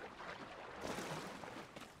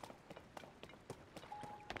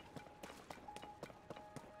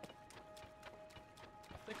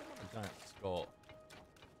 I think I'm on a giant skull.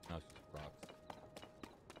 No, it's just rocks.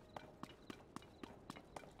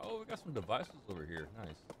 Oh, we got some devices over here.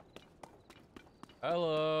 Nice.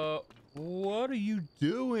 Hello. What are you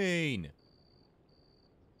doing?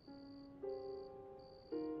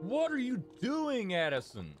 What are you doing,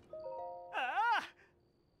 Addison? Ah!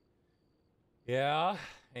 Yeah,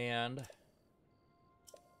 and...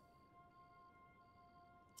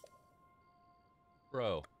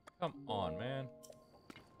 Bro, come on, man.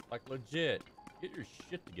 Like, legit. Get your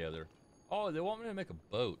shit together. Oh, they want me to make a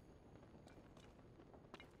boat.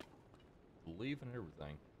 Leave and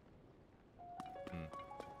everything.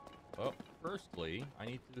 Well, firstly, I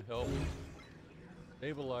need to help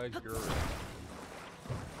stabilize your...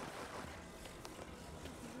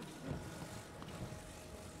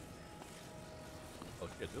 Oh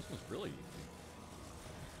shit, this was really easy.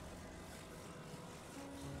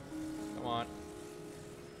 Come on.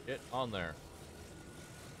 Get on there.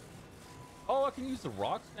 Oh, I can use the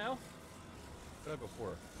rocks now? What did I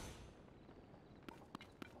before?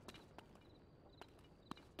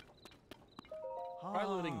 Try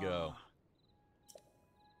letting go.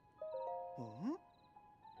 Hmm?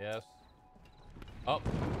 Yes. Oh.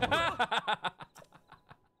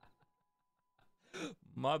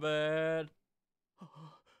 My bad.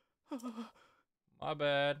 My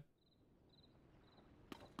bad.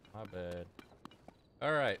 My bad.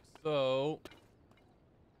 Alright, so...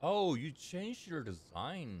 Oh, you changed your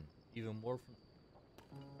design even more from...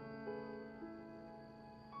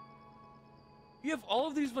 You have all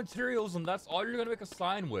of these materials and that's all you're gonna make a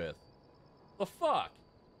sign with. The fuck?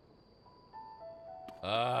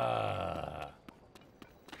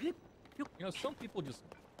 You know, some people just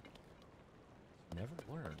never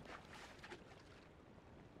learn.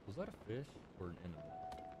 Was that a fish or an enemy?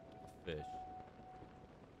 A fish.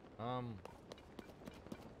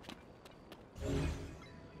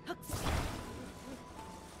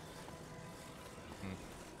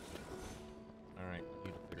 Alright, I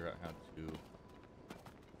need to figure out how to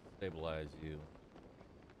stabilize you.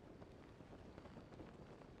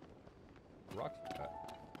 Rocks we got.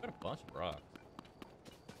 Got a bunch of rocks.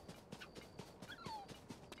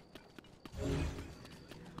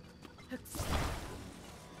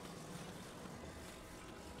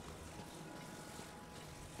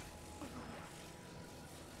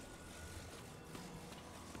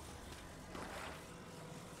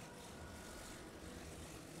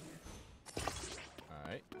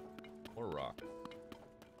 Alright, more rocks.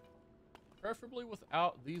 Preferably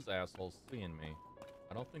without these assholes seeing me.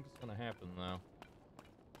 I don't think it's gonna happen though.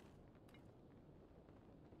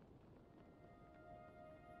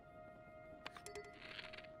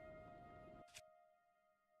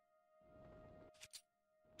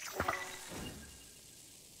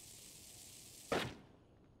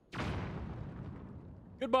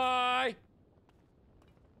 Goodbye!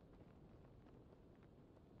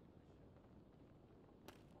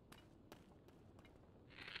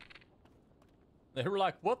 They were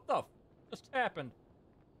like, what the f just happened?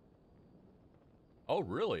 Oh,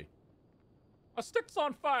 really? My stick's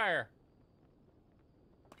on fire!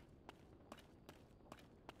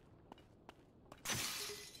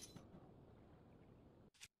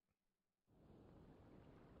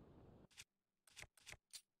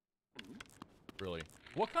 Really?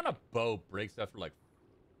 What kind of bow breaks after like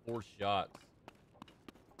 4 shots?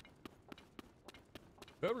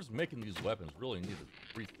 Whoever's making these weapons really need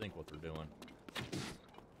to rethink what they're doing.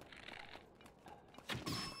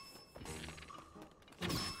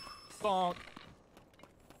 Bonk.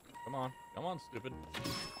 Come on. Come on, stupid.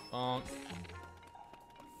 Bonk.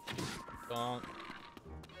 Bonk.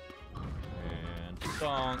 And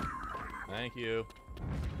bonk. Thank you.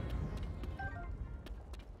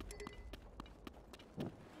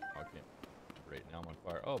 Okay. Great, now I'm on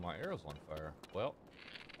fire. Oh, my arrow's on fire. Well.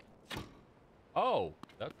 Oh,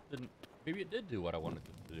 that didn't... Maybe it did do what I wanted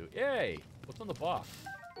it to do. Yay! What's on the box?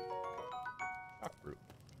 Shock fruit.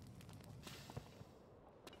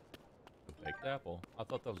 A baked apple. I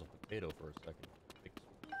thought that was a potato for a second. Baked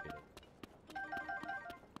potato.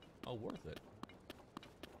 Oh, worth it.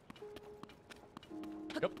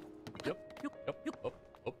 Yep.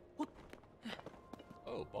 Oh.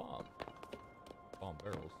 Oh, bomb. Bomb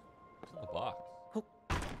barrels. What's in the box?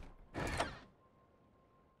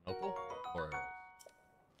 Opal? Or arrows?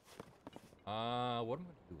 What am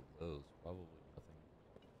I gonna do with those? Probably nothing.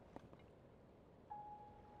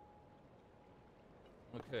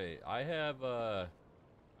 Okay,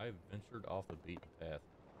 I've ventured off the beaten path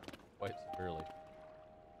quite severely.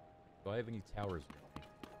 Do I have any towers near me?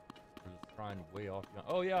 Or just trying way off beyond...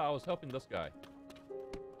 Oh yeah, I was helping this guy.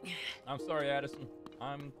 I'm sorry, Addison.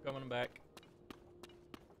 I'm coming back.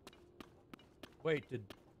 Wait, did...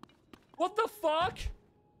 What the fuck?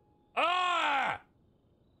 Ah!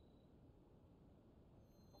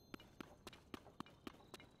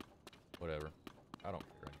 Whatever. I don't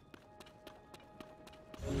care anymore.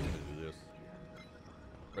 I'm gonna do this.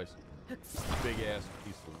 Press big ass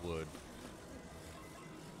piece of wood.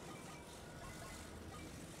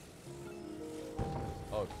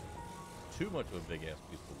 Oh, it's too much of a big ass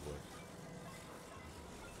piece of wood.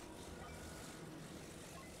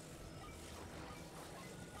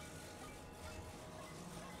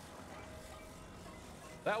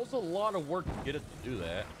 That was a lot of work to get it to do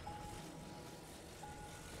that.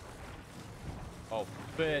 Oh,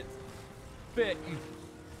 fit, you.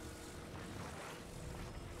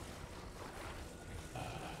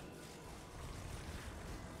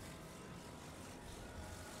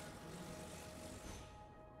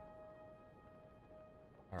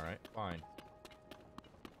 All right, fine.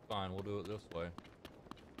 Fine, we'll do it this way.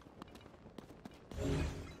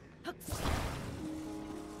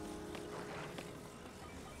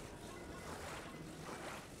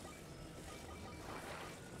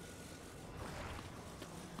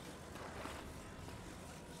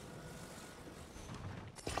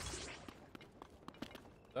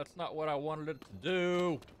 That's not what I wanted it to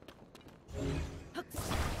do.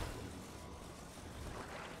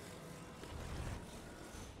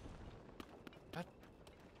 God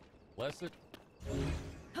bless it.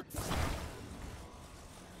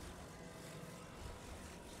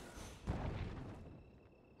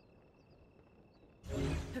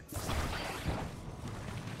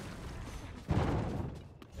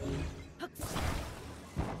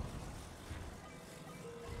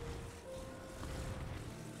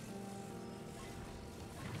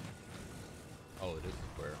 Oh, it is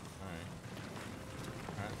square. Alright.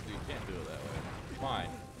 Alright, so you can't do it that way. Fine.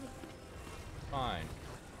 Fine.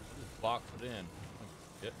 Just box it in.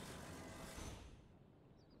 Yep.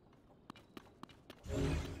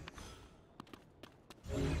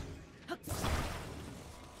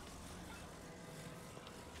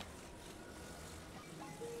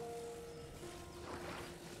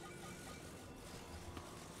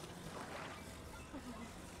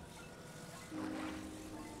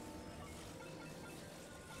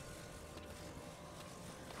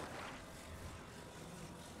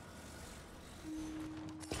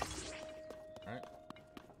 Alright.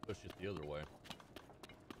 Push it the other way.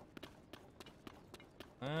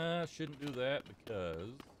 Shouldn't do that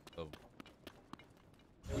because of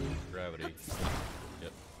gravity.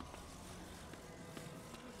 Yep.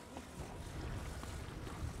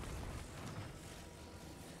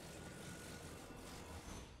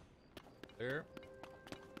 There.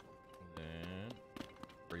 And then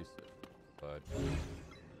brace it side.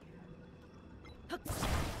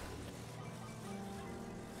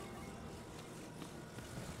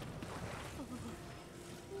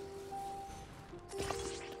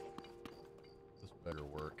 This better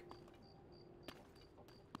work.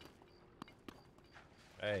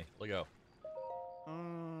 Hey, let go.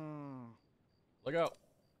 Let go.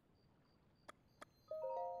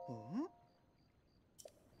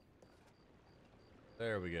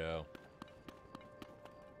 There we go.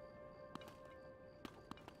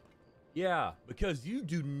 Yeah, because you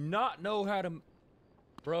do not know how to...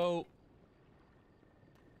 Bro.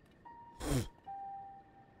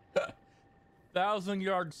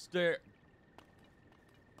 1,000-yard stare.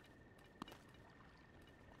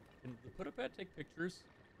 Can the put-a-pad take pictures?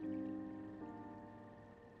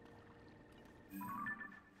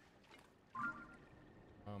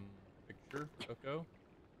 Picture, Coco.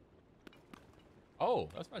 Oh,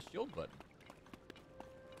 that's my shield button.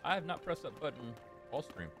 I have not pressed that button all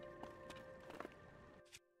stream.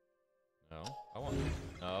 No, I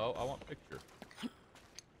want picture.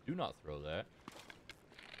 Do not throw that.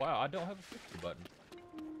 Wow, I don't have a picture button.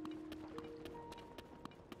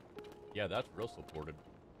 Yeah, that's real supported.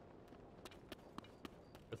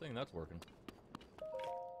 Good thing that's working.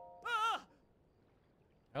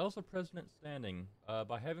 How's the president standing?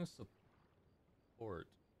 By having support.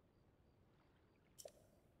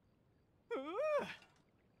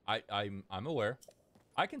 I'm aware.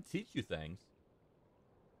 I can teach you things.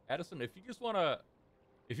 Addison, if you wanna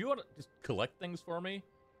just collect things for me,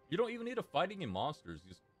 you don't even need to fight any monsters.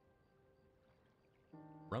 Just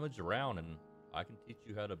rummage around and I can teach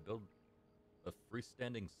you how to build a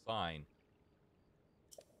freestanding sign.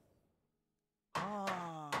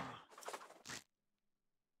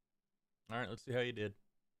 Alright, let's see how you did.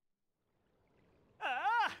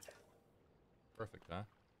 Perfect, huh?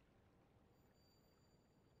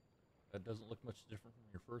 That doesn't look much different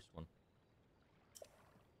from your first one.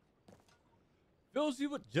 Fills you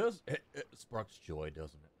with just... It sparks joy,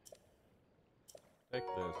 doesn't it? Take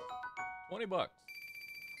this. 20 bucks.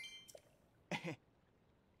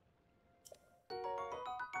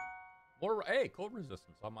 More... Hey, cold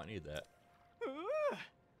resistance. I might need that.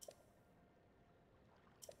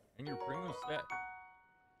 And your premium stat.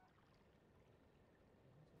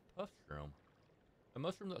 Puff shroom. A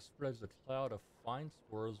mushroom that spreads a cloud of fine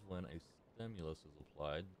spores when a stimulus is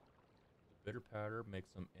applied. The bitter powder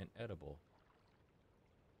makes them inedible.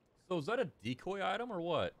 So is that a decoy item or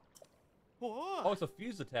what? What? Oh, it's a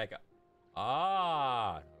fuse attack.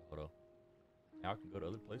 Ah! Hold on. Now I can go to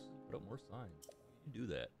other places and put up more signs. You do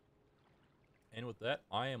that. And with that,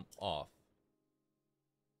 I am off.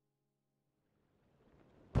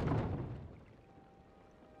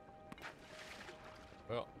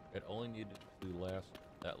 Well, it only needed to last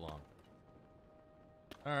that long.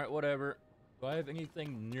 Alright, whatever. Do I have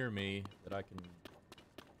anything near me that I can...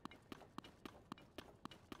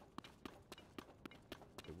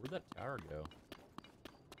 Okay, where'd that tower go?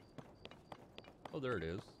 Oh, there it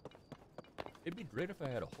is. It'd be great if I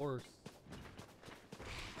had a horse.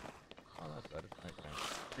 Oh, that's bad. It's nighttime.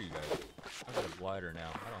 Screw you guys. I've got a glider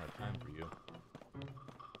now. I don't have time for you.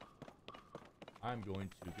 I'm going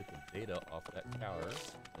to get the data off that tower,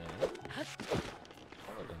 then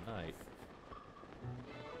call it a night.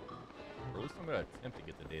 Or at least I'm going to attempt to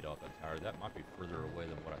get the data off that tower. That might be further away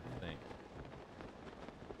than what I think.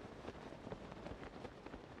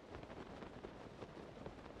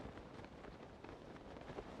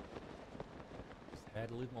 Just had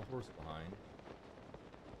to leave my horse behind.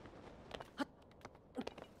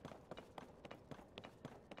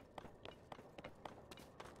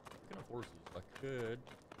 Speaking of horses, I could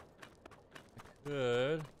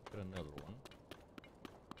get another one.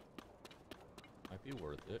 Might be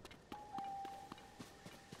worth it.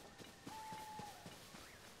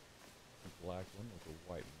 A black one with a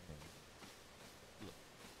white mane.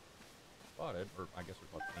 spotted, or I guess we're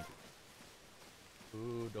about painted.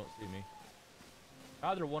 Ooh, don't see me.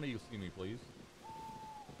 Neither one of you see me, please.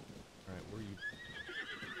 Alright, where are you?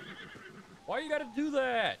 Why you gotta do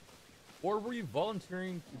that? Or were you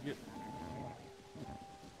volunteering to get...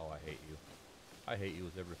 Oh, I hate you. I hate you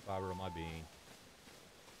with every fiber of my being.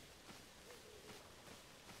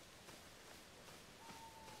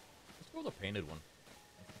 Let's go with a painted one.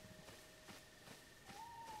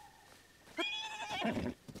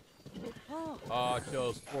 Oh, Ah,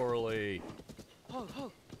 chose poorly. oh,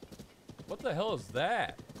 oh, What the hell is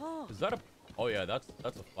that? oh, Is that a... Oh yeah, that's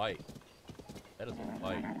a fight. That is a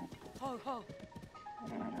fight. oh,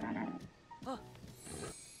 oh.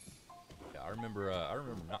 Yeah, I remember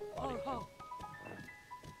not fighting. Oh,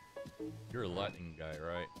 You're a lightning guy,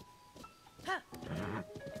 right? Ha.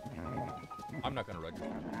 I'm not gonna register.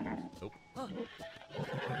 Nope. Oh.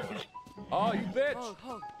 Oh, you bitch!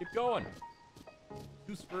 Oh. Keep going.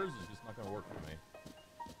 2 spurs is just not gonna work for me.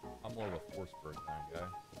 I'm more of a 4 spur kind of guy.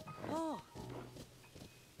 Oh.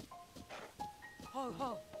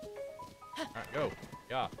 Oh. Alright, go.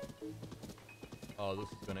 Yeah. Oh, this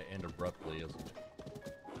is gonna end abruptly, isn't it?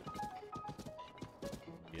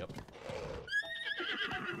 Yep.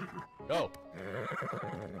 Go!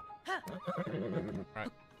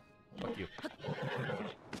 Alright. Fuck you.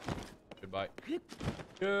 Goodbye.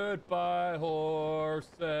 Goodbye, horses!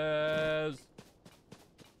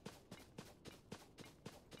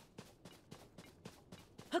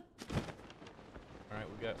 Alright,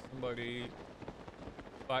 we got somebody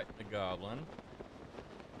fighting the goblin.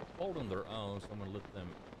 Holding their own, so I'm gonna let them...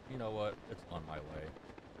 You know what? It's on my way.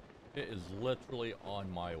 It is literally on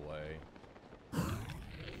my way.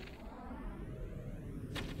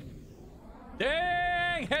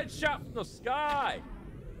 Dang! Headshot from the sky!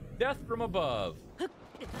 Death from above.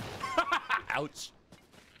 Ouch.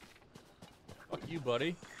 Fuck you,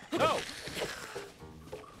 buddy. No!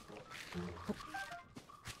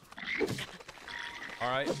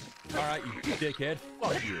 Alright, you dickhead.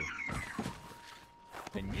 Fuck you.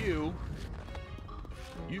 And you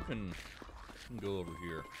can go over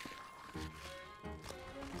here.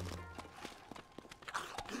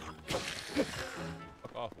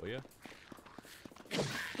 Fuck off, will you?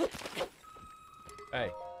 Hey,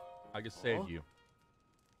 I just saved you.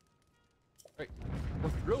 Hey, we're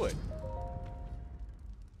through it.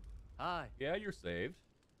 Hi. Yeah, you're saved.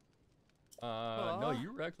 No,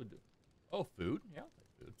 you were actually... Oh, food? Yeah, I'll take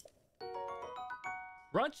food.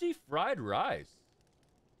 Crunchy fried rice.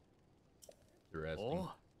 Interesting.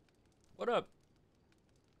 Oh. What up?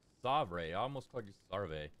 Savre. I almost called you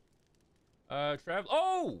Sarve. Travel.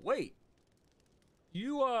 Oh, wait.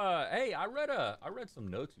 You, hey, I read some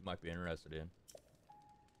notes you might be interested in.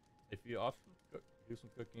 If you often do some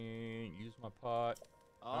cooking, use my pot.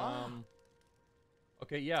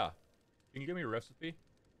 Okay, yeah. Can you give me a recipe?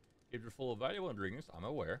 If you're full of valuable ingredients, I'm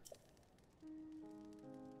aware.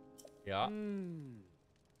 Yeah.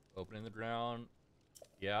 Opening the ground.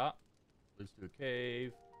 Yeah. Leads to a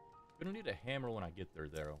cave. Gonna need a hammer when I get there,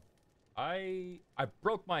 though. I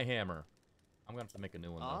broke my hammer. I'm gonna have to make a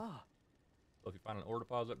new one, though. So if you find an ore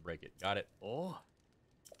deposit, break it. Got it. Oh.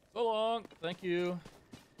 So long. Thank you.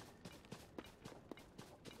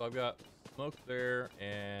 So I've got smoke there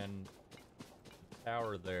and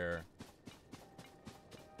tower there.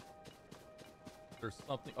 There's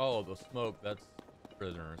something. Oh, the smoke. That's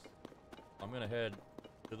prisoners. I'm gonna head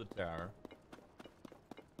to the tower.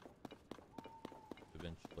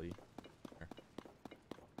 Eventually. There.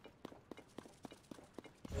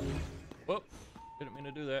 Whoop! Didn't mean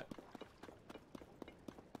to do that.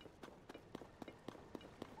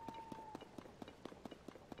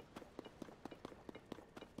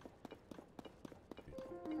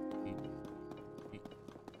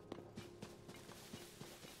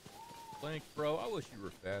 Link, bro, I wish you were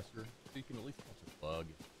faster, so you can at least catch a bug.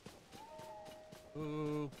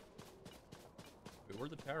 Ooh. Wait,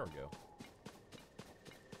 where'd the tower go?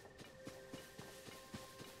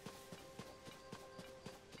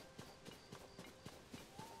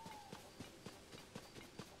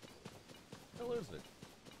 What the hell is it?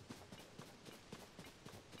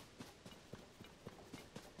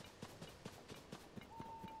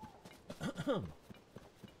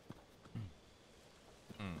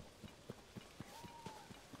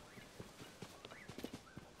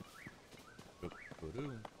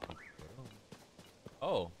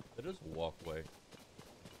 Oh, it is a walkway.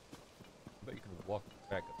 I bet you can walk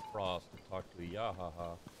back across and talk to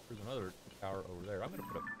Yahaha. There's another tower over there. I'm gonna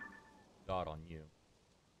put a dot on you.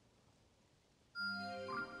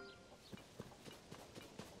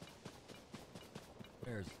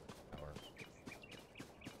 There's the tower.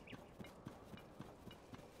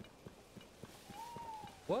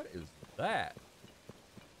 What is that?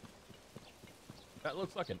 That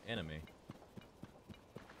looks like an enemy.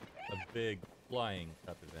 A big flying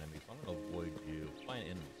type of enemy. So I'm gonna avoid you. Flying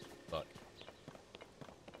enemies suck.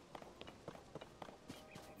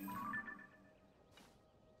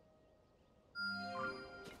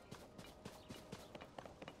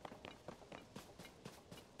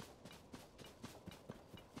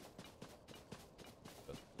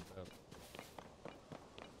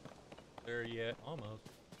 There yet? Almost.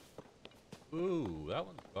 Ooh, that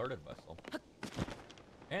one's guarded by something.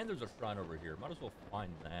 And there's a shrine over here. Might as well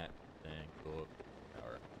find that thing. Go up the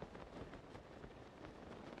tower.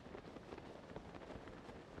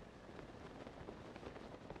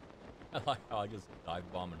 I like how I just dive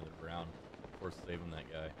bomb into the ground before saving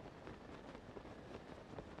that guy.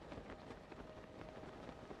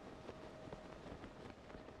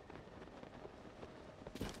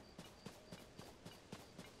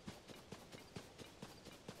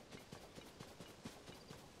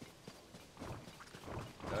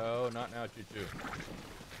 No, not now, Choo-Choo.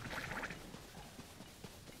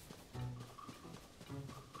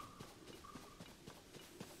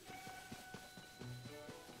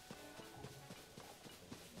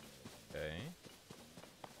 Okay.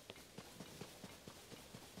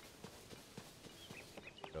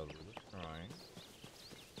 Go to the shrine.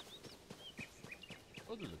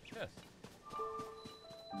 Oh, there's a chest.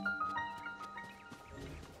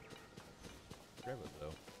 Grab it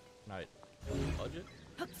though. Can I budge it?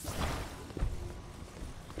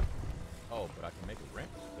 Oh, but I can make a ramp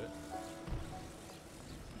with it.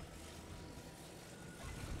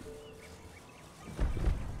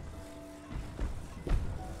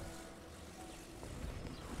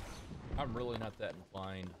 I'm really not that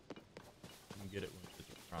inclined. You can get it when it's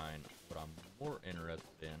a shrine. But I'm more interested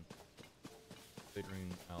in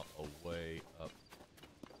figuring out a way up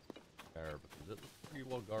there because it looks pretty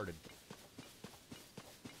well guarded.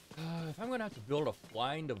 If I'm gonna have to build a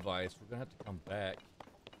flying device, we're gonna have to come back.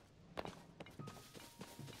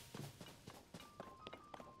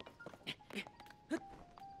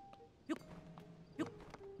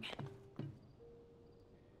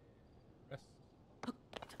 Rest.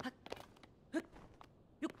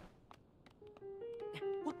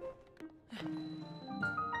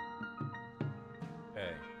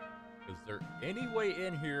 Okay. Is there any way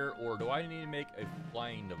in here, or do I need to make a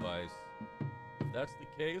flying device? If that's the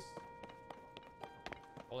case,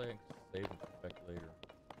 probably I can save and come back later.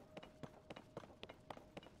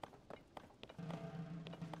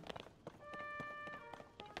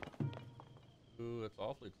 Ooh, it's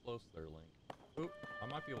awfully close there, Link. Ooh, I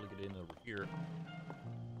might be able to get in over here.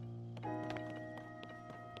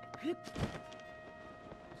 This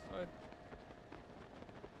side.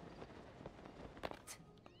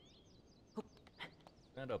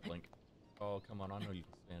 Stand up, Link. Oh, come on, I know you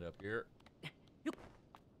can stand up here.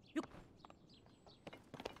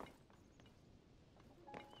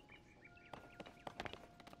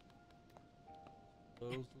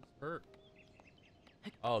 Those hurt.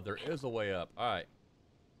 Oh, there is a way up. Alright.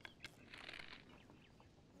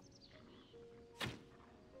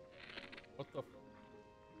 What the f—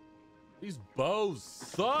 these bows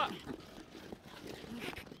suck!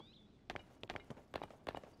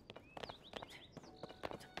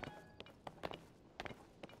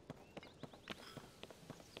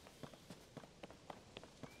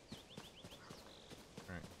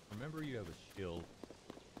 Alright, remember you have a shield.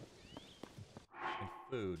 And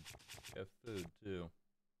food. You have food, too.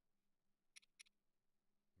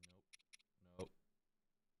 Nope.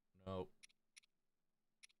 Nope.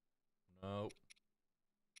 Nope. Nope.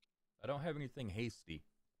 I don't have anything hasty.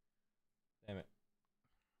 Damn it.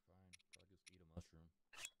 Fine. I'll just eat a mushroom.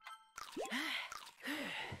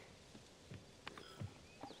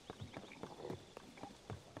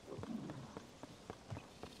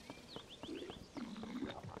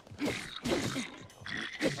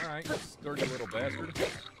 Alright, sturdy little bastard.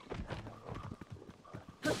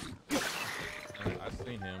 I've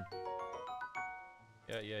seen him.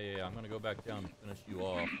 Yeah. I'm gonna go back down and finish you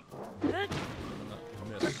off. I'm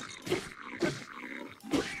gonna miss.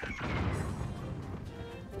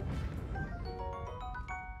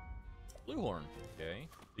 Blue horn. Okay.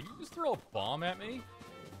 Did you just throw a bomb at me?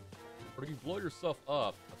 Or did you blow yourself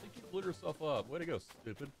up? I think you blew yourself up. Way to go,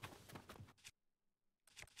 stupid.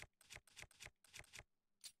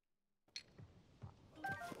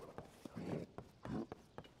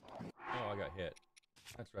 Oh, I got hit.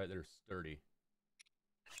 That's right, they're sturdy.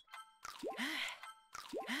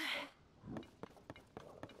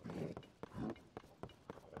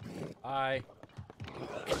 Hi.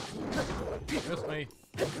 Miss me.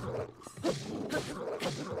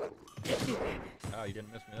 Oh, you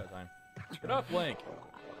didn't miss me that time. Get up, Link!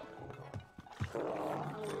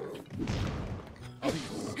 Oh, you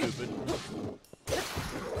stupid.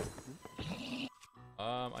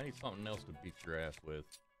 I need something else to beat your ass with.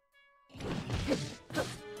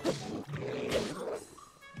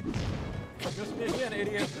 Just me again,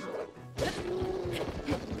 idiot!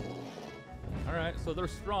 Alright, so they're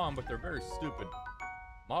strong, but they're very stupid.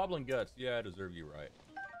 Moblin Guts, yeah, I deserve you right.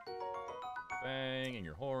 Bang, and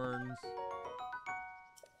your horns.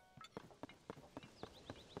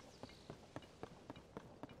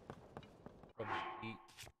 Probably eat.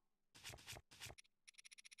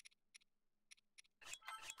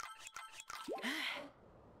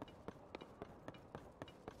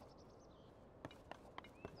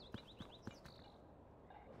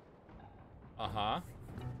 Uh-huh.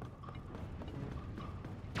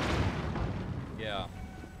 Yeah.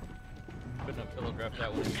 Couldn't have telegraphed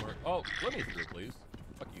that one anymore. Oh, let me through, please.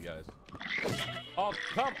 Fuck you guys. Oh,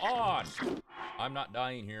 come on! I'm not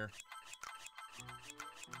dying here.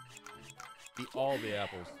 Eat all the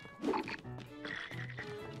apples.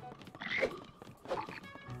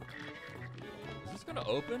 Is this gonna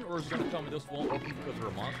open, or is it gonna tell me this won't open because there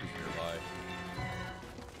are monsters nearby?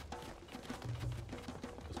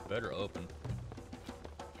 This better open.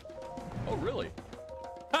 Oh, really?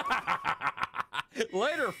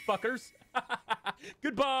 Later, fuckers!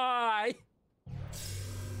 Goodbye!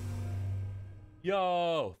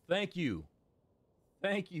 Yo, thank you.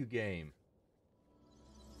 Thank you, game.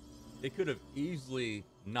 It could have easily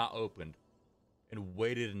not opened and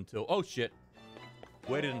waited until... Oh, shit.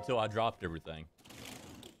 Waited until I dropped everything.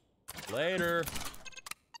 Later.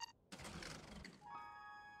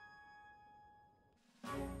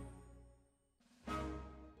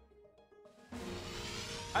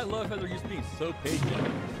 I love how they're used to being so patient.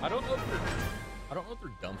 I don't know if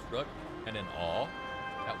they're dumbstruck and in awe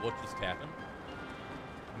at what just happened.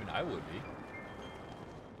 I mean, I would be.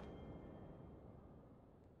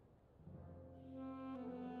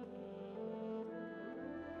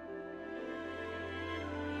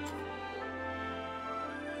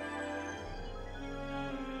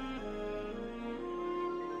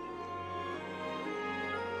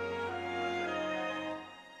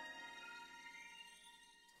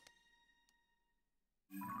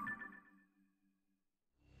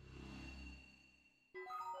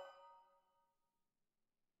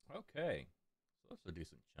 Okay, so that's a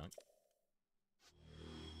decent chunk.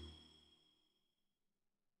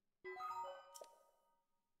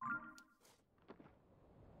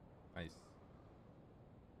 Nice.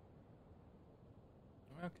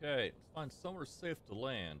 Okay, let's find somewhere safe to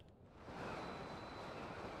land.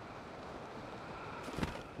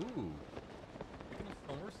 Ooh, speaking of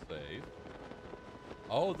somewhere safe.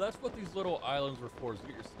 Oh, that's what these little islands were for, is to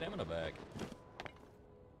get your stamina back.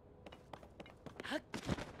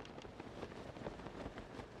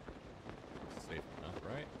 Safe enough,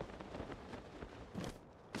 right?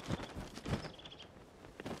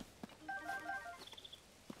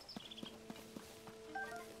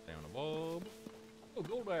 Stamina bulb. Oh,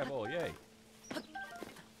 gold eyeball, yay. It's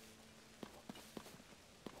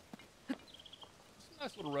a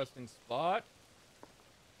nice little resting spot.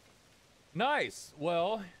 Nice.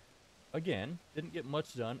 Well, again, didn't get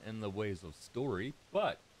much done in the ways of story,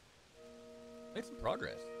 but made some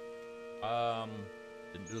progress.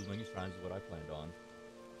 Didn't do as many shrines as what I planned on,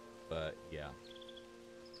 but yeah,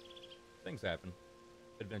 things happen.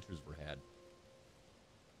 Adventures were had.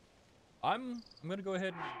 I'm gonna go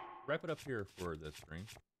ahead and wrap it up here for this stream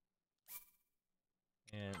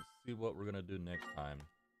and see what we're gonna do next time.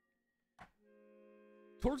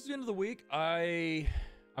 Towards the end of the week, I'm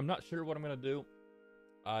not sure what I'm gonna do.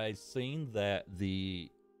 I seen that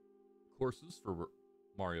the courses for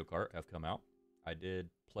Mario Kart have come out. I did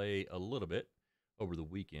play a little bit over the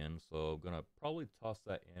weekend, so I'm gonna probably toss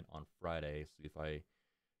that in on Friday, see if I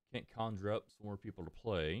can't conjure up some more people to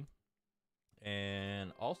play.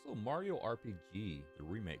 And also Mario RPG, the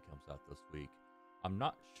remake, comes out this week. I'm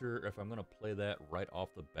not sure if I'm gonna play that right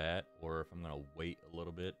off the bat or if I'm gonna wait a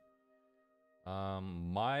little bit.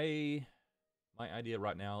 My idea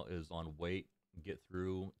right now is on wait, get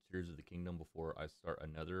through Tears of the Kingdom before I start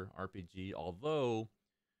another RPG. Although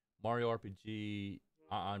Mario RPG,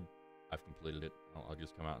 I've completed it. I'll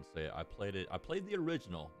just come out and say it. I played the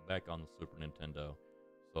original back on the Super Nintendo,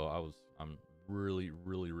 so I'm really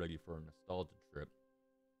ready for a nostalgia trip.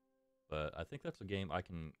 But I think that's a game I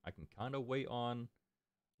can kind of wait on.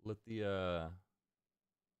 Let it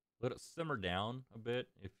simmer down a bit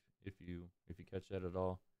if you catch that at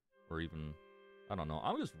all, or even, I don't know.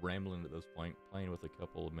 I'm just rambling at this point, playing with a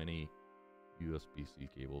couple of mini USB-C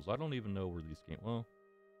cables. I don't even know where these came. Well,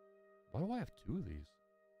 Why do I have two of these?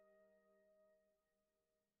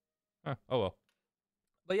 Oh well.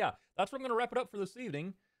 But yeah, that's where I'm going to wrap it up for this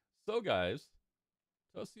evening. So guys,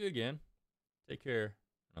 I'll see you again. Take care, and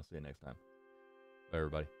I'll see you next time. Bye,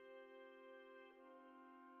 everybody.